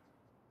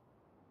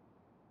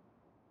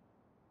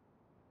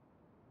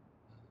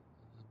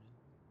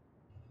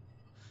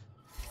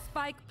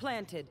 Spike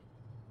planted.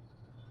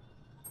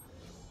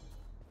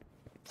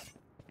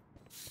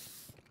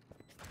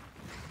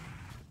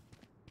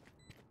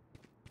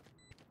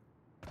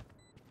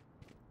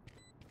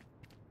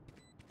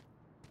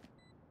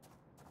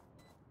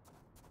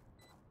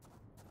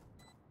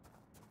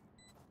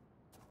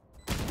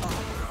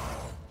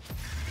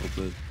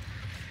 Good.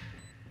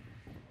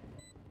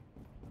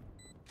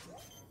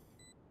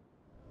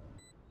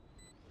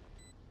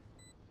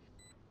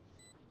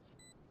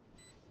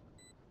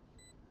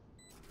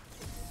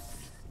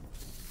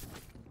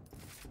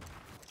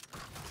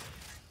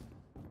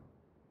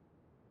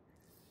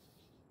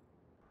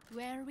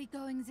 Where are we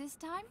going this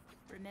time?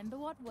 Remember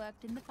what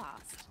worked in the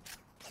past.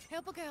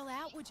 Help a girl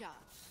out, would ya?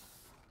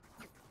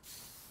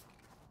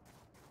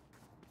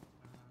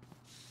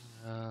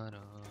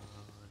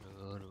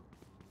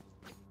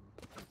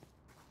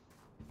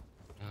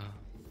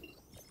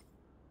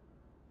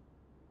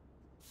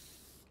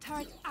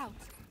 Turret out.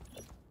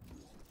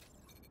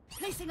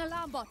 Placing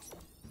alarm bot.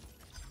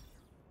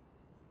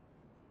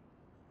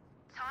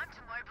 Time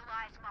to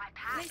mobilize my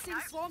pack. Placing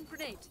swarm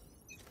grenade.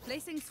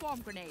 Placing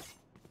swarm grenade.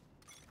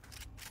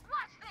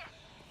 Watch this.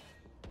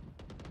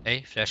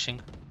 A,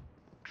 flashing.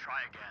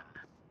 Try again.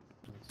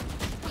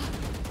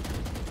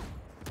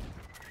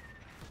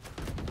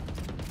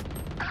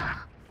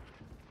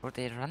 Oh,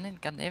 they run and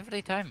gun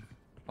every time.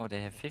 Oh,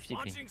 they have 50 ping.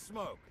 Launching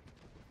smoke.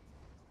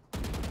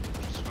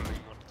 Just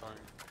running out of time.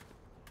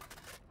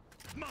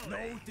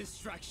 No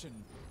distraction.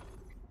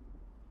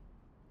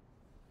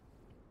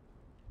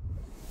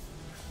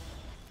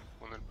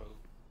 One elbow.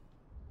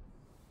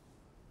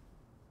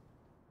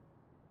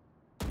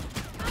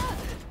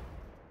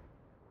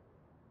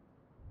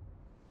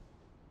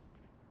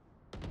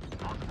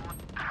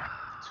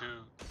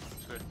 Two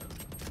elbow.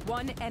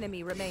 One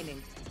enemy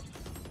remaining.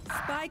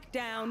 Spike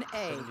down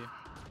A.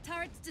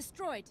 Turret's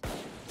destroyed.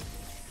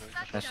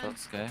 Nice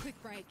shots, guy.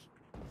 Quick break.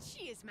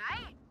 Cheers,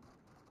 mate.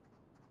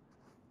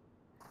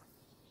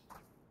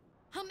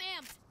 I'm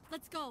amped.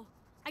 Let's go.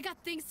 I got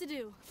things to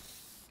do.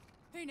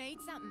 Who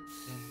needs something?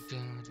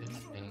 Thank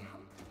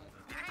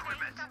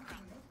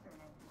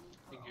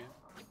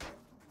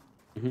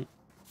you.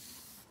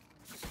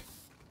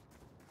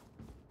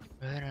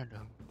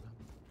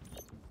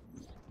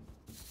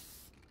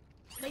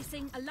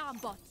 Placing alarm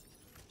bot.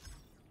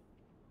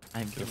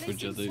 I'm Careful,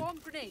 Placing Jedi. swarm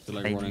grenade. They're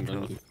like I running know.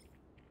 down you.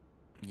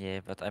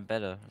 Yeah, but I'm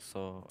better,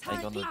 so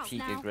I'm Turret gonna out peek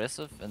now.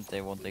 aggressive and they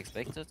won't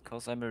expect it,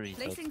 cause I'm a retard,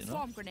 Placing you know?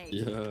 swarm grenade.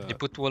 Yeah. They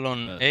put wall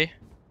on A.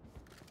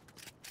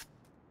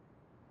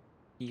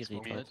 He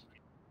Smoke retard. mid.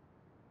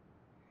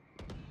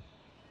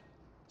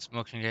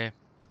 Smoking A.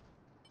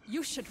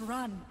 You should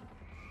run.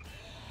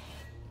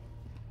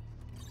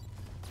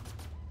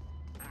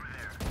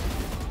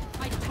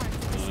 My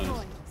turret's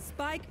destroyed.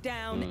 Spike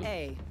down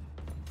A.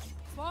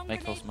 Swarm I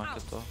grenade close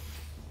market out. door.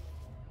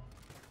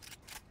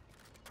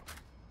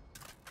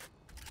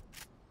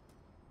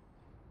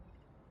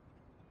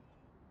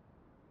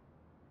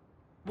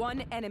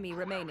 One enemy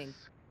remaining.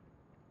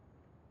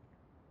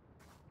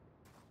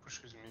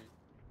 Push with me.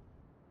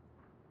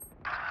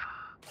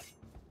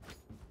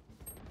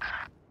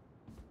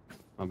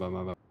 My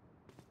bad.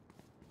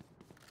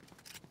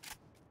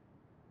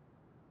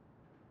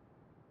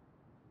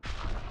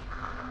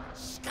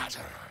 Scatter.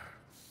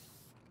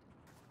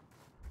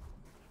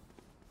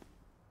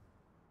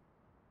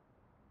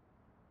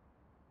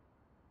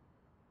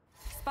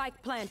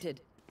 Spike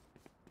planted.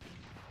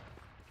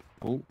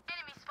 Oh.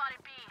 Enemy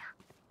spotted B.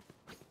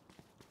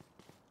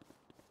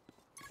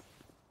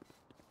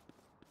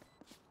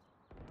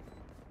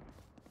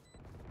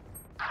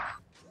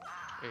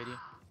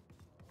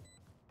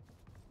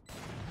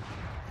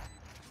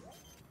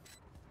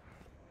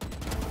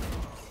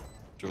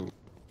 Joe.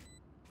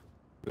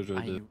 Good job, I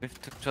dude.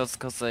 whiffed two shots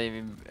cause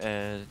I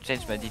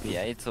changed my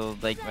DPI to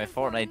like my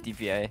Fortnite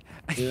DPI.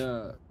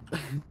 Yeah.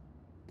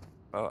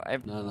 Oh,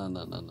 I'm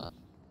No.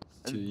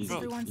 Too easy.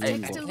 Everyone's I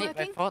tech still play my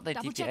working? Fortnite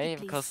Double check DPI it,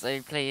 please. because I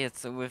play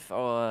it with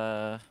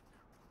our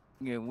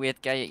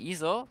weird guy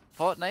Iso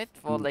Fortnite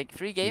for like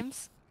 3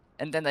 games,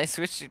 and then I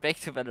switched it back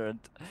to Valorant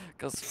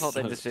because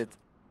Fortnite is shit.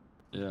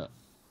 Yeah.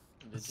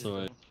 Did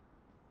So you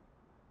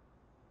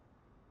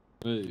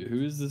wait,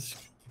 who is this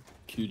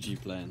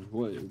QG playing?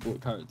 What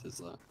character is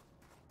that?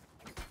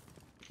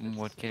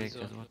 What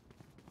character?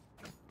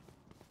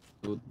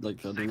 Well, like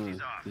I don't know.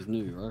 He's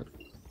new, right?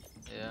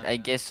 Yeah. I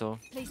guess so.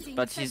 Placing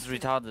But he's sentry.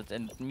 retarded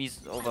and me's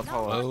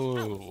overpowered.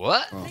 Oh,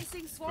 what? Oh.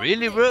 Placing swamp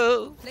Really, grenade.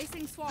 bro?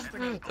 Placing swamp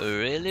grenade.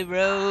 Really,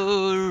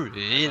 bro?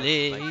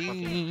 Really? Like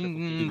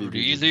fucking triple P.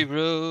 Really,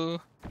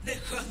 bro? The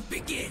hunt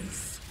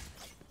begins.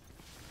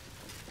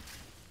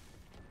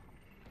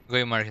 Go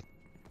in market.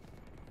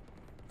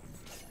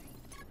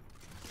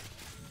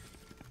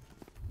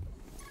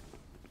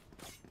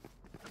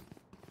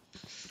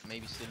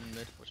 Maybe still in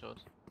mid, watch out.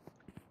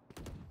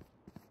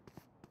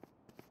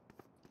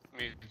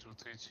 Mid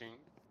rotating.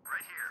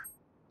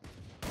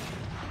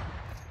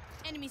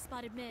 Enemy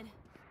spotted mid.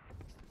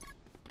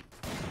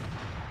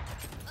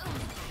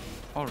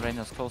 Oh,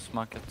 Reyna's close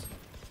market.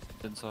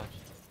 Inside.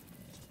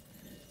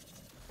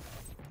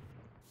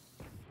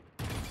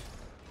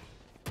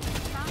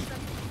 Found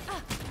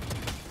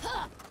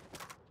them.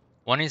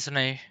 One is an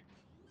A.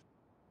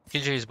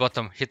 Killjoy is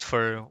bottom. Hit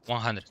for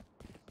 100.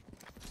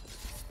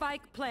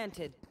 Spike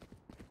planted.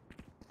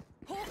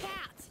 Hawk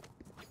out.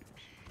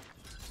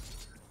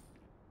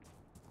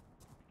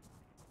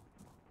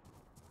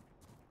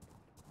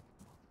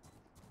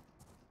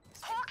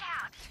 Hawk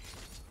out.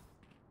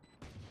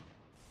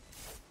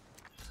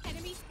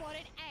 Enemy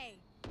spotted A.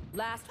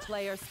 Last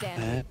player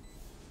standing.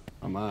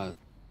 I'm out.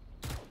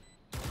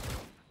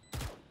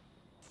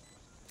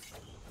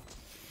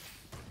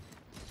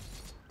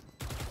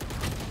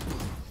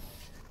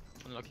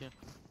 Unlucky.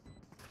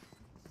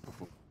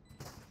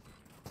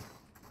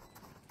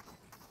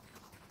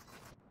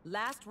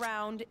 Last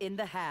round in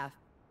the half.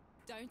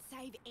 Don't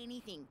save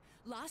anything.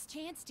 Last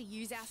chance to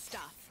use our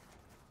stuff.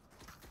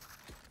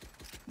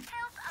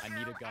 Help a I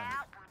need a girl gun.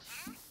 out,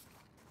 would you?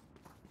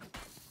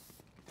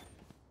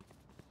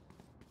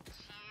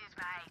 Cheers,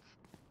 mate.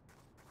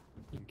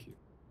 Thank you.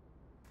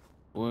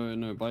 Wait,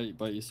 no, buy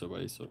ISO, buy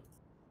ISO.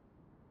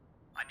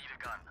 I need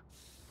a gun.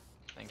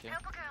 Thank you.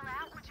 Help a girl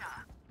out, would ya?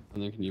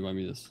 And then can you buy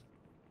me this?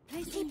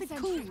 Keep it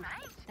cool.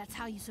 That's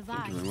how you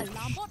survive. Thank you very much.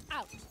 Alarm bot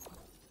out.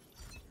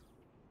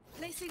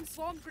 Placing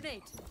swarm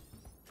grenade.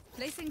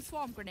 Placing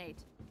swarm grenade.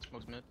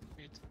 Smokes mid.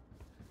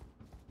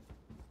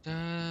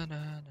 Da, da,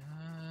 da.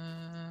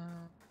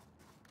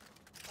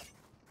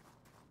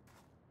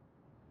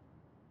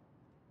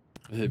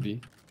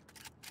 Heavy.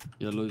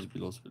 Yeah, loads B,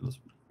 loads B.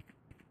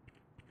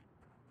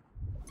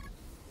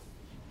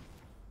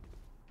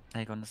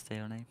 I'm gonna stay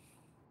on A.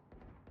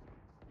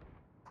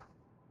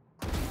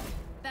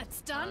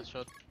 That's done. Nice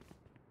shot.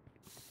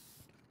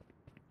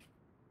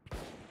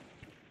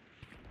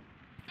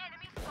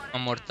 Enemy spotted.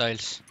 One more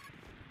tiles.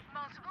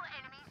 Multiple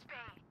enemies B.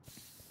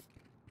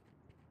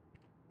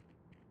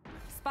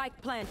 Spike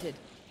planted.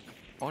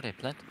 Oh, they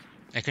planted.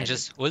 I can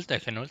just ult. I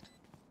can ult.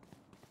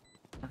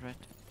 Alright.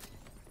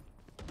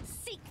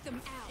 Seek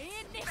them out.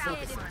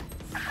 Initiated.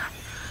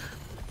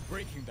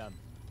 Breaking them.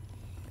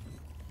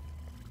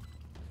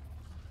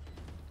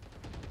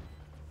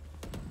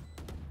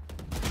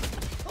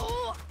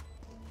 Oh!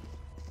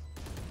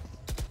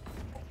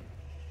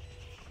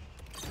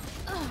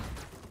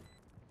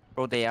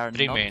 Bro, they are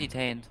Three not main.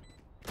 detained.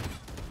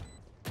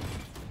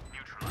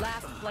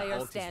 Last player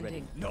Ult is ready.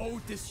 standing. No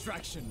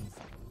distractions.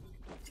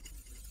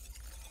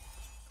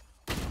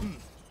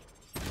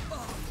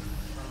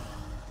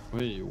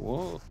 Wait,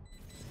 what?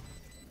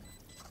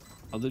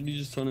 How did you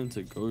just turn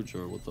into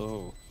Gojo? What the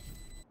hell?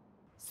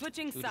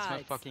 Switching Dude, it's my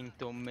sides. fucking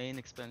domain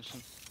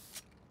expansion.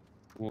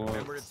 What?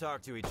 Remember to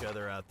talk to each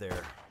other out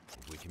there.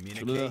 If we But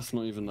communicate, that's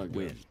not even that good.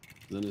 win.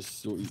 Then it's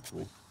still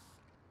equal.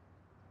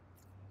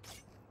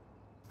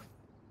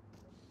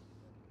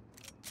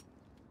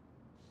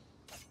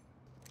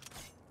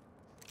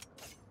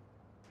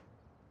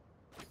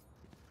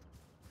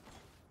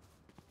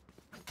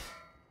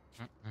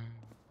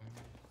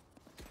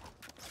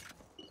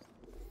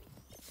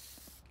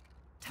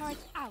 Turret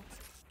out.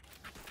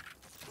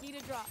 Need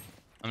a drop.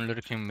 I'm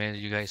lurking mid.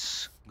 You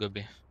guys go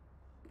B.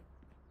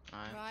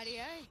 Alright.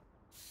 Rightio.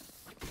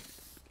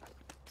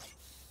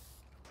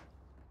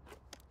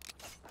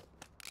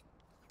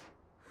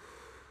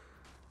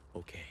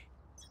 Okay.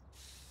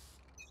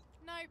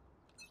 Nope.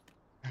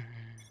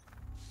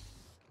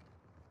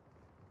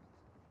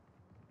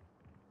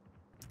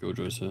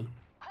 Gojo's here.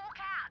 Hawk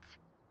out.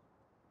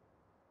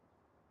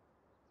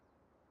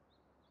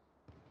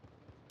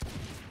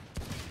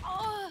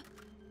 Oh!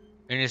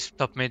 In his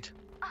top mid.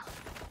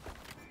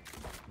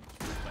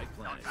 Spike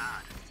planted.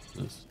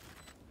 Yes.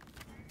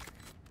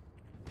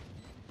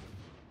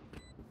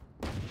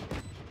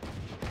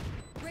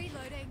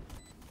 Reloading.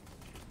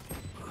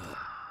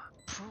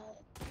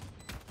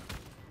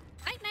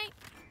 Night night.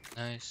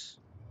 Nice.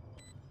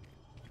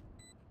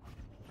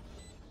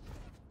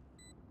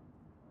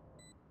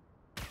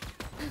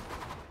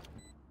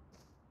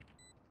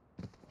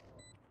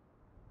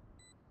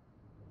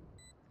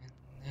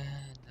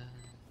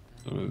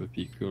 Don't know if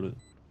he got it.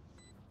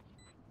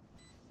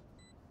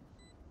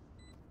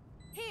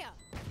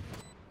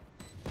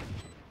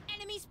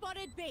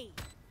 spotted B.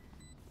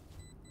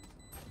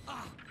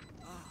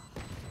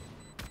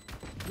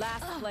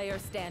 Last player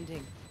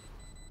standing.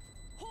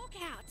 Hawk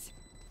out.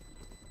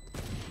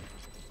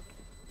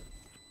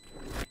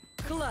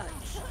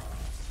 Clutch.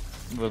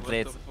 Well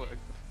played.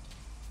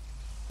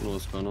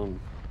 What's going on?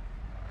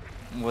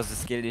 Was a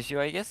skill issue,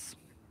 I guess.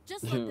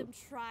 Just let them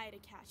try to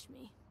catch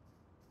me.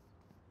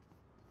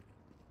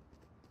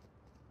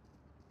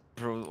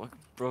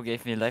 Bro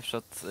gave me a life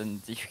shot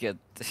and you get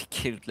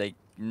killed like.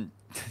 We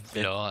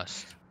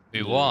lost. We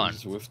Yeah, won. he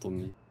just whiffed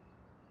on me.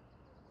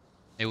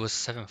 It was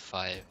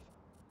 7-5.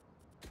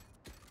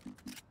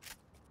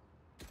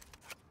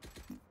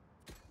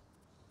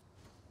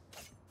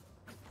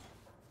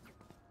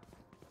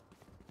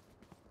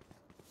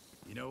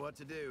 You know what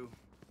to do.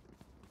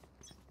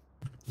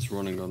 Just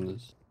running on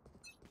this.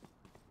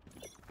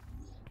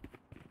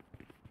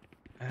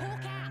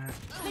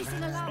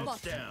 Placing alarm bot.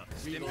 Smoke's down.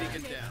 Stim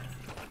beacon down.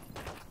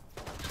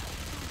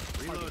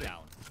 Reloading.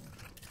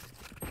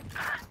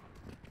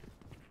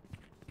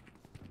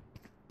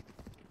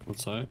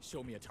 What's that?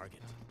 Show me a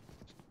target.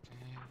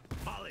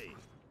 Molly.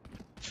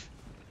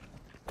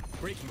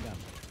 Breaking them.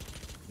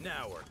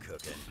 Now we're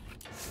cooking.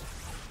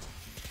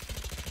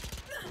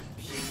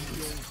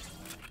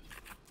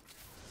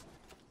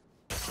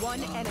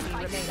 One enemy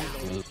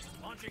remaining.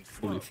 Launching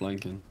Fully smoke.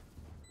 flanking.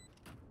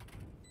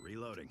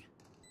 Reloading.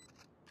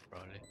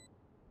 Probably.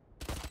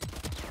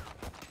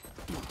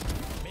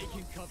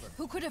 Making cover.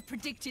 Who could have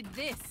predicted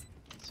this?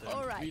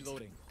 All right.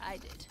 Reloading. I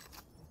did.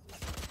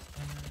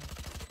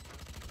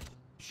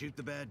 Shoot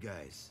the bad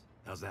guys.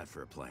 How's that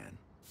for a plan?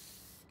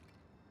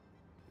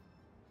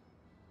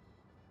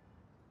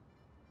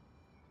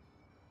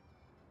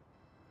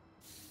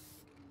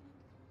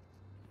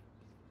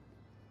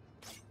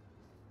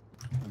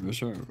 For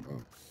sure.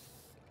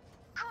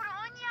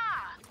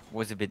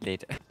 Was a bit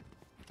late.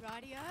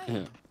 Radio.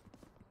 Yeah.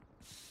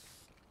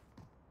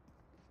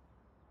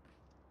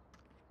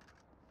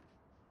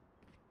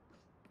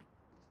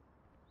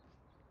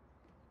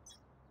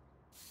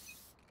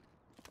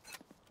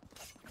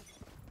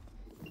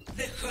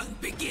 The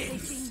hunt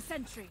begins. Placing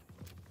sentry.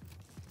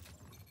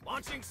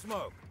 Launching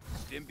smoke.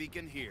 Stim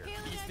beacon here.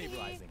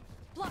 Destabilizing.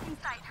 Blocking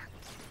sight.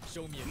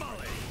 Show me a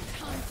Molly.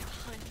 Time to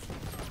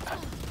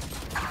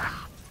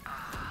hunt.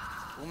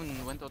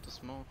 Woman went out to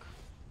smoke.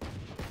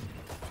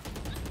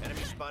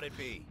 Enemy spotted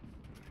B.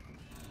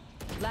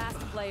 Last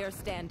player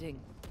standing.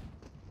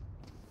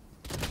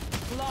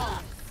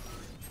 Long.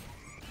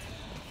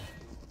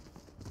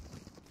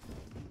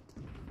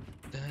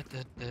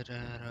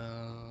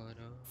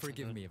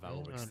 Forgive me if I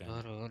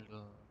overextend.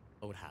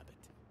 Old habit.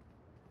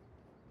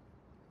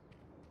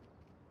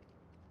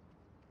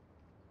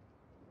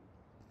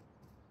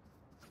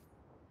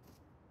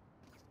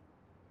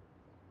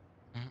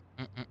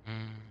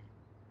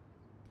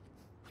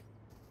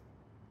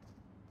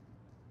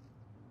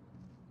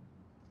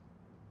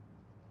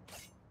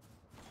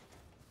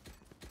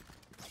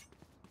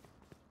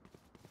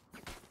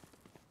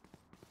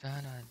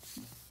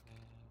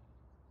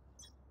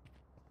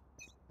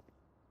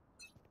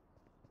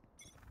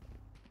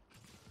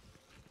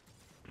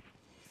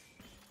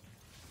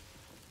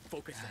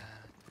 Focusing.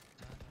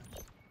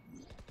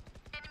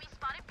 Enemy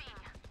spotted B.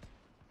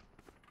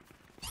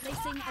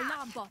 Placing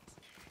alarm bot.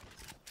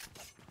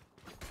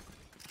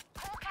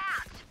 Hawk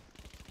out.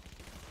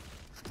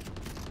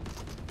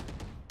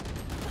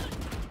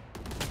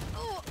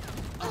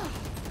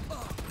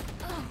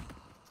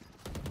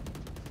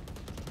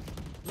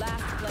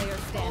 Last player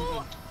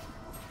standing.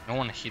 No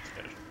one hit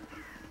her.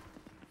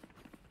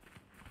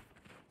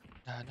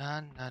 Da,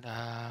 da, da,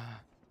 da.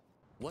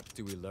 What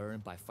do we learn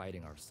by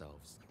fighting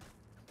ourselves?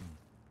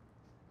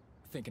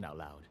 Thinking out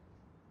loud.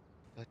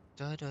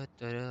 Da, da,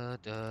 da,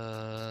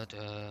 da,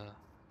 da.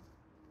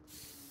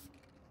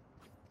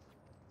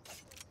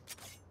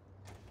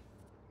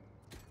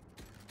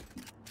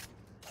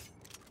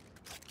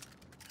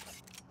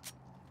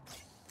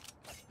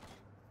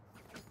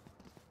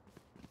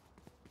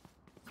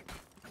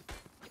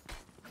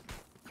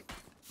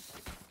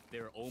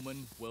 Their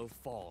omen will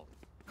fall.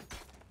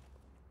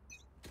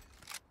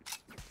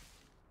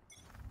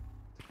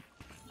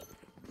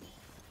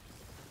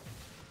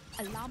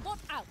 Alarm bot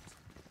out.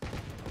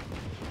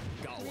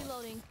 Got one.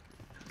 Reloading.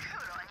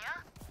 Good on ya.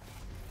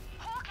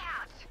 Hawk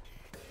out.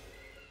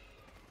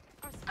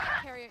 Our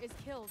spike carrier is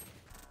killed.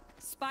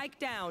 Spike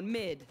down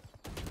mid.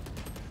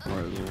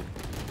 Right there.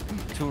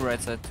 Two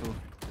right side, two.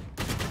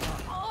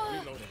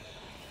 Reloading.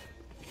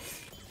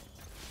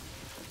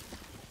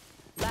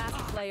 Last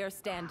player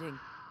standing.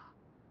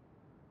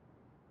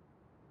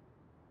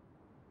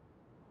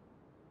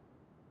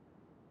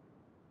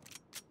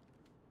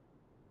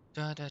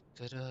 Da, da,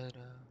 da, da, da.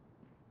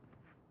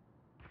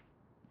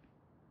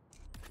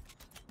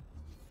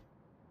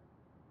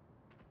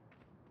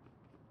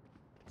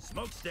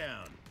 Smoke's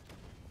down.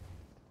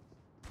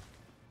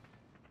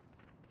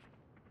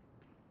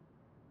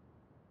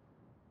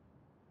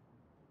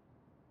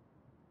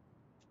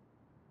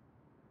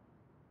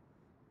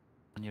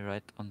 On your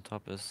right, on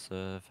top is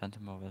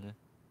Phantom or Valley.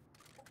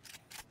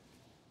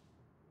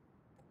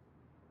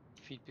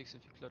 feed picks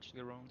if you clutch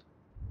the round.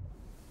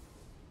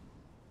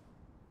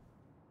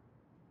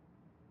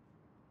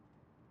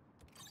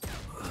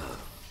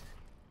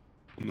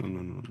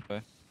 No.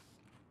 Okay.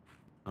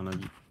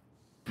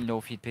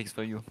 No feed picks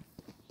for you.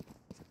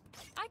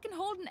 I can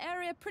hold an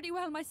area pretty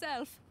well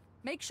myself.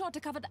 Make sure to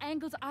cover the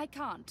angles I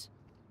can't.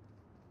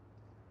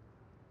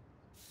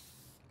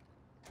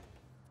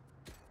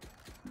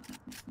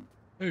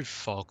 Hey,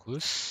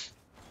 focus.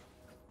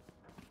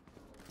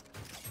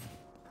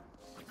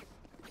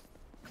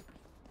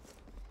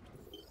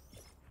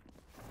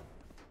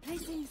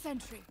 Placing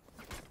sentry.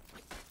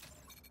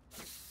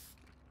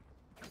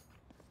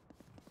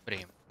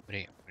 Brim.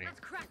 Let's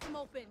crack them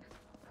open.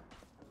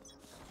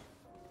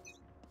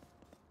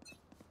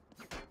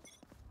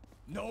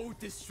 No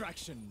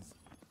distractions.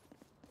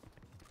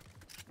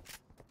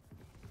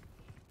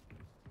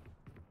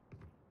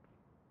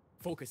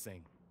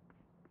 Focusing.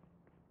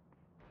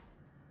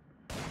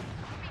 Be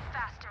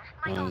faster.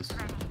 My Nice. ult's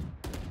ready.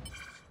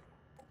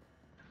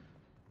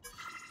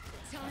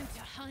 Time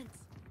to hunt.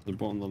 The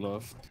bottom on the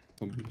left.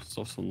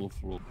 Stuff's on the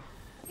floor.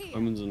 Here.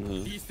 Omen's in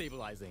here.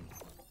 Destabilizing.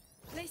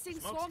 Placing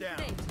Smoke's swarm down.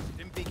 grenade.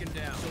 Dim beacon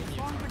down.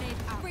 Swarm grenade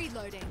out.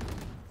 Reloading.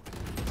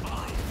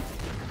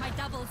 My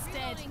double's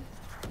dead. Reloading.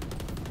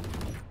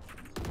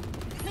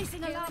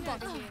 Placing alarm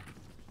bot.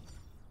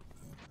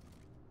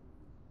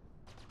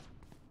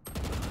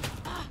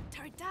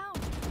 Turret down.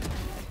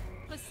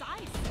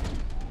 Precise.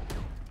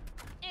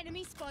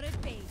 Enemy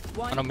spotted B.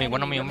 One on me.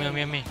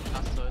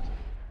 Last side.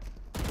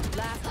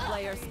 Last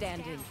player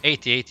standing.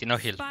 80, no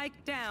heal.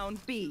 Spike down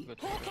B.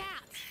 Hawk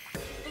out.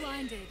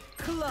 Blinded.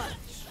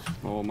 Clutch.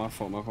 Oh, my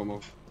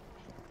fault.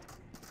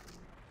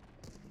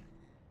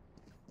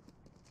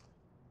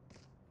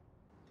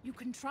 You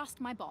can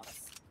trust my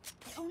bots.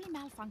 They only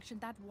malfunctioned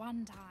that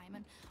one time,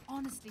 and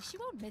honestly, she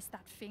won't miss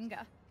that finger.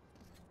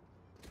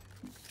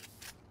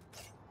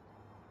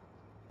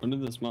 When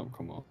did this map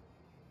come out?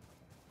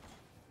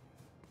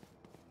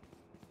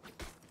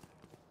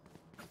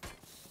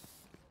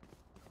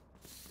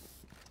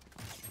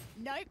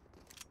 Nope.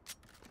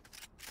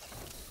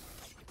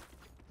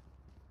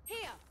 Here.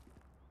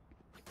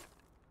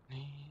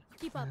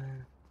 Keep up.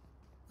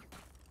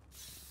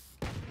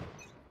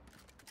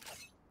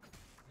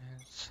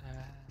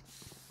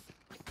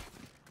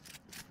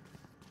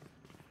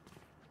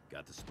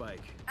 Got the spike.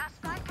 That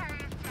spike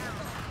carrier's down.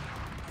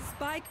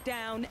 Spike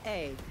down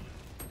A.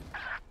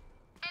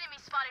 Enemy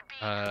spotted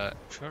B.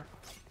 Sure.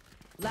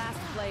 Last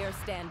player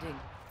standing.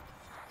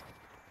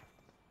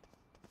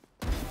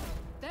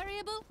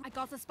 Variable, I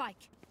got the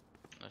spike.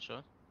 Nice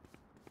shot.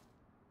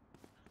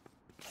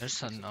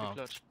 There's a Nice knob.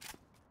 clutch.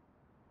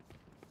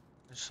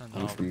 There's a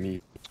One knob. from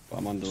me. But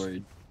I'm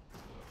underrated.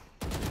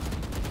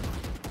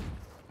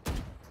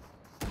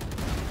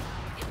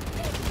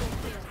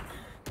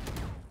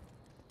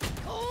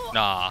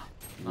 Nah.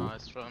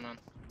 Nice try, man.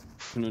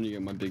 I can only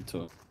get my big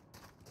toe.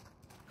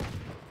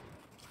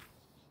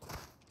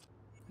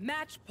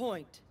 Match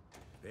point.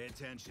 Pay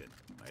attention.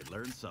 Might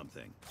learn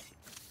something.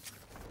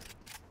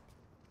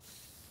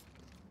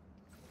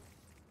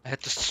 I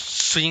had to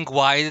swing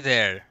wide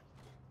there.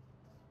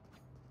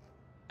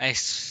 I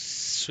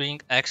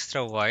swing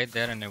extra wide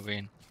there and I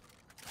win.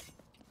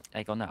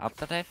 I gonna up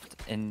the left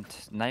and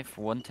knife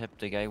one tap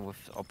the guy with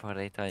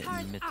operator in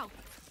the mid.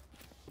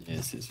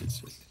 Yes.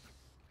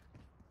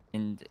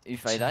 And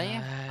if I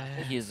die,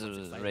 he's a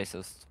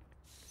racist.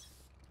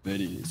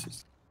 Very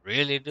racist.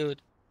 Really,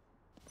 dude?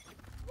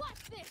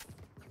 What's this?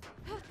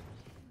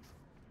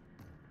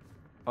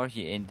 Or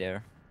he ain't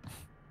there.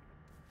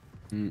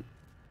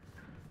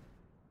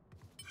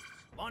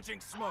 Launching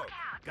smoke.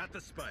 Got the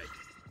spike.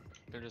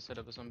 They're just set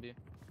up a zombie.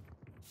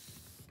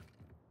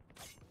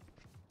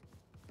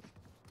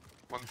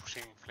 One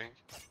pushing flank.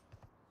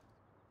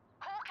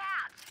 Hawk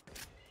out.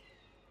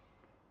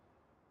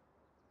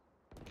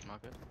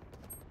 Mark it.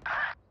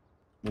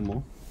 One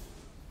more.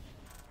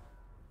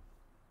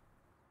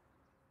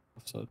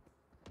 Offside.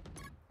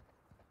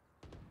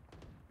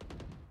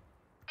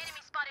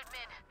 Enemy spotted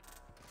mid.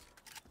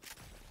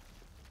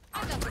 I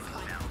got the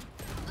spike.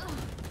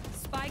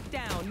 Spike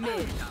down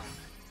mid.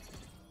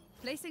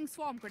 Placing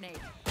swarm grenade.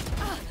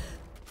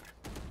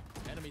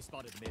 Enemy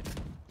spotted mid.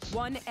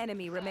 One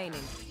enemy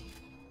remaining.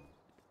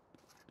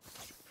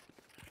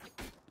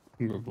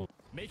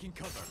 Making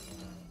cover.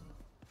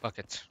 Fuck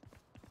it.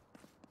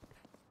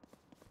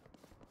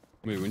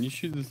 Wait, when you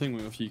shoot the thing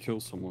after you kill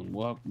someone,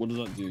 what does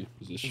that do?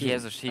 Is it He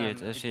has a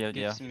shield, It yeah.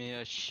 gives me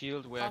a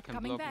shield where I can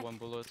coming block back. one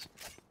bullet.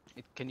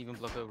 It can even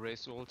block a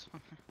race ult.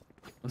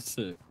 That's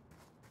it.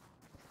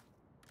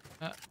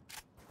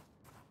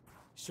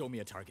 Show me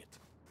a target.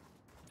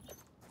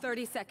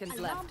 30 seconds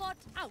Alarm left. bot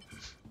out.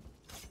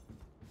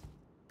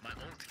 My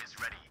ult is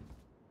ready.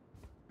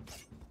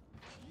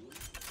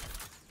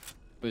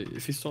 Wait,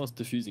 if he starts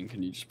defusing,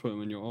 can you just put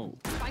him in your ult?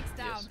 Spikes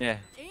down. Yeah.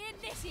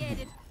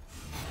 Initiated.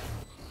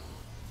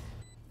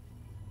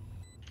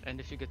 And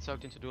if you get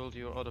sucked into the ult,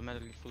 you're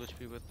automatically full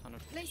HP with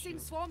 100. Placing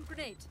swarm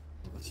grenade.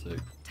 That's sick.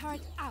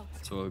 Turret out.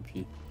 So OP.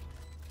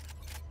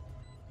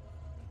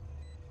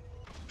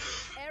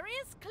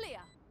 Area's clear.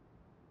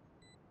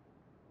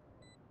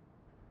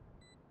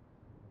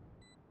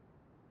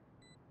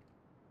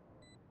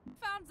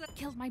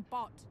 Killed my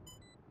bot.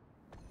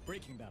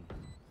 Breaking them.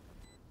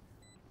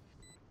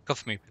 Pick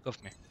off me, pick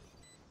off me.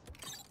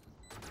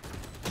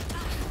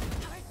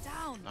 Turret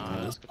down.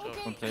 Nice.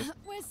 Okay, Complete.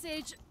 where's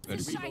Sage? Very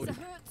This good. Scheiße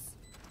hurts.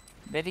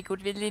 Very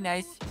good, really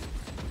nice.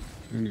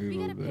 We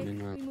got a Very pick.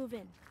 nice. We move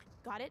in.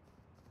 Got it?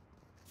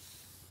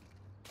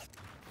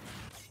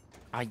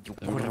 Ay, you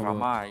kurwa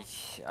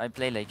mać. I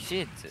play like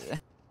shit.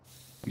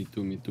 Me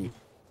too, me too. You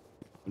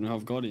don't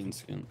have Guardian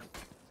skin.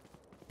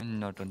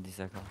 Not on this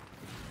account.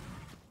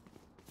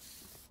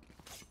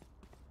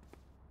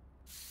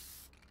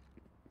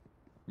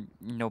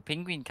 No,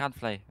 penguin can't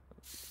fly.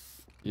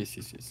 Yes,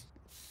 yes, yes.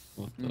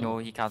 What the- No,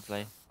 he can't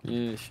fly.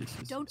 Yes, yes,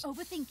 yes. Don't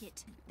overthink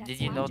it. That's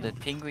Did you my know job. that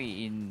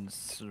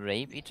penguins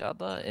rape each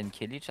other and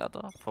kill each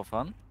other for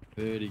fun?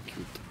 Very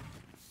cute.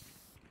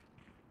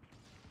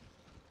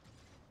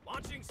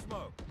 Launching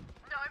smoke.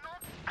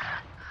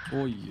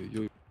 Oi, oi,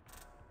 oi.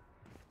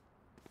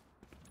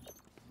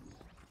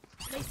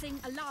 Placing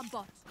alarm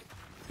bot.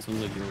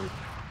 Sounds like you're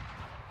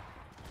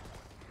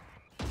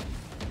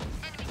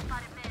Enemy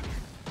spotted mid.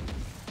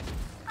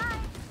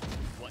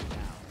 What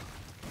now?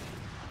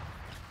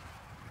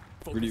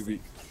 pretty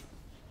weak.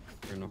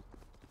 Or no.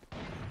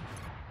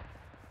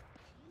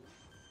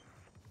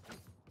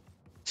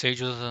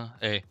 Sage was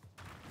A.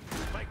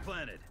 Spike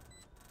planted.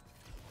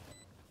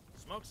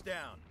 Smoke's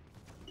down.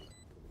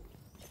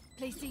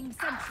 Placing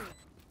sentry.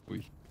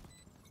 Oi.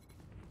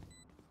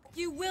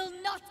 You will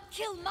not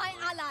kill my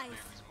allies.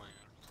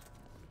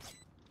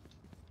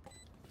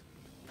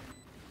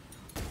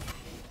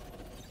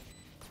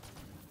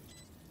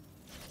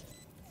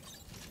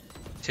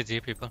 City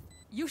people.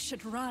 You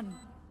should run.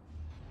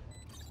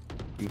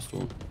 I'm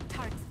still.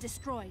 Turrets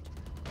destroyed.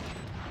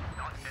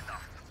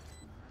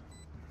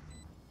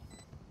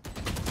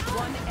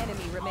 One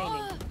enemy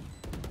remaining.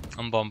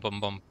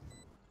 Bomb.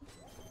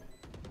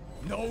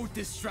 No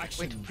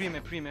distraction.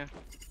 Wait, premier.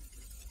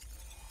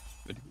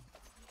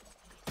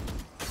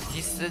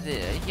 He's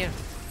here.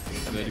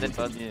 That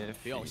body.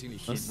 不要心里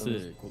That's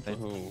sick. What the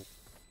hell?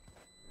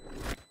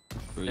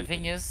 The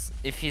thing is,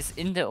 if he's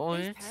in the ult,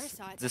 parasites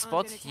the aren't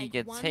spot gonna he take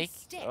gets one take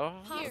step or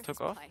past took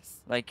this off,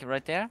 place. like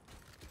right there,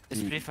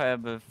 is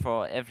preferable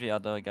for every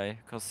other guy,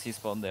 cause he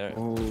spawned there.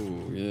 Oh,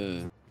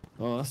 yeah.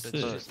 Oh, that's That's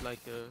sick. just like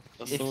a.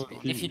 That's If, so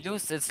if you huge.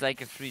 lose, it's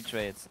like a free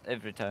trade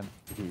every time.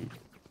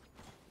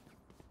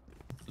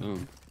 Oh.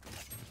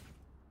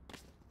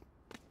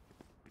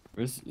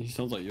 He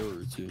sounds like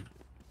Yoru too.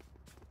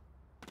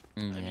 I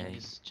mean, Yeah,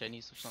 he's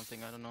Chinese or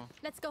something. I don't know.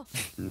 Let's go.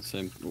 And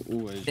same.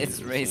 All Asians it's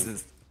are the same.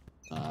 racist.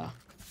 Ah.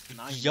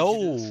 Nice. Yo!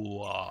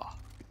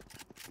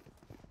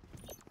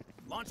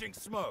 Launching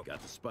smoke.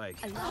 Got the spike.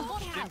 Alarm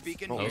bot Stim out.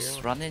 beacon Bro, here.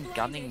 he's running,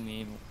 gunning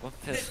me. What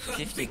the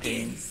 50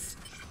 thing?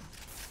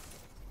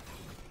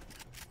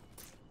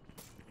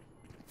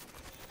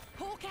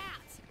 Hawk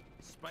out.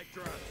 Spike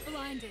drop.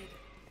 Blinded.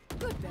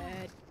 Good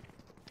bird.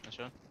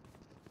 Sure.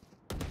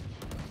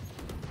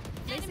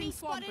 Placing Enemy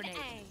swarm spotted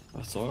grenade. A.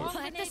 I saw it.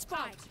 Plant the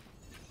spike.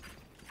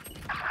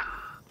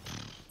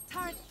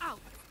 Turret out.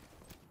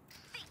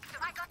 So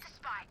I got the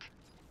spike.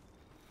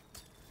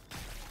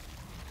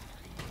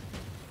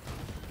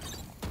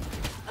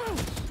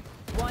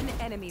 One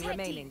enemy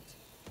remaining.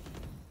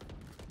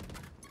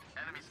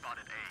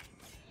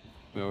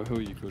 Yeah, I'll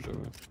heal you,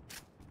 Kojo.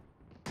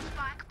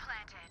 Spike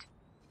planted.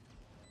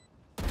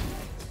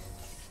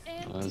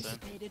 Nice.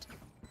 Anticipated.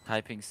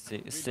 Typing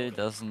still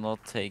does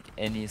not take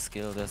any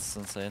skill, that's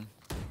insane.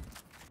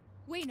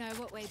 We know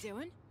what we're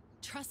doing.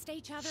 Trust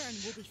each other and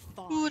we'll be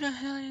fine. Who the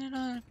hell are you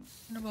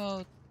talking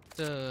about?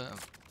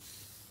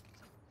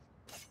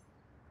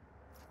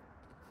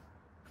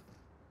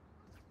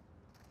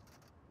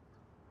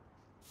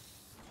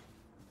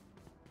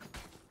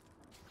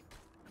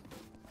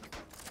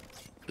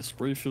 The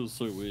spray feels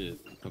so weird.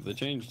 Have they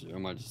changed it? Or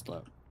am I just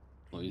like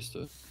not used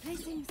to it?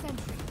 Placing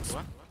sentry.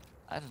 What?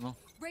 I don't know.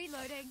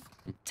 Reloading.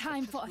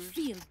 Time for a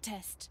field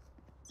test.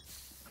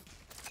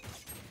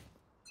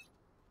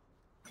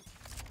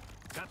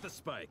 Got the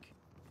spike.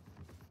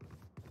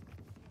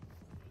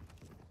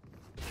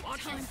 Time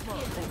Launching for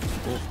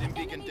smoke. Stim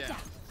beacon Enemy down. down.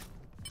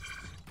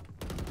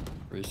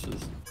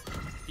 Races.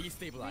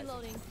 Destabilizing.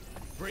 Reloading.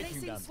 Breaking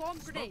Placing them. swarm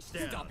grenade.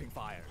 down. Stopping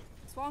fire.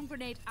 Swarm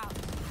grenade out.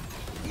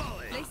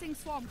 Molly. Placing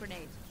swarm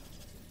grenade.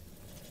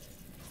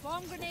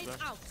 Swarm grenade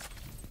out.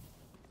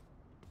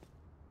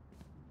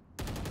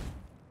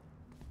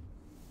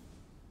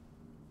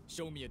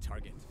 Show me a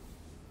target.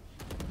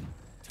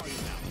 Target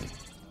down.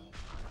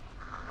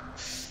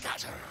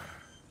 Scatter.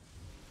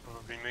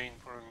 Probably main.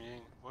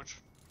 Watch.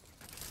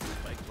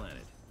 Spike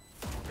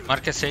planted.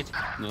 Market Sage.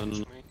 No.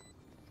 Main.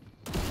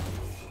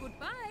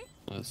 Goodbye.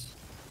 Nice.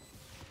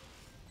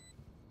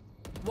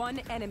 One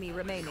enemy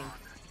remaining.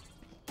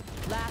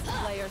 Last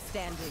player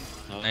standing.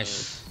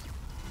 Nice.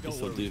 Don't He's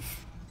so worry.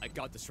 diff. I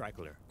got the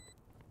straggler.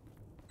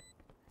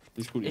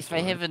 He's cool. If I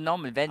have a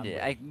normal vendor,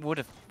 I would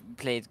have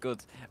played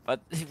good.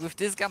 But with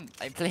this gun,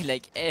 I play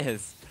like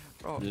ass.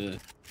 Bro. Yeah.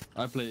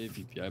 I play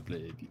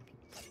AVP.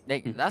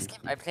 Like last game,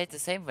 I played the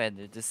same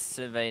vendor, this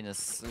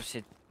Sylvanus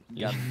shit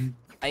gun.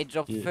 I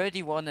dropped Yeah.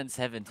 31 and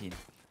 17.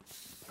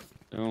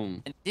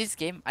 In this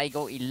game, I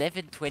go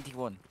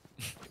 11-21.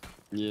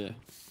 Yeah.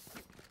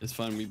 It's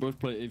fine. We both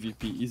play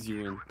AVP.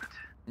 Easy win.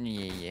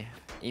 Yeah.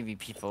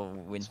 AVP for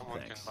win. Someone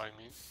can buy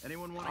me.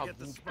 Anyone want to get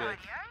the spike?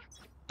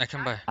 I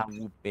can buy.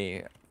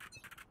 AWP.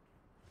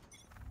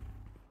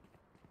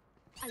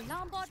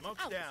 Alarm bot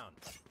Smoke's out. down.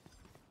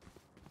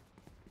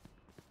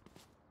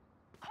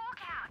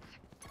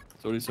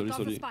 Sorry.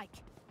 Got the spike.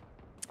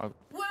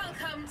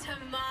 Welcome to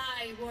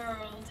my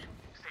world.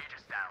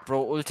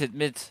 Bro ulted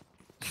mid.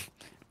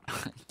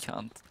 I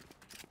can't.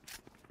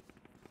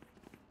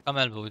 Come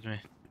elbow with me.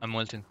 I'm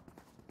ulting.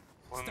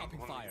 Stopping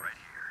fire.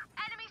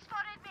 Enemy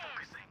spotted mid.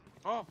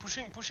 Oh,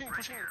 pushing.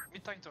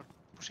 Mid tighter.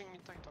 Pushing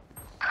mid tighter.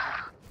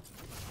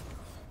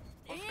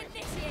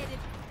 Initiated.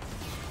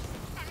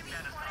 Enemy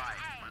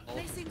spotted A.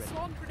 Placing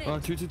swarm grenade. Ah,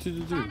 two.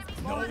 Swarm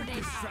No grenade out.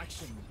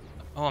 distraction.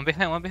 Oh, one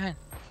behind.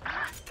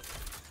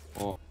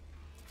 Oh,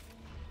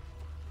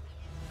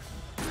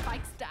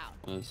 Spikes down.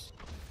 nice.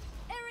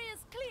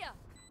 Area's clear.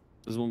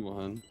 There's one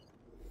behind.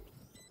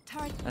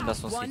 Turret And out.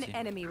 that's not One CT.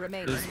 enemy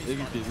remaining. There's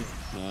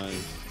AVP.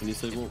 Nice. Can you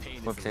save more?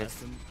 Pain What is a place?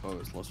 lesson. Oh,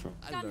 it's last round.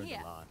 I Gun learned here.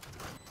 a lot.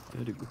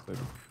 Very good, better.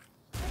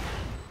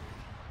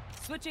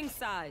 Switching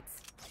sides.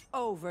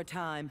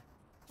 Overtime.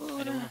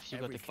 Anyone of you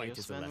got Every the fight chaos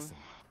is a venom? lesson.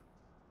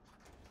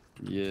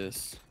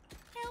 Yes.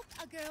 Help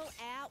a girl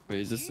out. Wait,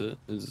 is this it?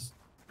 Is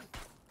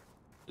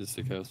this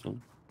the chaos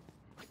one?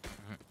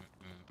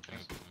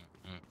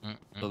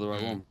 Is that the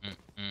right one?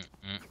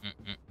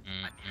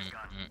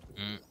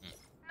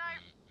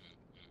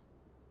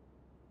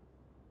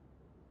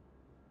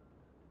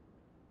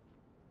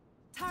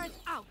 Turret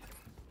out.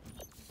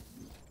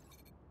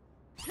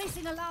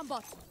 Placing alarm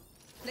bot.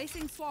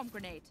 Placing swarm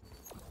grenade.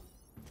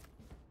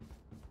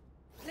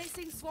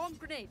 Placing swarm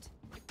grenade.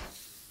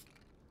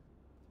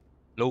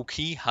 Low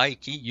key, high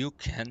key, you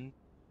can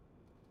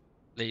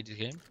play this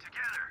game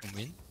and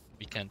win.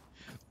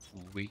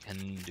 We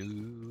can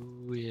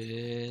do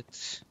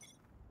it.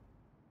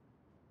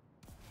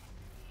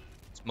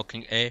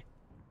 Smoking A.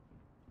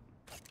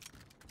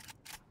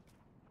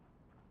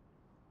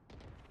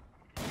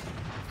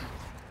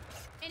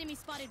 Enemy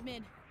spotted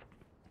mid.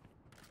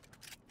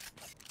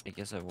 I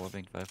guess I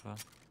wallbanged Viper.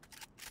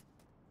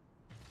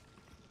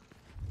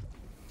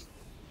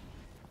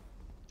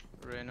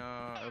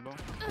 Reyna elbow.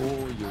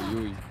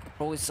 Oh.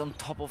 Bro, it's on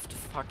top of the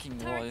fucking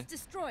wall. Turrets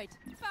destroyed.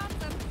 Found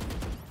them.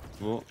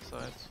 Oh.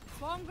 Side.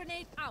 Swarm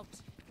grenade out.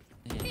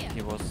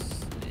 He was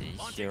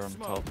here on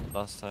top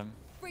last time.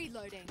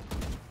 Reloading.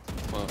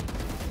 Wow.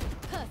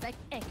 Perfect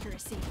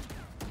accuracy.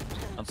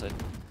 Outside.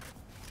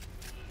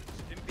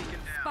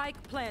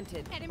 Spike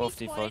planted. Enemy Both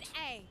spotted default.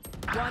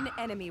 A. One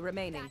enemy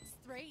remaining. That's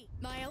 3.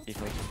 My ult.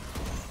 Default.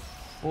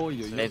 Oh,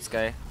 Late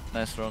sky.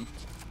 Nice round.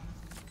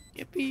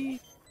 Yippie.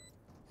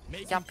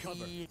 Make him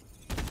cover.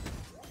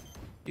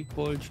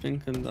 Nicole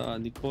stinken da.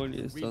 Nicole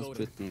ist das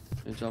bitten.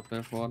 Ich hab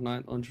bei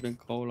Fortnite und den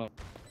Cola.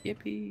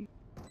 Yippie.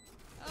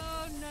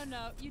 Oh,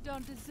 no. You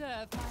don't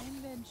deserve my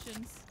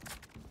inventions.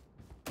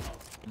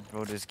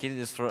 Bro, this kid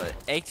is from.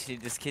 Actually,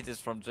 this kid is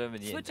from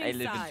Germany. And I Switching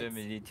live sides. in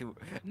Germany too.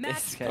 Match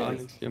This Gar guy.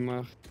 nichts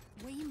gemacht.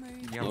 We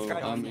move. Yeah, No,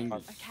 okay. I'm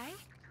English. Okay.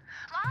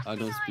 I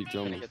don't speak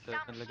Can I German. get the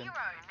elegant?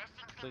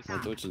 Please.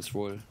 Mein Deutsch ist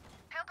wohl.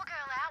 Help a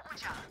girl out,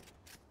 would ya?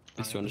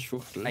 Bist du eine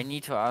Schwuchtel? I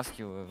need to ask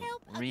you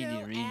Help a a really,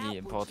 girl really out, would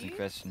important you?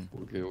 question.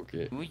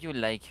 Okay. Do you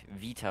like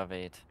Vita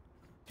Wait?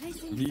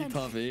 Placing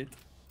Vita Wait.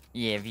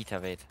 Yeah, Vita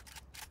Wait.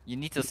 You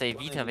need to say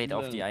Vita Wait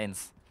auf die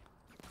 1.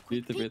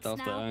 Vita Wait peeks auf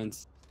der now.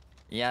 1.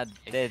 Yeah,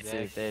 that's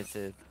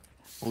it.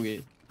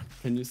 Okay.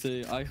 Can you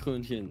say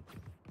Eichhörnchen?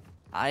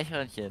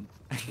 Eichhörnchen.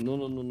 No.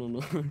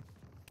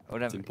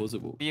 Oder It's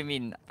impossible. wie you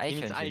mean He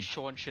means Eichhörnchen?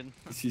 Eichhörnchen.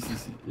 Si.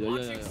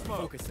 Ja.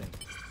 Focusing.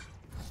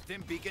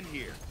 Stim beacon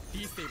here.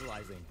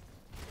 Destabilizing.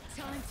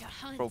 Time to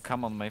hunt. Bro,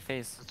 come on my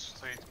face. Let's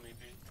straight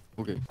maybe.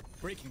 Okay.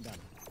 Breaking them.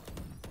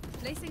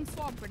 Placing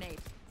swarm grenade.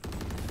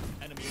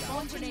 Enemy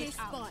Swarm down. grenade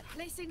out.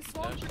 Placing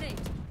swarm Flash.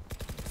 grenade.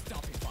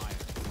 Stopping fire.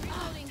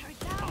 Reloading her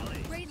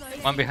down.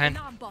 Reloading. One behind.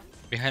 Alarm bot.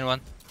 Behind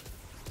one.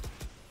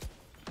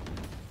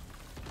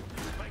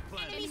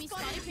 Enemy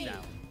spotted me.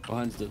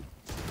 Behind still.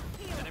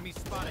 Enemy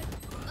spotted.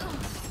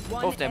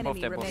 One Both them, both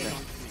enemy them, both remaining.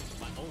 them.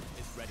 My ult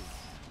is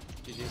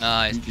ready.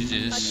 Nice,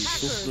 GG's.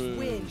 Attackers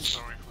win.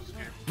 Sorry for the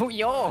game. Oh,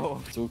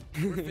 yo! So.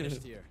 We're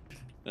finished here.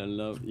 I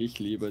love, ich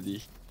liebe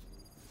dich.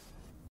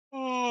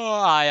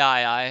 Oh,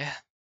 aye.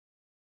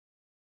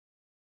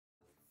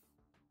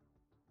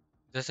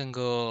 Doesn't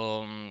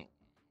go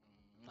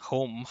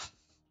home.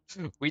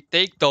 We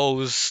take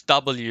those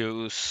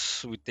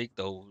W's. We take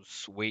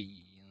those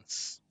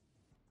wins.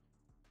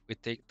 We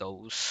take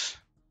those.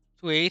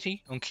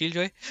 280 on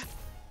Killjoy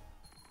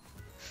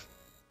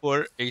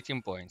for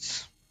 18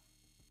 points.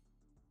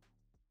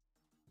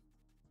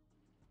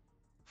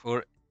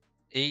 For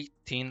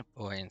 18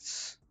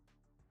 points.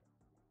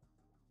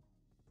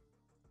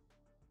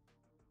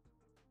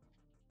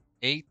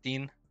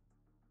 18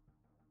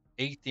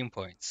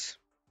 points.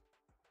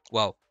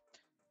 Wow.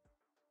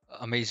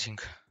 Amazing.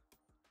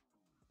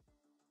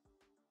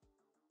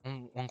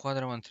 One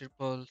quadra, one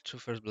triple, two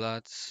first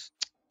bloods.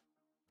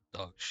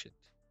 Dog shit.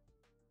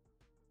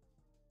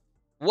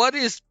 What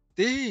is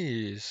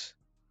this?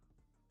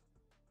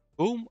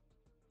 Boom.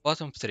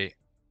 Bottom 3.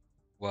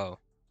 Wow.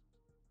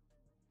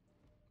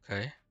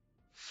 Okay.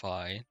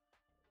 Fine.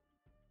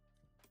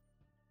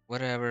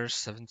 Whatever.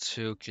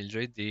 7-2.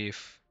 Killjoy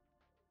diff.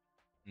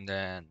 And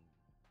then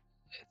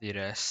the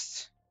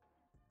rest.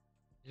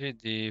 Killjoy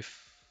diff.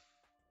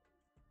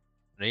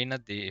 Reina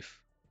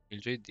diff.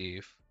 Killjoy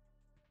diff.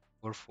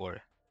 4-4.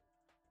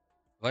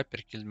 Viper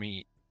killed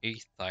me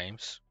 8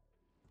 times.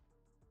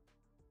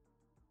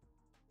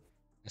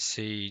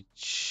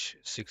 Sage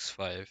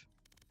 6-5.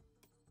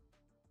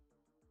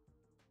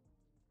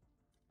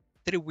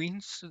 3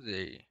 wins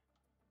today.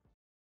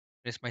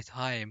 It's my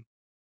time.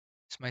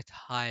 It's my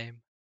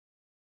time.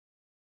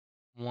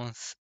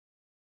 Once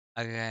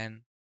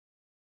again,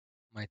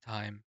 my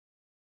time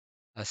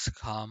has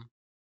come.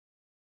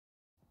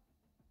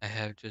 I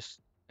have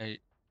just.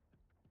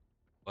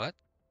 What?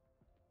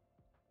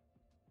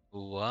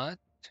 What?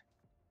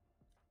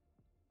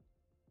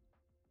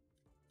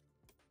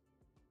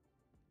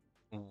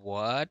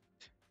 What?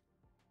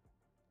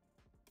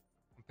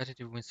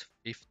 Competitive wins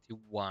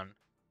 51.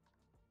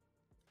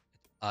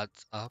 It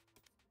adds up.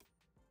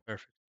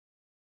 Perfect.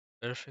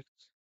 Perfect.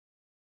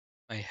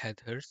 My head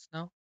hurts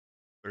now.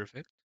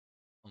 Perfect.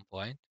 On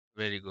point.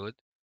 Very good.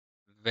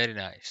 Very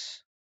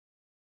nice.